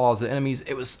slash your claws at enemies.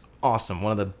 It was awesome.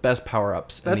 One of the best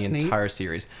power-ups in the entire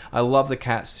series. I love the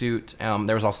cat suit.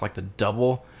 There was also like the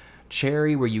double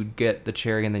cherry where you get the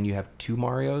cherry and then you have two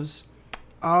Marios.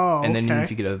 Oh, and then if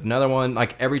you get another one,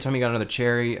 like every time you got another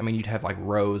cherry, I mean, you'd have like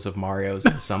rows of Marios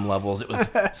at some levels. It was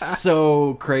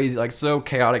so crazy, like so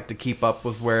chaotic to keep up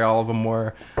with where all of them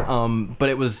were. But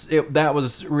that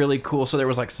was really cool. So there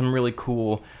was like some really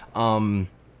cool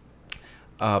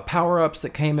power-ups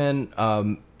that came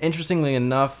in. Interestingly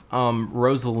enough,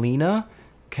 Rosalina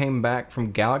came back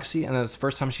from Galaxy, and that was the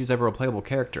first time she was ever a playable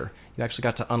character. You actually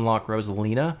got to unlock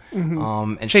Rosalina.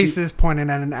 And Chase is pointing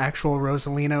at an actual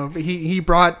Rosalina. He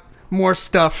brought more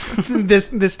stuff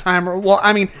this time. Well,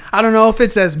 I mean, I don't know if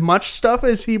it's as much stuff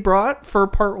as he brought for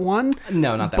part one.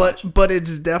 No, not that much. But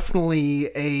it's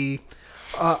definitely a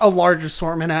large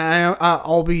assortment.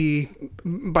 I'll be,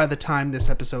 by the time this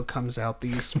episode comes out,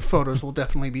 these photos will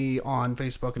definitely be on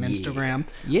Facebook and Instagram.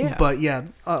 Yeah. But yeah,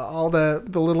 all the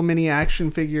little mini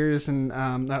action figures and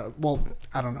well,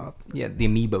 I don't know. Yeah, the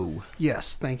amiibo.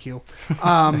 Yes, thank you.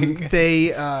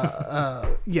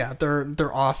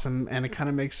 They're awesome, and it kind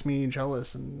of makes me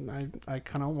jealous, and I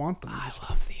kind of want them. I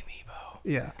love the amiibo.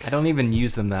 Yeah, I don't even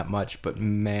use them that much, but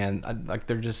man,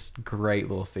 they're just great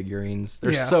little figurines.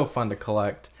 They're so fun to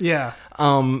collect. Yeah.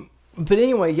 But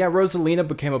anyway, yeah, Rosalina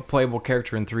became a playable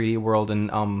character in 3D World,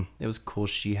 and it was cool.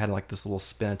 She had like this little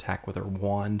spin attack with her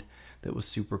wand that was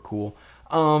super cool.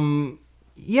 I'm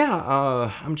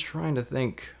trying to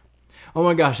think. Oh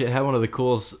my gosh, it had one of the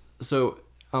coolest. So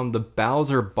the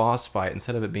Bowser boss fight,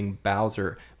 instead of it being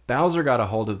Bowser got a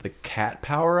hold of the cat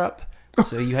power up.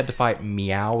 So you had to fight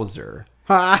Meowser.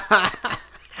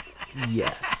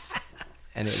 Yes.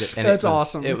 That's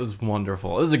awesome. It was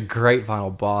wonderful. It was a great final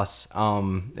boss.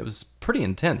 It was pretty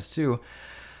intense too.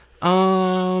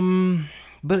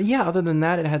 But yeah, other than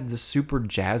that, it had the super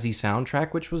jazzy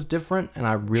soundtrack, which was different, and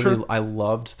I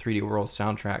loved 3D World's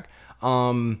soundtrack.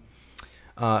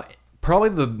 Probably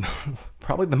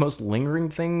the most lingering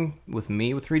thing with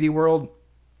me with 3D World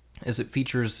is it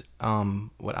features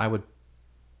what I would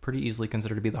pretty easily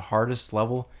consider to be the hardest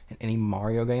level in any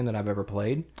Mario game that I've ever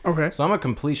played. Okay. So I'm a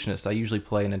completionist. I usually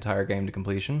play an entire game to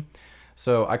completion.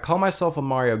 So I call myself a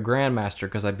Mario Grandmaster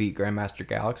because I beat Grandmaster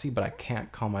Galaxy, but I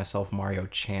can't call myself Mario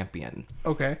Champion.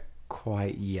 Okay.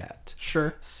 Quite yet.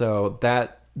 Sure. So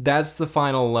that's the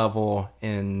final level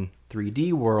in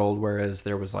 3D World, whereas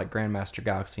there was like Grandmaster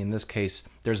Galaxy. In this case,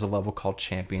 there's a level called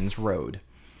Champion's Road.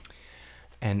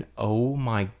 And oh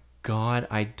my God,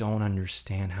 I don't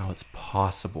understand how it's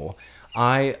possible.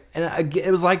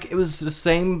 It was the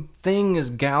same thing as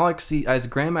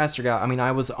Grandmaster Galaxy. I mean,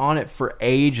 I was on it for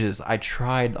ages. I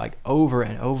tried like over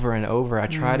and over and over. I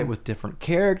tried it with different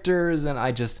characters, and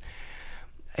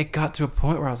it got to a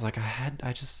point where I was like, I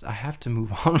have to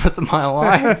move on with my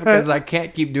life because I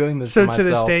can't keep doing this to myself. So to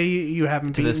this day, you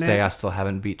haven't beaten it? To this day, I still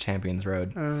haven't beat Champion's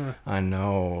Road. I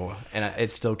know, and it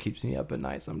still keeps me up at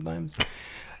night sometimes.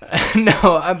 If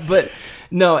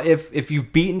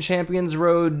you've beaten Champion's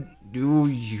Road,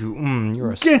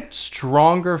 you're a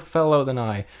stronger fellow than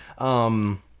I.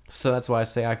 So that's why I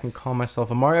say I can call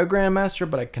myself a Mario Grandmaster,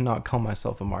 but I cannot call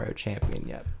myself a Mario Champion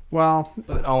yet. Well,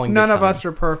 none of us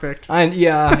are perfect.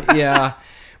 Yeah.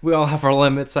 We all have our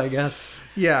limits, I guess.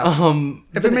 Yeah.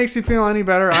 If it makes you feel any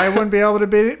better, I wouldn't be able to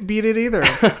beat it either.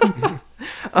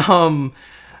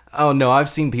 Oh no, I've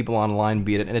seen people online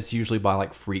beat it, and it's usually by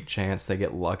like freak chance. They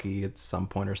get lucky at some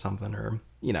point or something, or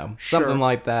something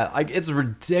like that. Like, it's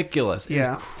ridiculous.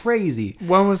 Yeah. It's crazy.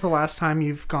 When was the last time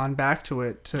you've gone back to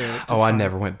it? I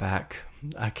never went back.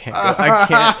 I can't.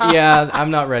 Yeah, I'm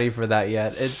not ready for that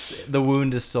yet. The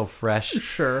wound is still fresh.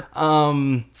 Sure.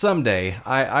 Someday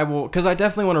I will, because I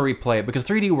definitely want to replay it because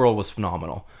 3D World was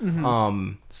phenomenal.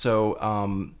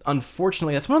 Mm-hmm.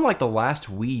 Unfortunately, that's one of like the last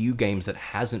Wii U games that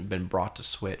hasn't been brought to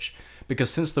Switch,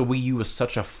 because since the Wii U was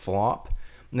such a flop,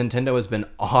 Nintendo has been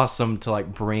awesome to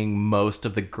like bring most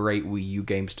of the great Wii U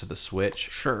games to the Switch.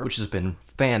 Sure. Which has been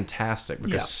fantastic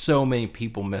because so many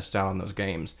people missed out on those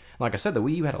games. Like I said, the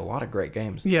Wii U had a lot of great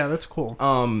games. Yeah, that's cool.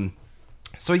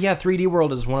 So yeah, 3D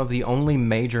World is one of the only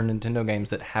major Nintendo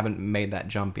games that haven't made that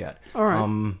jump yet. All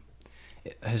right.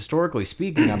 Historically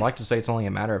speaking, I'd like to say it's only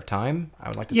a matter of time. I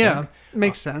would like to think.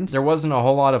 Makes sense. There wasn't a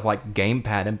whole lot of like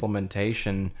gamepad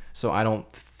implementation, so I don't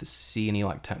see any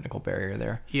like technical barrier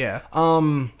there. Yeah.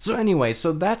 So anyway,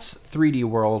 so that's 3D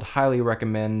World. Highly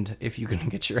recommend if you can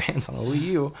get your hands on a Wii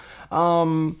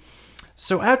U.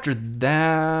 So after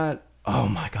that, oh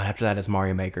my god, after that is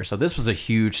Mario Maker. So this was a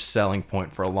huge selling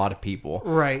point for a lot of people.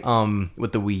 Right.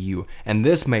 With the Wii U. And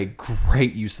this made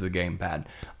great use of the gamepad,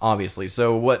 obviously.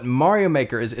 So what Mario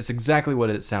Maker is, it's exactly what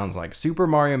it sounds like. Super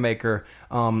Mario Maker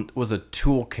was a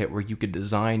toolkit where you could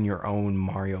design your own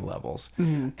Mario levels.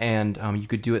 Mm-hmm. And you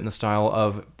could do it in the style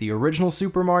of the original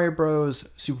Super Mario Bros.,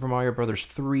 Super Mario Brothers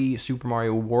 3, Super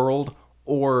Mario World,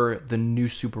 or the new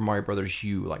Super Mario Brothers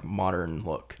U, like modern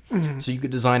look. Mm-hmm. So you could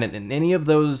design it in any of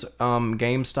those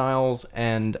game styles,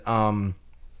 and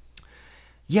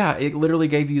it literally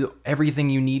gave you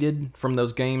everything you needed from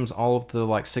those games, all of the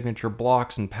like signature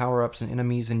blocks and power-ups and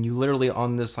enemies, and you literally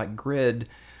on this like grid,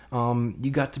 you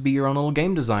got to be your own little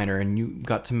game designer, and you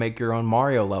got to make your own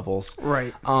Mario levels.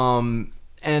 Right.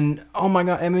 And oh my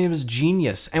god, I mean, it was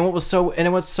genius. And what's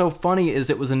so funny is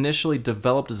it was initially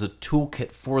developed as a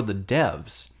toolkit for the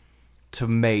devs to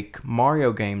make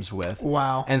Mario games with.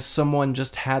 Wow. And someone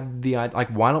just had the idea, like,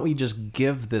 why don't we just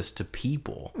give this to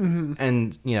people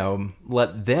and,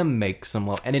 let them make some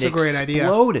love. And it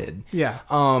exploded. Yeah.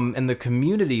 And the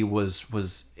community was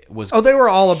oh, they were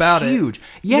all about huge. it.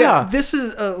 Yeah. This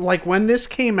is like when this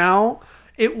came out,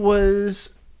 it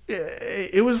was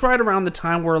right around the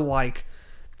time where like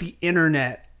the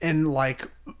internet and like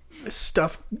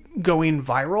stuff going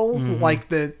viral, like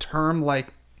the term like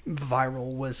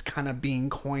viral was kind of being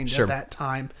coined at that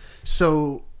time.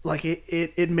 So like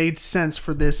it made sense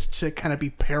for this to kind of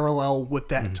be parallel with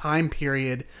that time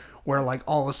period where like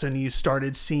all of a sudden you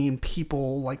started seeing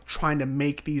people like trying to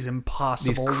make these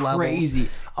impossible levels. Crazy.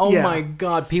 Oh my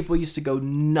god, people used to go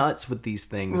nuts with these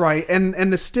things. Right.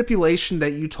 And the stipulation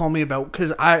that you told me about,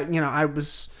 because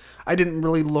I didn't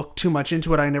really look too much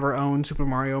into it. I never owned Super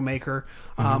Mario Maker.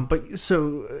 But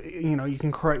so, you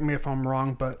can correct me if I'm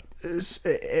wrong, but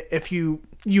if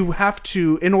you have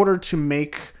to, in order to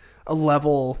make a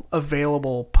level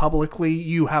available publicly,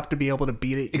 you have to be able to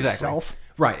beat it yourself.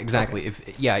 Right, exactly.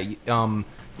 Okay.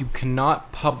 You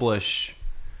cannot publish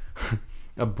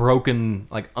a broken,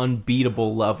 like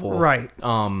unbeatable level, right?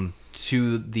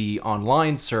 To the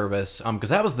online service, because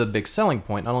that was the big selling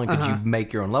point. Not only could you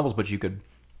make your own levels, but you could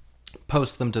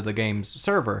post them to the game's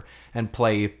server and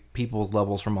play people's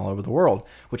levels from all over the world,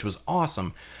 which was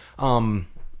awesome.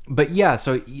 But yeah,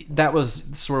 so that was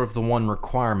sort of the one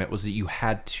requirement, was that you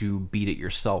had to beat it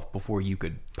yourself before you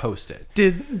could post it.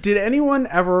 Did anyone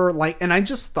ever, like, and I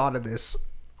just thought of this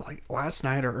like last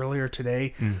night or earlier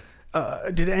today,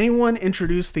 did anyone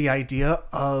introduce the idea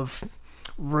of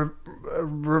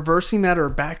reversing that or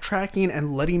backtracking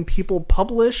and letting people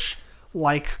publish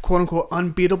like quote unquote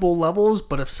unbeatable levels,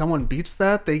 but if someone beats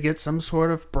that, they get some sort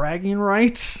of bragging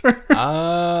rights?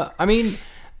 I mean,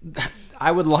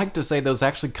 I would like to say those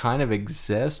actually kind of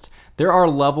exist. There are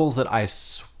levels that I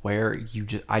swear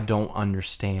I don't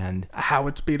understand how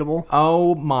it's beatable.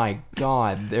 Oh my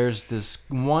god, there's this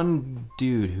one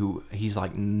dude who he's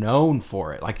like known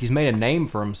for it. Like he's made a name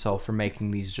for himself for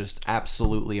making these just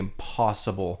absolutely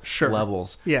impossible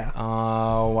levels. Yeah.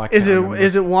 Oh, I can't remember.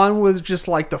 Is it one with just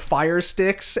like the fire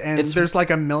sticks and there's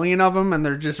like a million of them and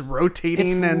they're just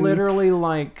rotating? It's literally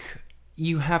like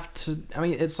you have to. I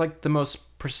mean, it's like the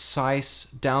most precise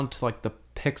down to like the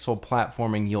pixel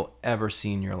platforming you'll ever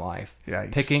see in your life.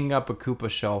 Yikes. Picking up a Koopa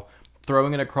shell,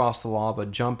 throwing it across the lava,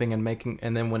 jumping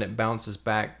and then when it bounces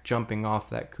back, jumping off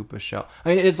that Koopa shell. I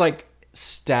mean, it's like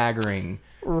staggering,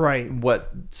 right? What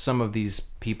some of these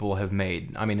people have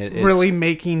made. I mean, it's really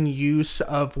making use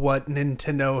of what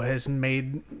Nintendo has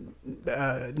made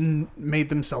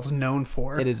themselves known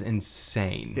for. It is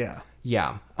insane. Yeah.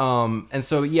 Yeah. And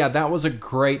so, yeah, that was a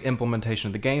great implementation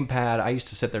of the gamepad. I used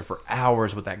to sit there for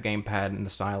hours with that gamepad and the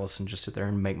stylus and just sit there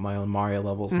and make my own Mario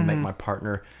levels and make my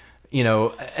partner,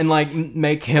 and like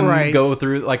make him go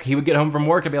through, like he would get home from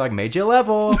work and be like, made you a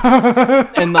level.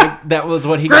 And like, that was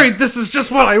what he Great, this is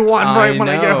just what I want when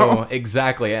I get home.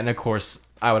 Exactly. And of course,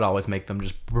 I would always make them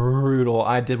just brutal.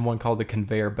 I did one called the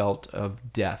Conveyor Belt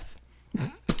of Death.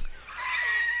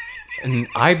 And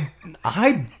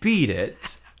I beat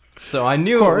it. So I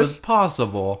knew it was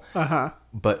possible. Uh-huh.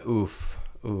 But oof.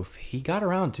 oof, he got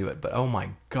around to it, but oh my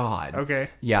god. Okay.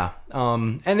 Yeah.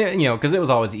 And it, because it was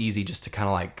always easy just to kind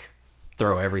of like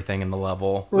throw everything in the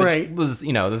level, which Right. was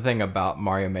the thing about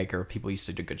Mario Maker. People used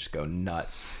to just go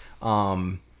nuts.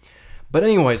 But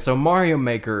anyway, so Mario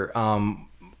Maker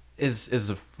is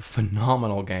a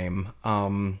phenomenal game.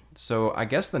 So I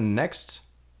guess the next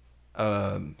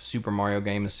Super Mario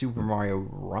game is Super Mario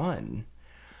Run.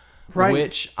 Right.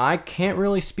 Which I can't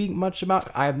really speak much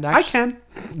about. I can.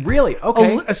 Really?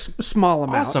 Okay. A small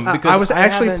amount. Awesome, I because was I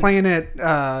actually haven't- playing it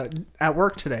at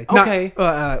work today. Okay.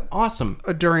 Not, Awesome.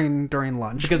 during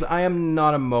lunch. Because I am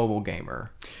not a mobile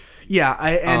gamer. Yeah,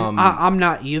 I'm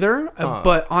not either.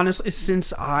 But honestly,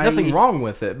 since I Nothing wrong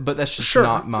with it, but that's just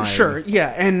not my... Sure,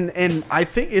 yeah, and I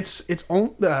think it's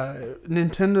only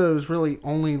Nintendo's really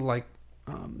only like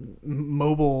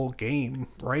mobile game,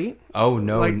 right? Oh,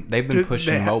 no. Like, they've been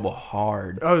pushing mobile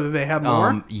hard. Oh, do they have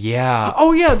more? Yeah.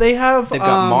 Oh yeah, they have. They've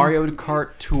got Mario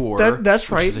Kart Tour. That's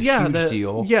which right. is a Yeah, huge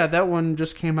deal. Yeah, that one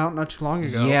just came out not too long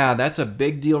ago. Yeah, that's a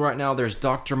big deal right now. There's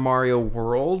Dr. Mario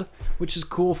World, which is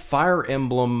cool. Fire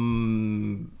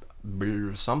Emblem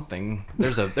something.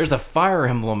 There's a Fire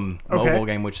Emblem mobile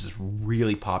game which is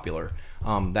really popular.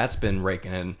 That's been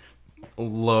raking in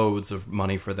loads of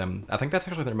money for them. I think that's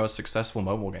actually their most successful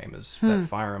mobile game is that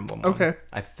Fire Emblem one. Okay.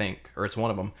 I think, or it's one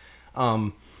of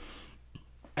them.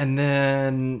 And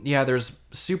then there's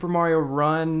Super Mario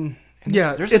Run. And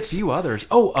Yeah, there's a few others.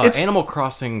 Oh, Animal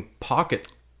Crossing Pocket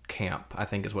Camp, I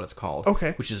think is what it's called.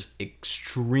 Okay. Which is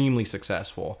extremely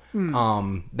successful.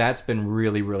 That's been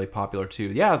really, really popular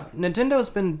too. Yeah, Nintendo's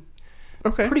been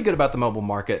pretty good about the mobile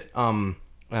market in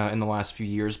the last few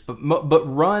years. But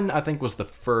Run, I think, was the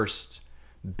first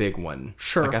big one.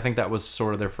 Sure. Like, I think that was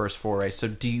sort of their first foray. So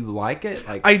do you like it?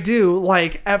 Like, I do.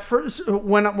 Like at first,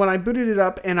 when I booted it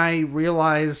up and I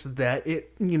realized that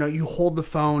it, you hold the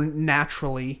phone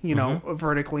naturally,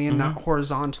 vertically and not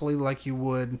horizontally like you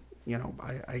would,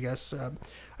 I guess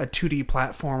a 2D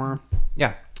platformer.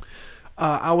 yeah.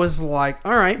 I was like,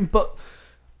 all right, but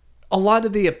a lot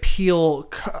of the appeal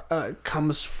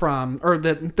comes from, or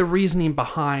the reasoning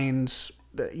behind,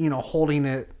 holding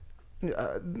it.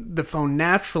 The phone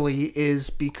naturally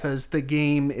is because the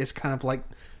game is kind of like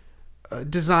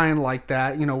designed like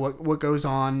that. What goes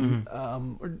on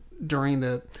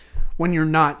during when you're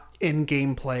not in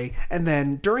gameplay, and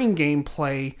then during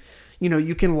gameplay,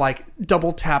 you can like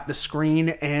double tap the screen,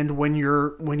 and when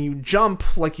you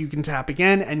jump, like you can tap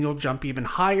again, and you'll jump even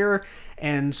higher,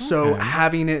 and so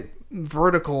having it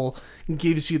vertical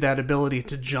gives you that ability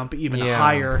to jump even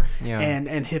higher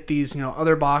and hit these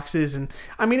other boxes. And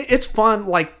I mean, it's fun.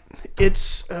 Like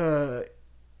it's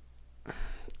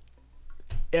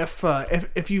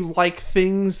if you like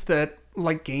things that,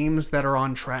 like games that are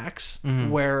on tracks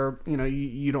where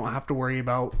you don't have to worry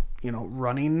about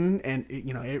running, and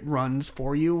it runs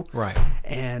for you, Right.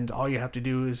 and all you have to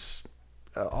do is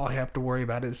all you have to worry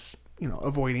about is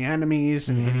avoiding enemies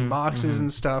and hitting boxes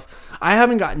and stuff. I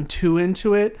haven't gotten too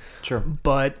into it. Sure.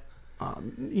 But,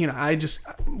 I just,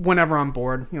 whenever I'm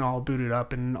bored, I'll boot it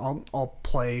up and I'll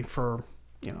play for,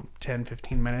 10,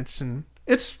 15 minutes, and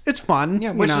it's fun.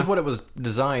 Yeah, which is what it was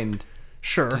designed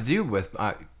Sure. to do with,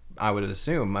 I would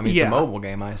assume. I mean, it's a mobile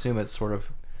game. I assume it's sort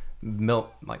of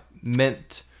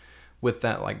meant with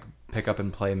that, like, pick up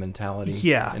and play mentality.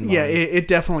 Yeah. in Yeah. mind. It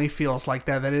definitely feels like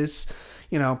that. That is,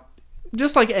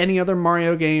 just like any other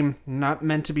Mario game, not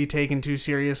meant to be taken too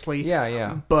seriously.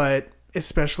 Yeah. But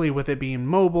especially with it being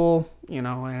mobile,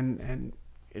 and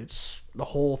it's the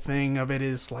whole thing of it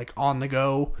is like on the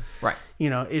go. Right.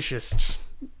 It's just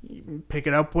you pick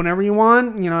it up whenever you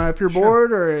want. If you're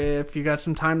bored or if you got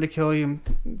some time to kill, you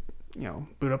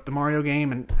boot up the Mario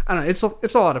game, and I don't know.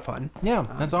 It's a lot of fun. Yeah,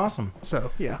 that's awesome.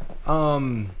 So yeah.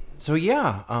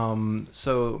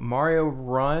 So Mario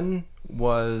Run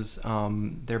was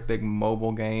their big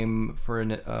mobile game for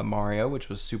Mario, which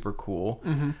was super cool.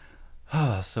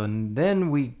 So then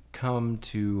we come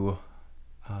to,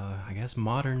 I guess,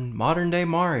 modern day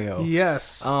Mario. Yes.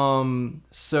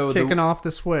 So Kicking off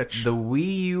the Switch. The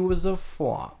Wii U was a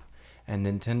flop, and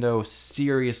Nintendo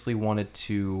seriously wanted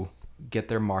to get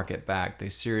their market back. They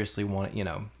seriously wanted,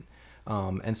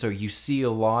 and so you see a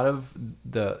lot of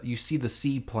the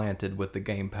seed planted with the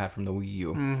gamepad from the Wii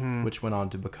U, which went on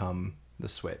to become the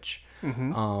Switch.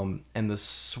 And the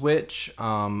Switch,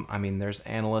 I mean, there's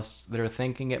analysts that are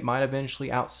thinking it might eventually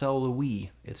outsell the Wii.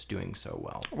 It's doing so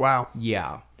well. Wow.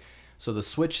 Yeah. So the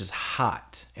Switch is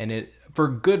hot, and it for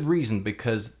good reason,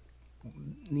 because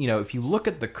if you look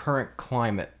at the current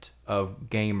climate of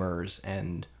gamers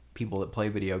and people that play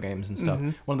video games and stuff,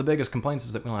 one of the biggest complaints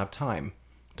is that we don't have time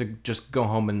to just go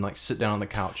home and like sit down on the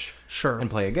couch Sure. and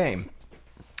play a game.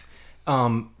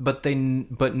 But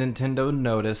Nintendo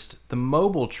noticed the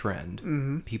mobile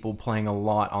trend, people playing a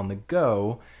lot on the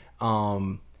go.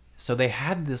 So they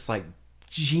had this like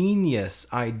genius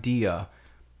idea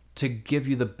to give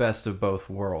you the best of both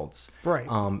worlds, Right.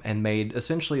 And made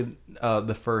essentially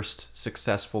the first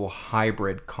successful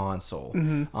hybrid console.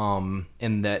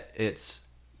 In that it's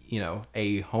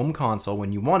a home console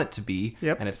when you want it to be,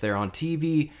 Yep. and it's there on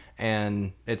TV,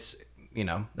 and it's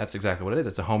that's exactly what it is.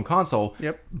 It's a home console.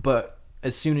 Yep. But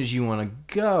as soon as you want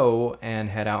to go and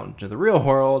head out into the real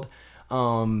world,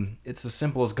 it's as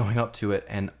simple as going up to it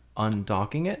and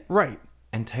undocking it, Right.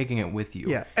 and taking it with you.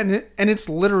 Yeah, and it's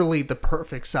literally the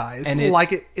perfect size. And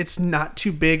it's not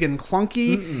too big and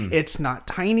clunky. It's not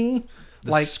tiny.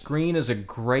 The screen is a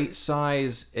great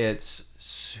size. It's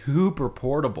super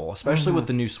portable, especially with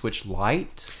the new Switch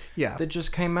Lite. Yeah. That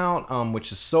just came out,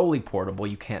 which is solely portable.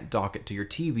 You can't dock it to your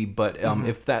TV, but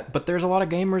but there's a lot of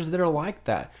gamers that are like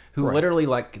that, who literally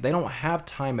like they don't have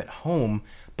time at home,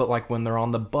 but like when they're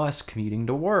on the bus commuting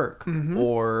to work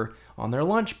or on their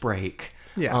lunch break.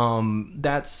 Yeah.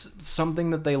 That's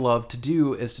something that they love to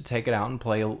do, is to take it out and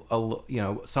play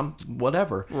some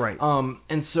whatever. Right.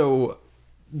 And so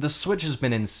the Switch has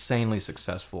been insanely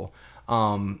successful.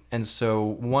 And so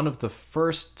one of the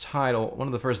first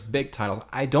big titles,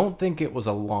 I don't think it was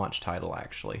a launch title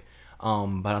actually,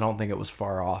 but I don't think it was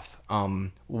far off,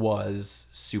 was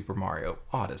Super Mario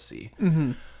Odyssey.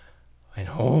 And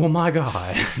oh my god.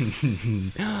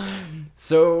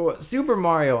 So Super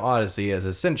Mario Odyssey is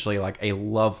essentially like a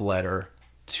love letter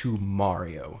to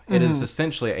Mario. It is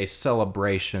essentially a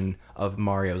celebration of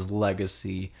Mario's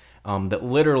legacy, that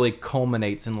literally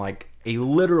culminates in like a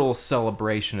literal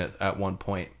celebration at one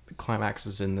point. The climax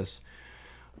is in this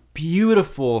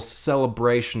beautiful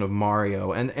celebration of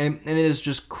Mario, and it is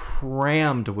just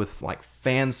crammed with like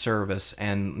fan service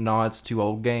and nods to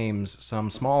old games, some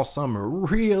small, some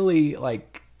really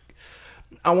like,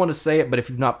 I want to say it, but if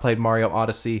you've not played Mario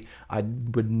Odyssey, I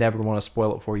would never want to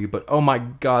spoil it for you, but oh my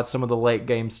god, some of the late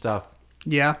game stuff,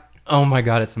 Yeah. oh my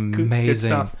god, it's amazing. Good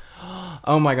stuff.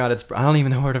 Oh my god, I don't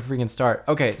even know where to freaking start.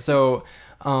 Okay, so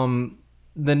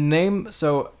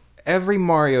every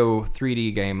Mario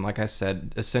 3D game, like I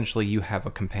said, essentially you have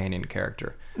a companion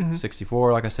character.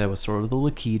 64, like I said, was sort of the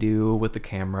Lakitu with the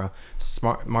camera.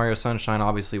 Mario Sunshine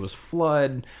obviously was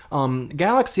Flood.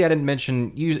 Galaxy, I didn't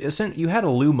mention, you had a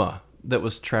Luma that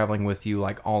was traveling with you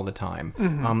like all the time.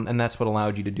 And that's what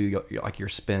allowed you to do your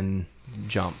spin,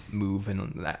 jump, move,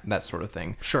 and that sort of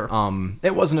thing. Sure.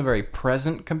 It wasn't a very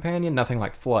present companion, nothing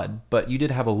like Flood, but you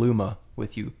did have a Luma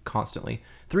with you constantly.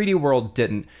 3D World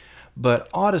didn't. But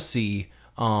Odyssey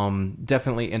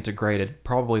definitely integrated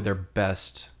probably their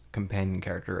best companion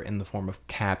character in the form of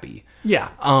Cappy. Yeah.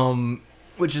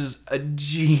 Which is a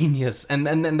genius. And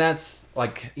that's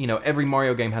like, every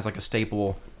Mario game has like a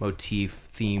staple motif,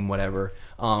 theme, whatever.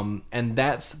 And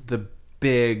that's the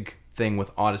big thing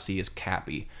with Odyssey is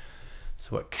Cappy.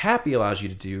 So what Cappy allows you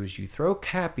to do is you throw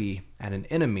Cappy at an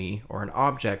enemy or an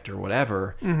object or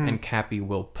whatever, and Cappy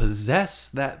will possess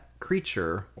that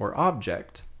creature or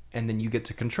object, and then you get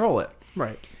to control it.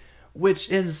 Right. Which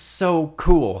is so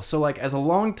cool. So like, as a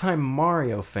longtime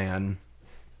Mario fan,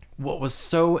 what was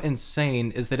so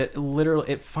insane is that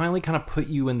it finally kind of put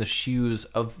you in the shoes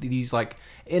of these like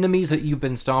enemies that you've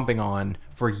been stomping on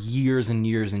for years and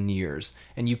years and years,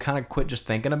 and you kind of quit just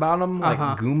thinking about them, like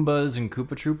Goombas and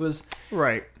Koopa Troopas.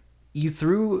 Right. You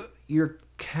threw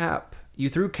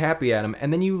Cappy at him,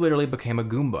 and then you literally became a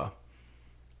Goomba.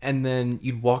 And then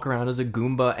you'd walk around as a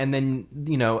Goomba, and then,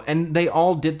 and they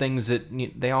all did things that,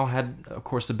 they all had, of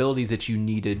course, abilities that you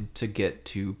needed to get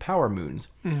to Power Moons.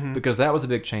 Because that was a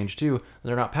big change, too.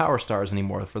 They're not Power Stars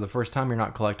anymore. For the first time, you're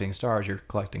not collecting stars, you're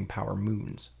collecting Power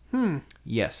Moons.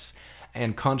 Yes.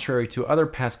 And contrary to other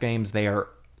past games, they are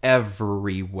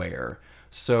everywhere.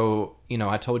 So,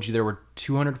 I told you there were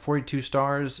 242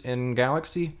 stars in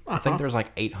Galaxy. I think there's like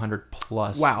 800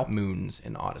 plus moons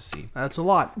in Odyssey. That's a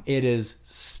lot. It is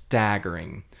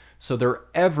staggering. So they're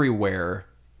everywhere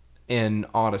in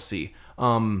Odyssey.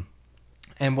 And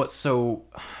what's so,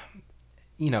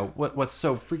 what's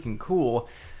so freaking cool.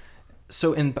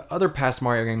 So in other past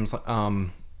Mario games,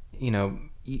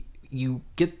 you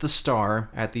get the star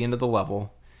at the end of the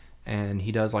level, and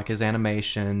he does like his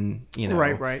animation,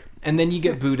 Right. And then you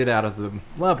get booted out of the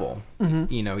level.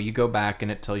 You go back and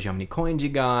it tells you how many coins you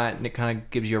got, and it kind of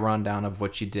gives you a rundown of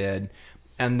what you did.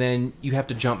 And then you have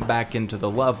to jump back into the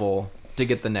level to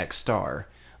get the next star.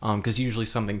 Because usually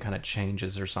something kind of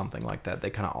changes or something like that.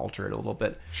 They kind of alter it a little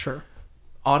bit. Sure.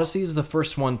 Odyssey is the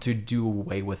first one to do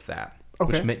away with that.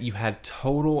 Okay. Which meant you had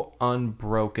total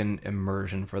unbroken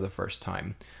immersion for the first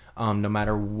time. No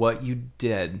matter what you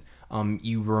did.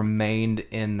 you remained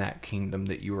in that kingdom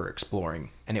that you were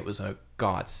exploring, and it was a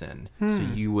godsend. So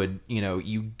you would,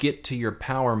 you get to your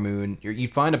power moon, you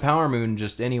find a power moon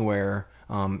just anywhere.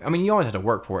 I mean, you always had to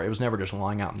work for it. It was never just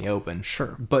lying out in the open.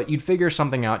 Sure. But you'd figure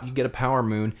something out. You'd get a power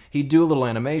moon. He'd do a little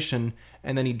animation,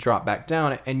 and then he'd drop back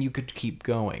down, and you could keep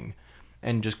going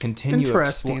and just continue.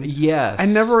 Interesting. Yes. I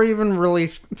never even really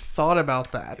thought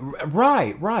about that.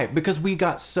 Right. Because we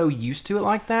got so used to it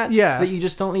like that. Yeah. That you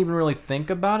just don't even really think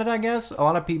about it, I guess. A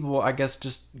lot of people, I guess,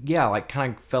 just, like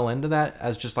kind of fell into that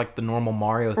as just like the normal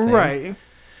Mario thing. Right.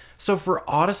 So for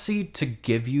Odyssey to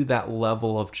give you that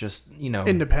level of just,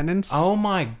 independence. Oh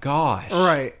my gosh.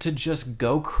 Right. To just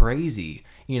go crazy.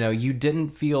 You didn't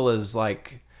feel as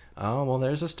like, oh, well,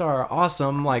 there's a star.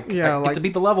 Awesome. Like, I get to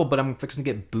beat the level, but I'm fixing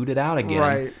to get booted out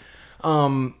again.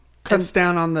 Right. Cuts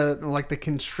down on the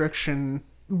constriction.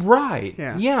 Right.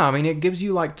 Yeah. Yeah. I mean, it gives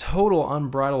you like total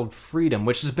unbridled freedom,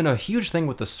 which has been a huge thing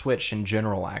with the Switch in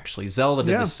general, actually. Zelda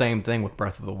did the same thing with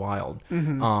Breath of the Wild.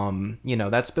 Mm-hmm.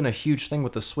 That's been a huge thing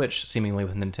with the Switch, seemingly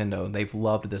with Nintendo. They've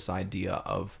loved this idea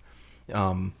of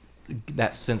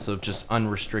that sense of just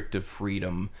unrestricted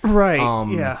freedom. Right.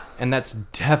 Yeah. And that's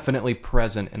definitely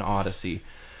present in Odyssey.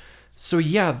 So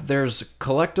yeah, there's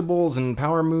collectibles and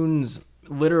power moons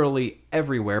literally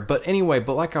everywhere. But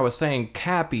like I was saying,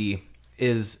 Cappy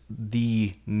is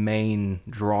the main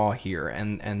draw here,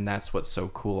 and that's what's so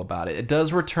cool about it. It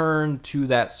does return to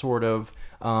that sort of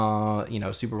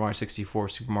Super Mario 64,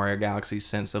 Super Mario Galaxy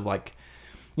sense of like,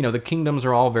 the kingdoms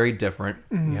are all very different.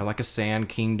 You have like a sand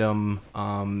kingdom,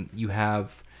 you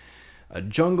have a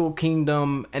jungle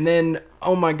kingdom, and then,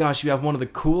 oh my gosh, you have one of the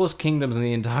coolest kingdoms in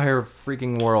the entire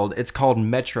freaking world. It's called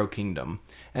Metro Kingdom,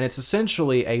 and it's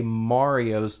essentially a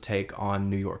Mario's take on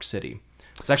New York City.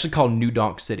 It's actually called New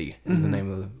Donk City, is the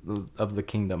name of the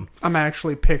kingdom. I'm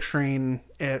actually picturing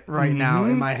it right now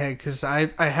in my head because I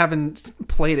haven't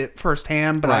played it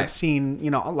firsthand, but I've seen,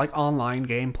 like online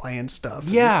gameplay and stuff.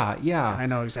 Yeah. I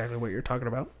know exactly what you're talking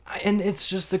about. And it's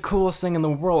just the coolest thing in the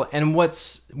world. And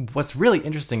what's really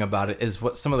interesting about it is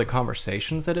what some of the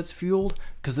conversations that it's fueled,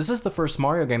 because this is the first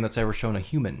Mario game that's ever shown a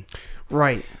human.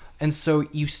 Right. And so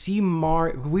you see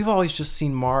Mario, we've always just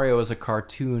seen Mario as a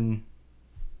cartoon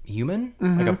human,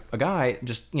 like a guy,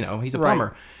 just, he's a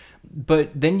plumber. But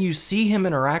then you see him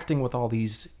interacting with all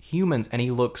these humans, and he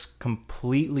looks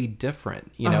completely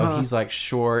different. He's like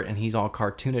short, and he's all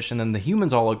cartoonish, and then the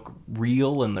humans all look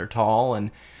real, and they're tall,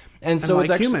 and so like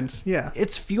it's actually, humans. Yeah,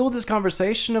 it's fueled this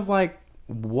conversation of like,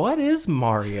 what is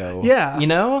Mario?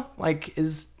 Yeah,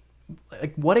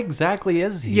 what exactly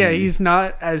is he? Yeah, he's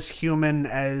not as human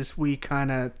as we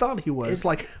kind of thought he was. It's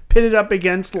like pitted up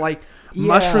against like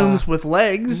mushrooms with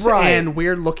legs and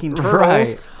weird looking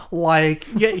turtles. Like,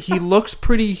 he looks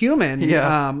pretty human.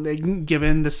 Yeah.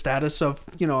 Given the status of,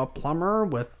 a plumber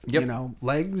with,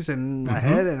 legs and a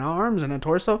head and arms and a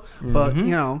torso. But,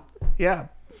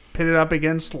 pitted up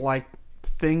against like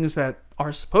things that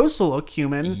are supposed to look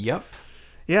human. Yep.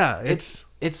 Yeah. It's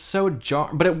so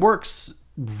but it works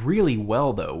really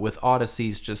well though with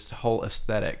Odyssey's just whole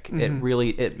aesthetic.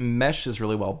 It meshes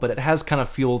really well, but it has kind of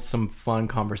fueled some fun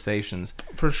conversations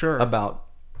for sure about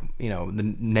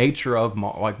the nature of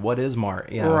like what is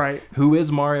Mario, right? Who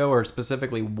is Mario, or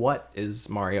specifically what is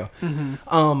Mario?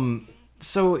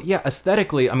 So yeah,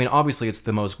 aesthetically, I mean, obviously it's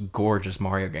the most gorgeous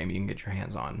Mario game you can get your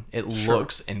hands on. It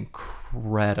looks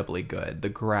incredibly good. The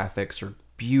graphics are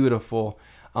beautiful.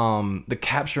 The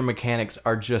capture mechanics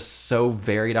are just so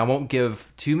varied. I won't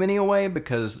give too many away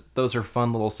because those are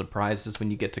fun little surprises when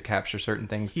you get to capture certain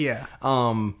things. Yeah.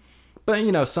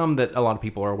 But some that a lot of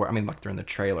people are aware, I mean, like they're in the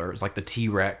trailers, like the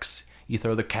T-Rex. You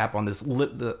throw the cap on this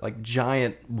like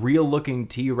giant, real-looking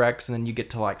T-Rex, and then you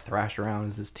get to like thrash around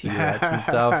as this T-Rex and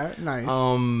stuff.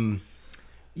 Nice.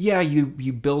 Yeah, you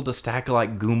build a stack of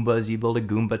like Goombas. You build a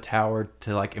Goomba tower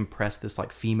to like impress this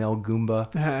like female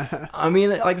Goomba. I mean,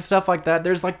 like stuff like that.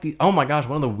 There's like oh my gosh,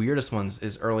 one of the weirdest ones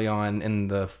is early on in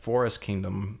the Forest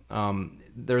Kingdom.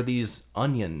 There are these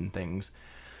onion things,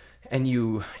 and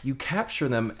you capture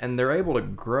them, and they're able to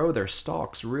grow their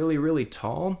stalks really, really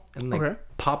tall, and they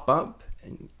pop up.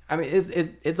 And, I mean,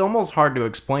 it's almost hard to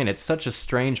explain. It's such a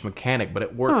strange mechanic, but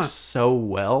it works so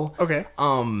well. Okay.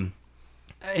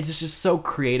 It's just so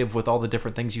creative with all the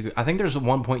different things I think there's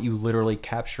one point you literally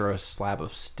capture a slab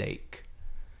of steak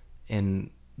in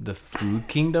the Food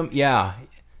Kingdom. Yeah.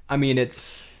 I mean,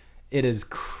 it is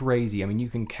crazy. I mean, you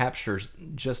can capture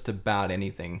just about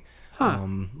anything.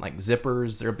 Like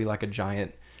zippers, there'll be like a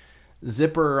giant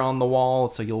zipper on the wall,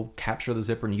 so you'll capture the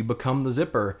zipper and you become the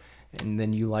zipper, and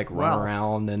then you like run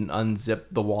around and unzip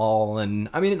the wall, and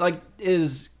I mean, it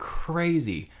is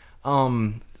crazy.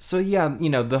 So yeah,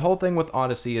 the whole thing with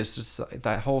Odyssey is just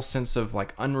that whole sense of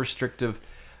like unrestricted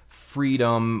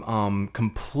freedom,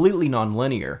 completely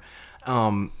non-linear.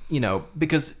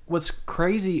 Because what's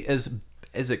crazy is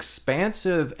as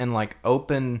expansive and like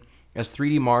open as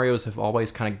 3D Marios have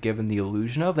always kind of given the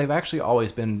illusion of, they've actually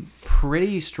always been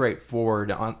pretty straightforward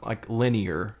on like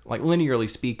linearly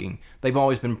speaking. They've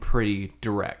always been pretty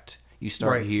direct. You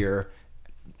start here,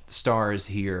 star is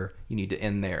here, you need to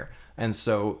end there. And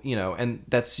so, and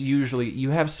that's usually,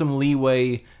 you have some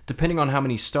leeway depending on how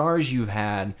many stars you've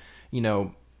had,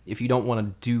 if you don't want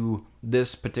to do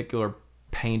this particular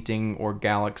painting or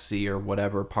galaxy or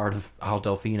whatever part of Al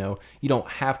Delfino, you don't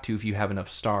have to if you have enough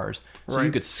stars. So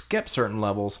you could skip certain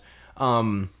levels.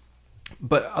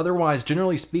 But otherwise,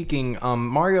 generally speaking,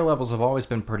 Mario levels have always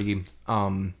been pretty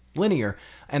linear.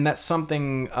 And that's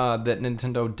something that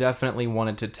Nintendo definitely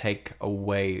wanted to take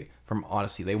away from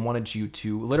Odyssey. They wanted you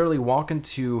to literally walk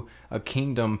into a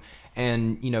kingdom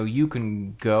and, you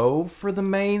can go for the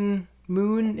main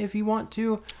moon if you want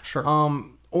to. Sure.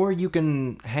 Or you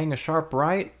can hang a sharp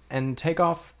right and take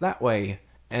off that way.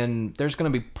 And there's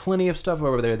going to be plenty of stuff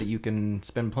over there that you can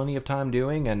spend plenty of time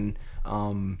doing. And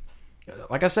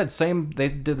like I said, they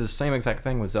did the same exact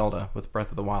thing with Zelda, with Breath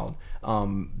of the Wild.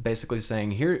 Basically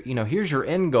saying, here's your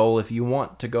end goal if you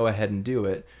want to go ahead and do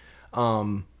it.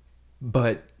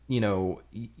 But,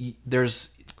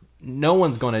 there's no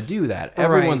one's going to do that.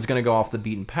 Everyone's going to go off the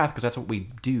beaten path because that's what we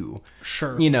do.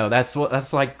 Sure.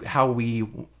 That's like how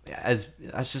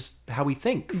that's just how we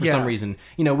think for some reason.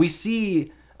 We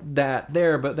see that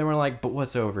there, but then we're like, but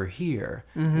what's over here?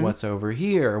 Mm-hmm. What's over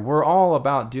here? We're all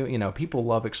about doing, people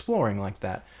love exploring like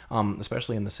that.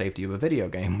 Especially in the safety of a video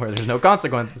game where there's no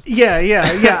consequences. Yeah.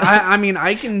 I mean,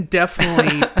 I can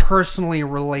definitely personally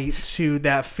relate to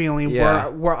that feeling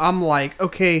where I'm like,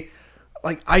 okay,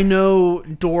 like I know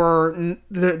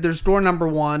there's door number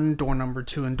 1, door number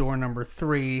 2, and door number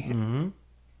 3. Mm-hmm.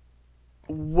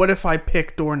 What if I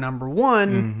pick door number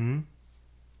 1? Mm-hmm.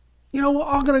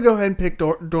 I'm going to go ahead and pick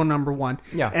door number 1.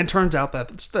 Yeah. And turns out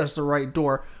that's the right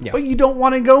door. Yeah. But you don't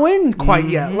want to go in quite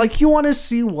yet. Like, you want to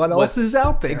see what else is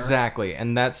out there. Exactly.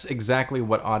 And that's exactly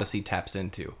what Odyssey taps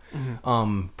into.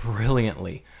 Mm-hmm.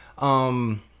 Brilliantly.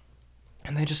 And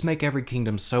they just make every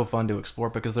kingdom so fun to explore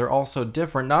because they're all so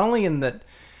different. Not only in that,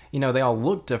 they all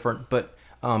look different, but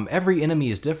every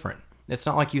enemy is different. It's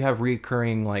not like you have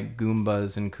recurring like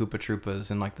Goombas and Koopa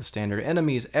Troopas and like the standard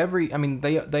enemies. They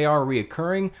are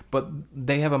reoccurring, but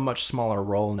they have a much smaller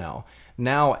role now.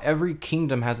 Now every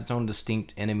kingdom has its own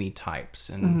distinct enemy types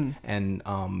and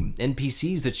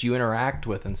NPCs that you interact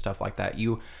with and stuff like that.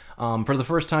 For the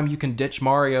first time, you can ditch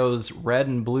Mario's red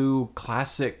and blue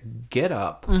classic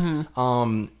getup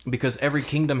because every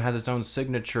kingdom has its own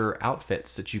signature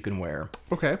outfits that you can wear.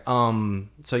 Okay.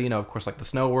 So, of course, like the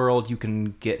Snow World, you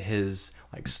can get his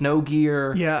like snow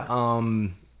gear. Yeah.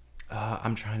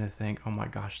 I'm trying to think. Oh my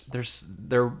gosh,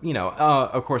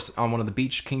 of course, on one of the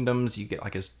beach kingdoms, you get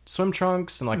like his swim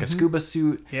trunks and like a scuba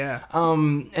suit. Yeah.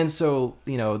 And so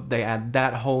they add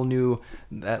that level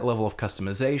of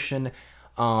customization.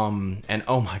 And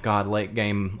oh my god, late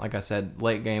game, like I said,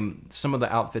 some of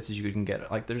the outfits that you can get,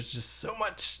 like there's just so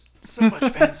much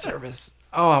fan service.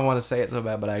 Oh, I want to say it so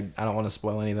bad, but I don't want to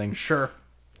spoil anything. Sure.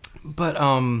 But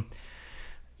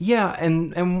yeah,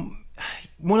 and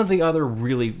one of the other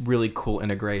really, really cool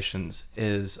integrations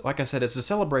is, like I said, it's a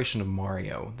celebration of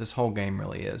Mario. This whole game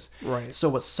really is. Right. So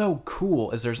what's so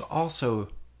cool is there's also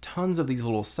tons of these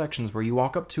little sections where you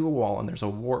walk up to a wall and there's a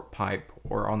warp pipe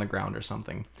or on the ground or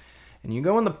something. And you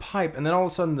go in the pipe, and then all of a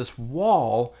sudden this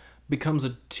wall becomes a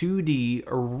 2D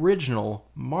original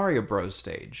Mario Bros.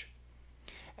 Stage.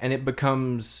 And it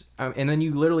becomes... and then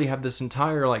you literally have this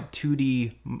entire like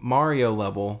 2D Mario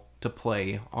level to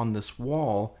play on this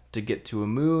wall to get to a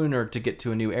moon or to get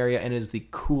to a new area. And it is the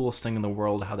coolest thing in the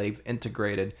world how they've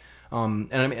integrated...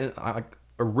 and I mean, like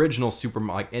original Super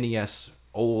like NES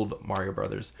old Mario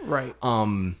Brothers. Right.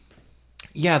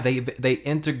 Yeah, they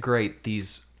integrate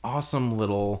these awesome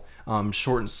little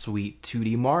short and sweet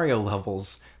 2D Mario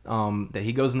levels that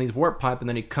he goes in these warp pipe and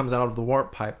then he comes out of the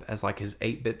warp pipe as like his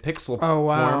 8-bit pixel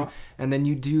form, and then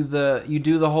you do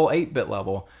the whole 8-bit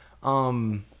level,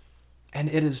 and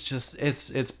it is just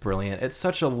it's brilliant. It's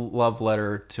such a love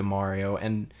letter to Mario,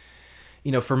 and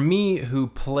for me who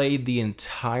played the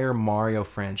entire Mario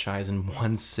franchise in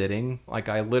one sitting, like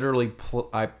I literally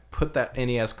I put that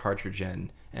NES cartridge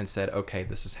in and said, okay,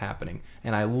 this is happening.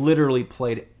 And I literally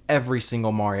played every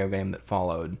single Mario game that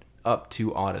followed up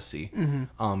to Odyssey,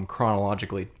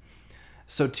 chronologically.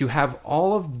 So to have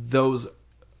all of those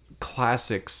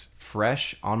classics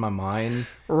fresh on my mind,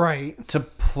 right, to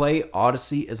play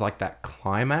Odyssey is like that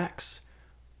climax.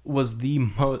 was the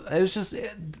most. It was just.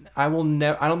 I will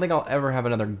never. I don't think I'll ever have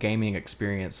another gaming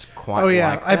experience quite. Oh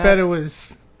yeah, like I that. bet it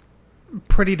was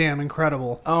pretty damn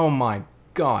incredible. Oh my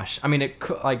gosh! I mean, it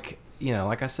could like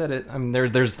like I said, it. I mean,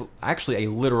 there's actually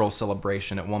a literal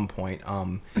celebration at one point.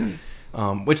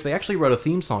 Which they actually wrote a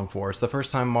theme song for. It's the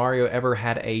first time Mario ever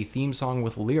had a theme song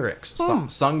with lyrics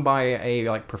sung by a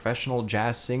like professional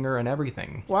jazz singer and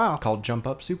everything. Wow. Called Jump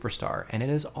Up Superstar, and it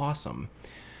is awesome.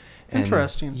 And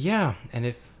Interesting. Yeah, and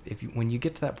if when you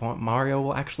get to that point, Mario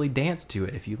will actually dance to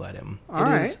it if you let him. All It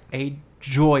right. is a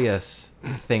joyous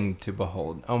thing to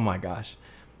behold. Oh my gosh.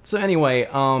 So anyway,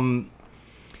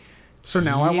 So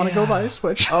now I want to go buy a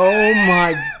Switch. Oh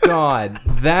my god,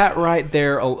 that right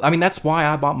there! I mean, that's why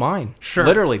I bought mine. Sure.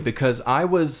 Literally, because I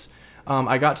was,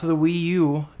 I got to the Wii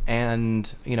U,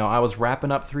 and I was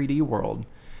wrapping up 3D World,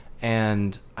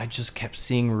 and I just kept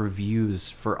seeing reviews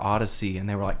for Odyssey, and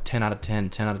they were like 10 out of 10,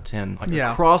 10 out of 10, like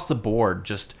across the board,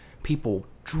 just people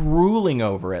drooling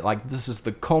over it. Like, this is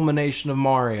the culmination of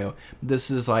Mario.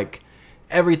 This is like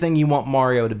everything you want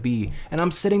Mario to be, and I'm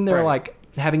sitting there like,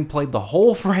 having played the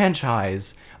whole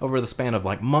franchise over the span of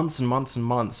like months and months and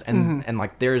months, and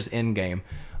like there's Endgame.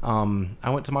 I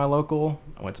went to my local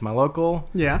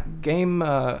Yeah. game,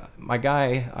 my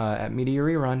guy at Media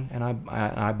Rerun, and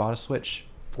I bought a Switch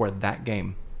for that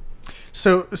game.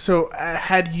 So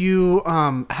had you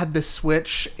had the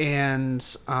Switch and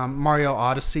Mario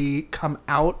Odyssey come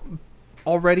out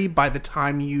already by the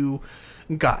time you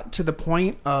got to the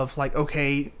point of like,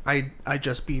 okay, I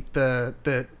just beat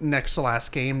the next to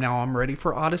last game, now I'm ready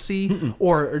for Odyssey?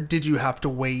 Or did you have to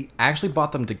wait? I actually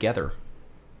bought them together.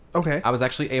 Okay. I was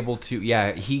actually able to,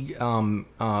 he,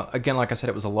 again, like I said,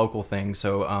 it was a local thing,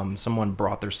 so someone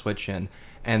brought their Switch in,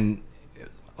 and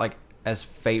like, as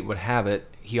fate would have it,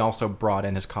 he also brought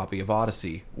in his copy of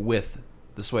Odyssey with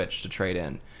the Switch to trade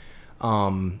in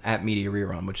at Media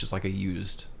Rerun, which is like a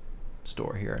used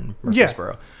store here in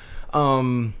Murfreesboro.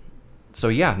 So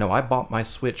I bought my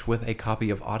Switch with a copy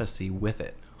of Odyssey with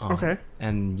it. Okay.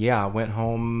 And I went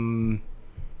home.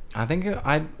 I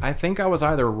think I was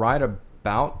either right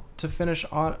about to finish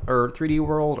or 3D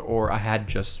World, or I had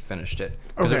just finished it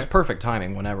because it was perfect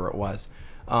timing whenever it was.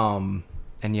 And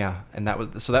that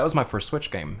was my first Switch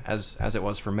game, as it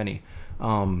was for many.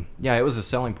 It was a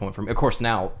selling point for me. Of course,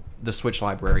 now the Switch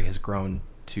library has grown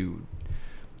to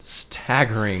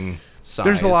staggering size.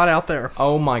 There's a lot out there.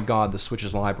 Oh my god, the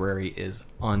Switch's library is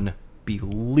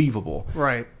unbelievable.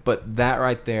 Right. But that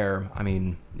right there, I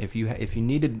mean, if you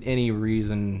needed any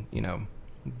reason,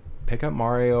 pick up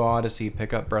Mario Odyssey,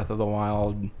 pick up Breath of the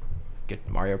Wild, get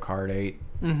Mario Kart 8,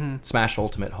 Smash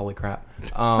Ultimate, holy crap.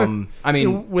 I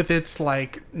mean, with its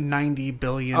like 90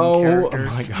 billion oh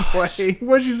characters my to gosh. play.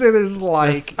 What'd you say? There's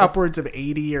like That's upwards of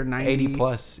 80 or 90. 80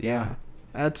 plus, yeah.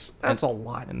 That's a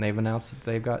lot. And they've announced that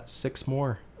they've got 6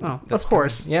 more. Oh, That's of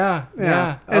course. Yeah.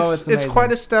 It's amazing.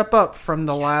 quite a step up from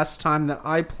the last time that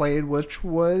I played, which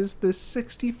was the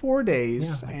 64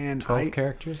 days. Like and 12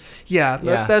 characters. Yeah,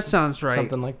 Yeah. that sounds right.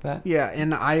 Something like that. Yeah,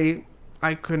 and I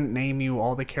couldn't name you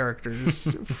all the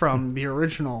characters from the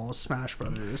original Smash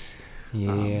Brothers.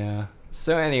 Yeah.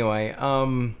 So anyway,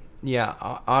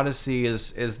 Odyssey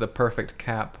is the perfect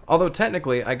cap. Although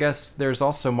technically, I guess there's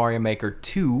also Mario Maker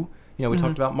 2. We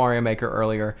talked about Mario Maker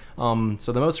earlier.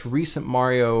 So the most recent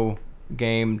Mario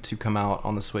game to come out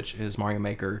on the Switch is Mario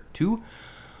Maker 2,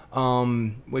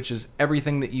 which is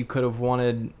everything that you could have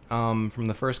wanted from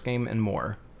the first game and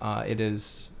more. It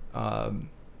is,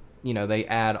 they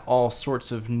add all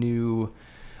sorts of new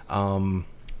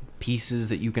pieces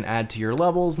that you can add to your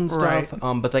levels and stuff.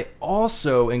 Right. But they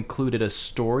also included a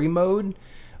story mode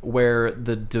where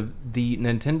the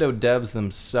Nintendo devs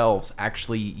themselves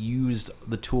actually used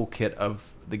the toolkit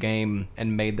of the game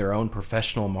and made their own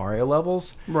professional Mario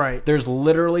levels. Right. There's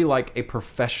literally like a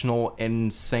professional,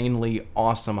 insanely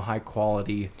awesome, high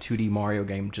quality 2D Mario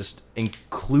game just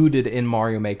included in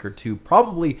Mario Maker 2.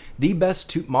 Probably the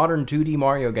best modern 2D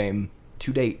Mario game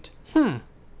to date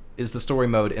is the story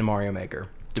mode in Mario Maker,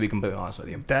 to be completely honest with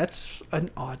you. That's an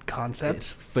odd concept.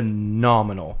 It's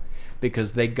phenomenal.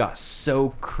 Because they got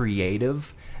so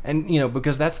creative, and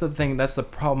because that's the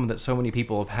problem that so many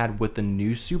people have had with the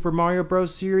new Super Mario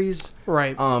Bros. Series,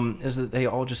 Right. Is that they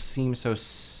all just seem so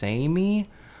samey,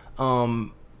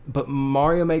 but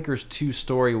Mario Maker's 2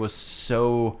 story was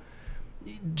so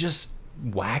just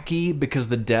wacky because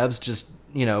the devs just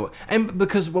and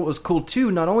because what was cool too,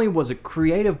 not only was it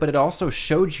creative, but it also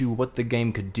showed you what the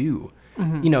game could do.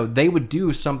 They would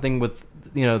do something with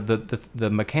the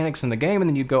mechanics in the game, and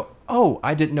then you go, oh,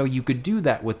 I didn't know you could do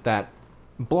that with that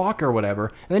block or whatever,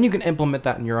 and then you can implement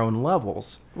that in your own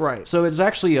levels. Right. So it's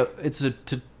actually it's a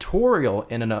tutorial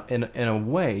in a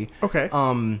way. Okay.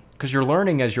 Because you're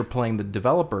learning as you're playing the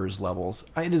developers' levels.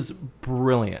 It is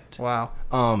brilliant. Wow.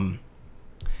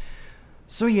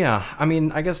 So yeah, I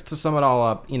mean, I guess to sum it all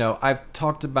up, I've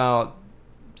talked about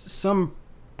some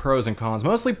pros and cons,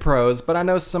 mostly pros, but I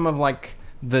know some of like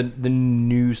the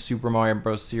new Super Mario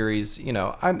Bros. Series.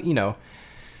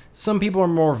 Some people are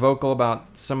more vocal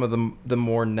about some of the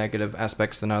more negative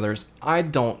aspects than others. I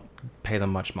don't pay them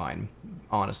much mind,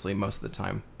 honestly, most of the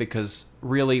time, because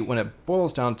really, when it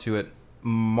boils down to it,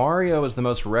 Mario is the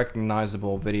most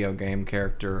recognizable video game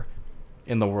character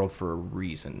in the world for a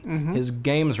reason. Mm-hmm. His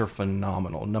games are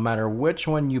phenomenal. No matter which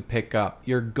one you pick up,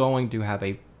 you're going to have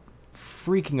a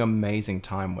freaking amazing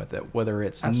time with it, whether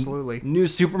it's absolutely new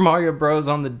Super Mario Bros.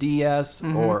 On the DS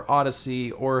or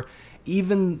Odyssey, or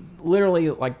even literally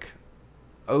like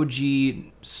OG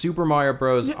Super Mario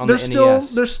Bros. On the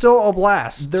NES. There's still a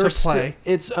blast to play.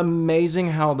 It's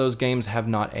amazing how those games have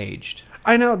not aged.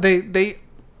 I know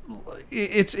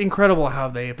it's incredible how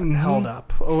they've held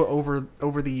up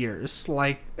over the years.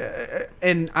 Like,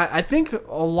 and I think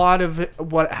a lot of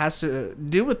what has to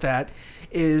do with that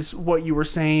is what you were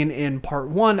saying in part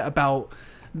 1 about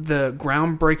the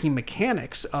groundbreaking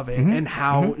mechanics of it and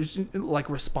how like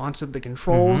responsive the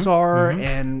controls are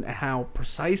and how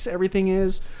precise everything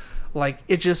is. Like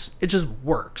it just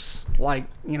works. Like,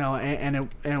 and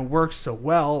it works so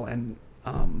well, and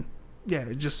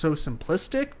it's just so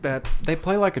simplistic that they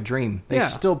play like a dream. They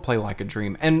still play like a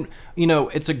dream. And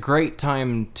it's a great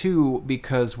time too,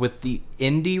 because with the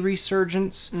indie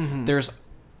resurgence, there's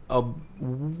a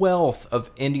wealth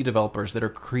of indie developers that are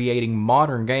creating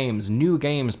modern games, new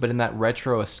games, but in that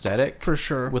retro aesthetic. For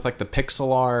sure. With like the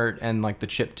pixel art and like the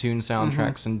chiptune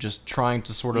soundtracks and just trying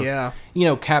to sort of,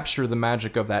 capture the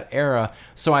magic of that era.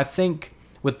 So I think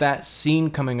with that scene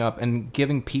coming up and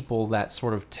giving people that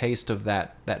sort of taste of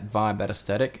that vibe, that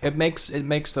aesthetic, it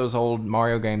makes those old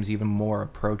Mario games even more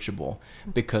approachable,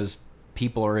 because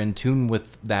people are in tune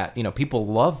with that. People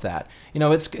love that.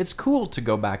 It's cool to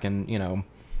go back and,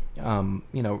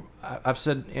 I've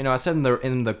said, I said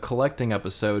in the collecting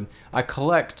episode, I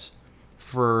collect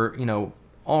for,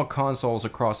 all consoles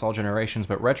across all generations,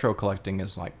 but retro collecting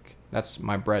is like, that's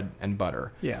my bread and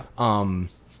butter. Yeah.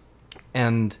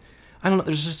 And I don't know,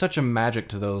 there's just such a magic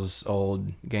to those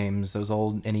old games, those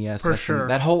old NES. For sure.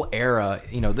 That whole era,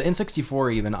 the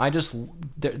N64 even,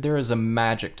 there is a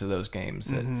magic to those games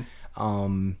that,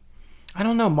 I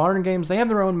don't know, modern games, they have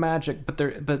their own magic, but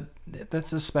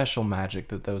that's a special magic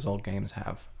that those old games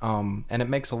have. And it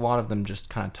makes a lot of them just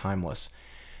kind of timeless.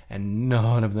 And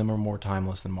none of them are more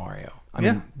timeless than Mario. I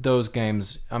mean, those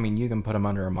games, you can put them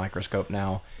under a microscope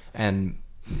now, and,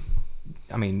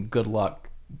 good luck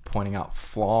pointing out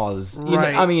flaws.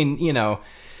 Right.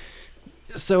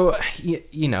 So,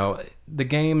 the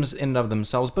games in and of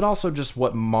themselves, but also just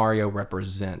what Mario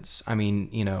represents.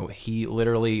 He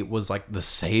literally was like the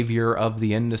savior of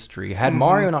the industry. Had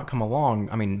Mario not come along,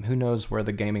 who knows where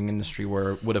the gaming industry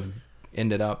would have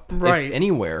ended up, right, if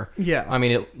anywhere. Yeah.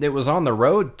 It was on the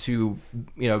road to,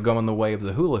 going the way of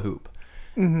the hula hoop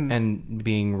and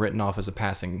being written off as a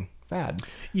passing fad.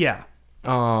 Yeah.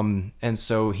 And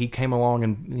so he came along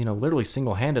and, literally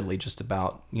single-handedly just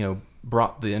about,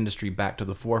 brought the industry back to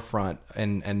the forefront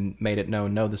and made it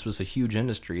known, no, this was a huge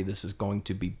industry. This is going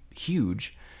to be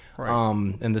huge. Right.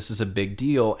 And this is a big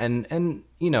deal. And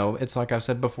it's like I've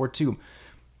said before too,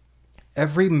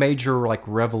 every major like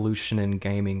revolution in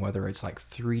gaming, whether it's like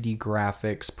 3D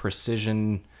graphics,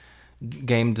 precision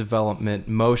game development,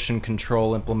 motion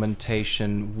control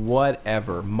implementation,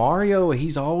 whatever, Mario,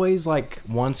 he's always like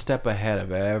one step ahead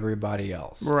of everybody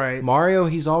else. Right. Mario,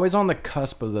 he's always on the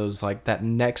cusp of those, like that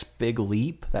next big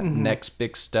leap, that next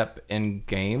big step in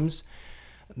games.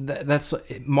 That's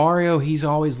Mario, he's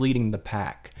always leading the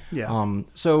pack. Yeah.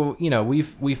 So,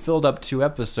 we filled up 2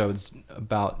 episodes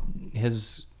about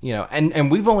his,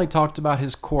 and we've only talked about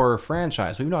his core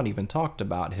franchise. We've not even talked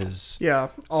about his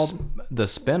the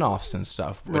spin-offs and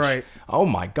stuff. Which, right. Oh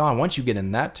my God! Once you get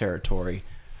in that territory,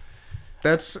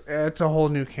 it's a whole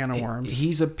new can of worms.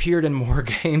 He's appeared in more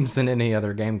games than any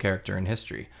other game character in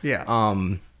history. Yeah.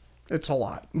 It's a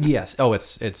lot. Yes. Oh,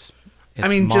 it's just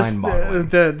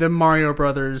the Mario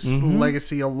Brothers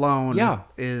legacy alone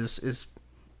is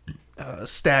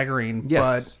staggering.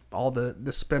 Yes. But all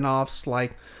the spin-offs,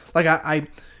 like I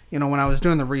when I was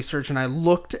doing the research and I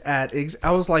looked at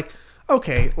I was like,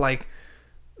 okay, like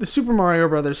the Super Mario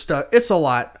Brothers stuff, it's a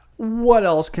lot. What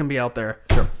else can be out there?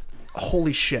 Sure.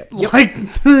 holy shit. Like,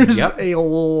 there's Yep. a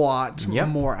lot Yep.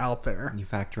 more out there. You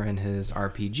factor in his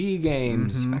RPG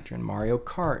games, factor in Mario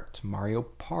Kart, Mario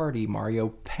Party,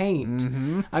 Mario Paint.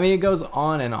 I mean, it goes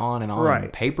on and on and on.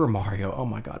 Right. Paper Mario. Oh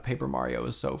my god, Paper Mario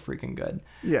is so freaking good.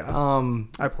 Yeah.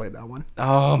 I played that one.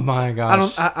 Oh my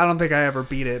gosh. I don't think I ever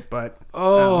beat it, but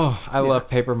I love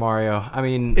Paper Mario. I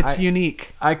mean, it's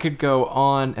unique. I could go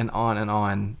on and on and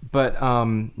on. But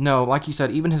no, like you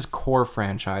said, even his core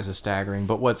franchise is staggering.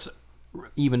 But what's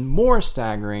even more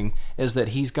staggering is that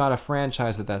he's got a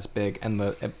franchise that's big, and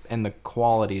the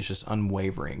quality is just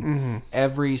unwavering.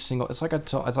 Every single, it's like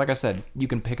I said, you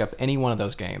can pick up any one of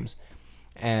those games,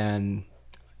 and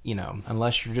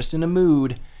unless you're just in a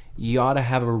mood, you ought to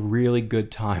have a really good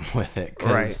time with it.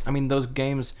 'Cause, Right. I mean, those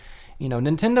games,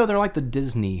 Nintendo, they're like the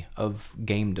Disney of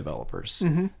game developers.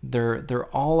 They're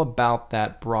all about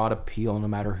that broad appeal. No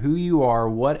matter who you are,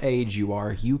 what age you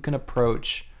are, you can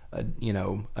approach a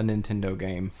Nintendo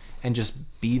game and just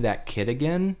be that kid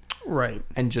again, Right.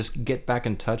 and just get back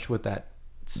in touch with that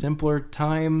simpler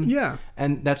time. Yeah.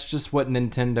 And that's just what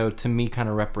Nintendo to me kind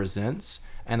of represents,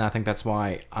 and I think that's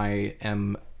why I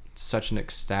am such an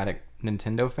ecstatic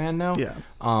Nintendo fan now. Yeah.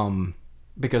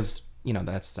 Because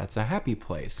that's a happy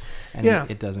place, and Yeah.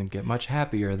 it doesn't get much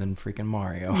happier than freaking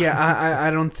Mario. Yeah,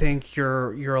 I don't think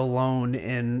you're alone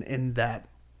in that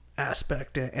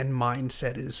aspect and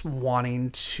mindset, is wanting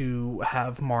to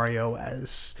have Mario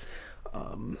as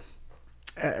kind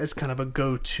of a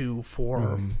go-to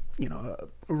for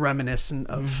reminiscent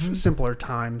of simpler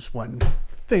times when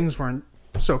things weren't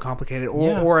so complicated,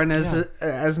 or as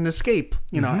an escape,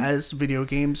 as video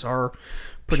games are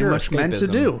pretty Pure much meant to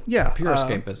escapism. do. Yeah, Pure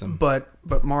escapism.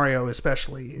 But Mario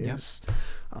especially is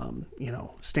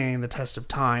standing the test of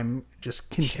time, just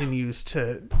continues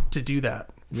to do that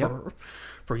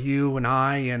for you and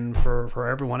I and for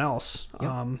everyone else.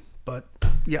 But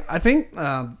yeah, I think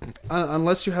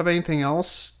unless you have anything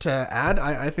else to add,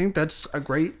 I think that's a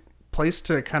great place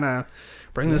to kind of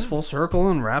bring this full circle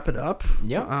and wrap it up.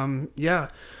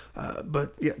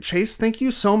 But yeah, Chase, thank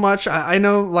you so much. I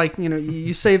know, like,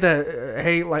 you say that,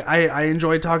 hey, like, I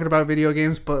enjoy talking about video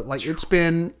games, but like, it's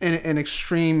been an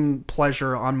extreme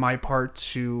pleasure on my part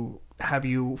to have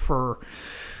you for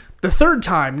the third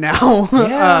time now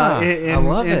I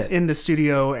love it. in the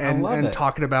studio and it.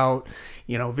 talking about,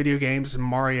 video games and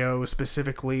Mario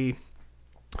specifically.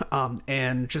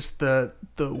 And just the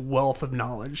wealth of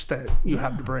knowledge that you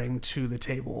have to bring to the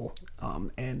table,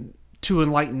 and to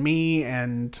enlighten me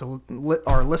and to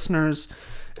our listeners,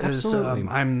 is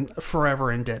I'm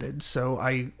forever indebted. So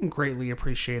I greatly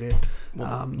appreciate it.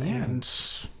 And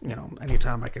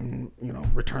anytime I can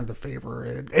return the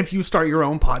favor, if you start your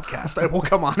own podcast, I will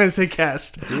come on as a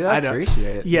guest. Dude, I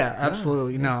appreciate it. Yeah,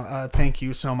 absolutely. No, thank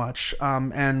you so much.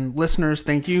 And listeners,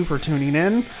 thank you for tuning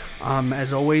in.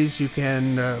 As always, you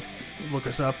can look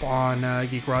us up on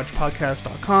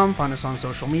geekgaragepodcast.com. Find us on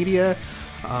social media.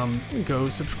 Go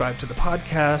subscribe to the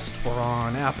podcast. We're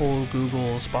on Apple,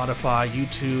 Google, Spotify,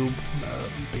 YouTube,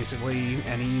 basically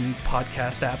any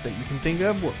podcast app that you can think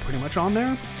of. We're pretty much on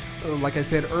there. Like I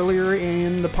said earlier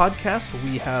in the podcast,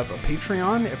 we have a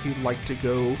Patreon. If you'd like to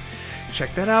go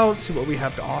check that out, see what we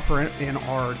have to offer in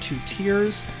our 2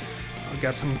 tiers. We've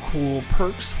got some cool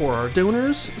perks for our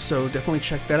donors, so definitely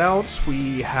check that out.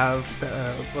 We have,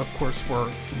 of course,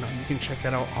 you can check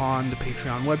that out on the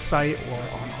Patreon website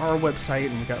or on our website,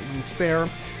 and we've got links there.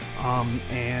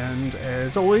 And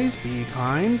as always, be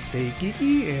kind, stay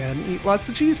geeky, and eat lots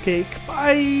of cheesecake.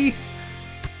 Bye!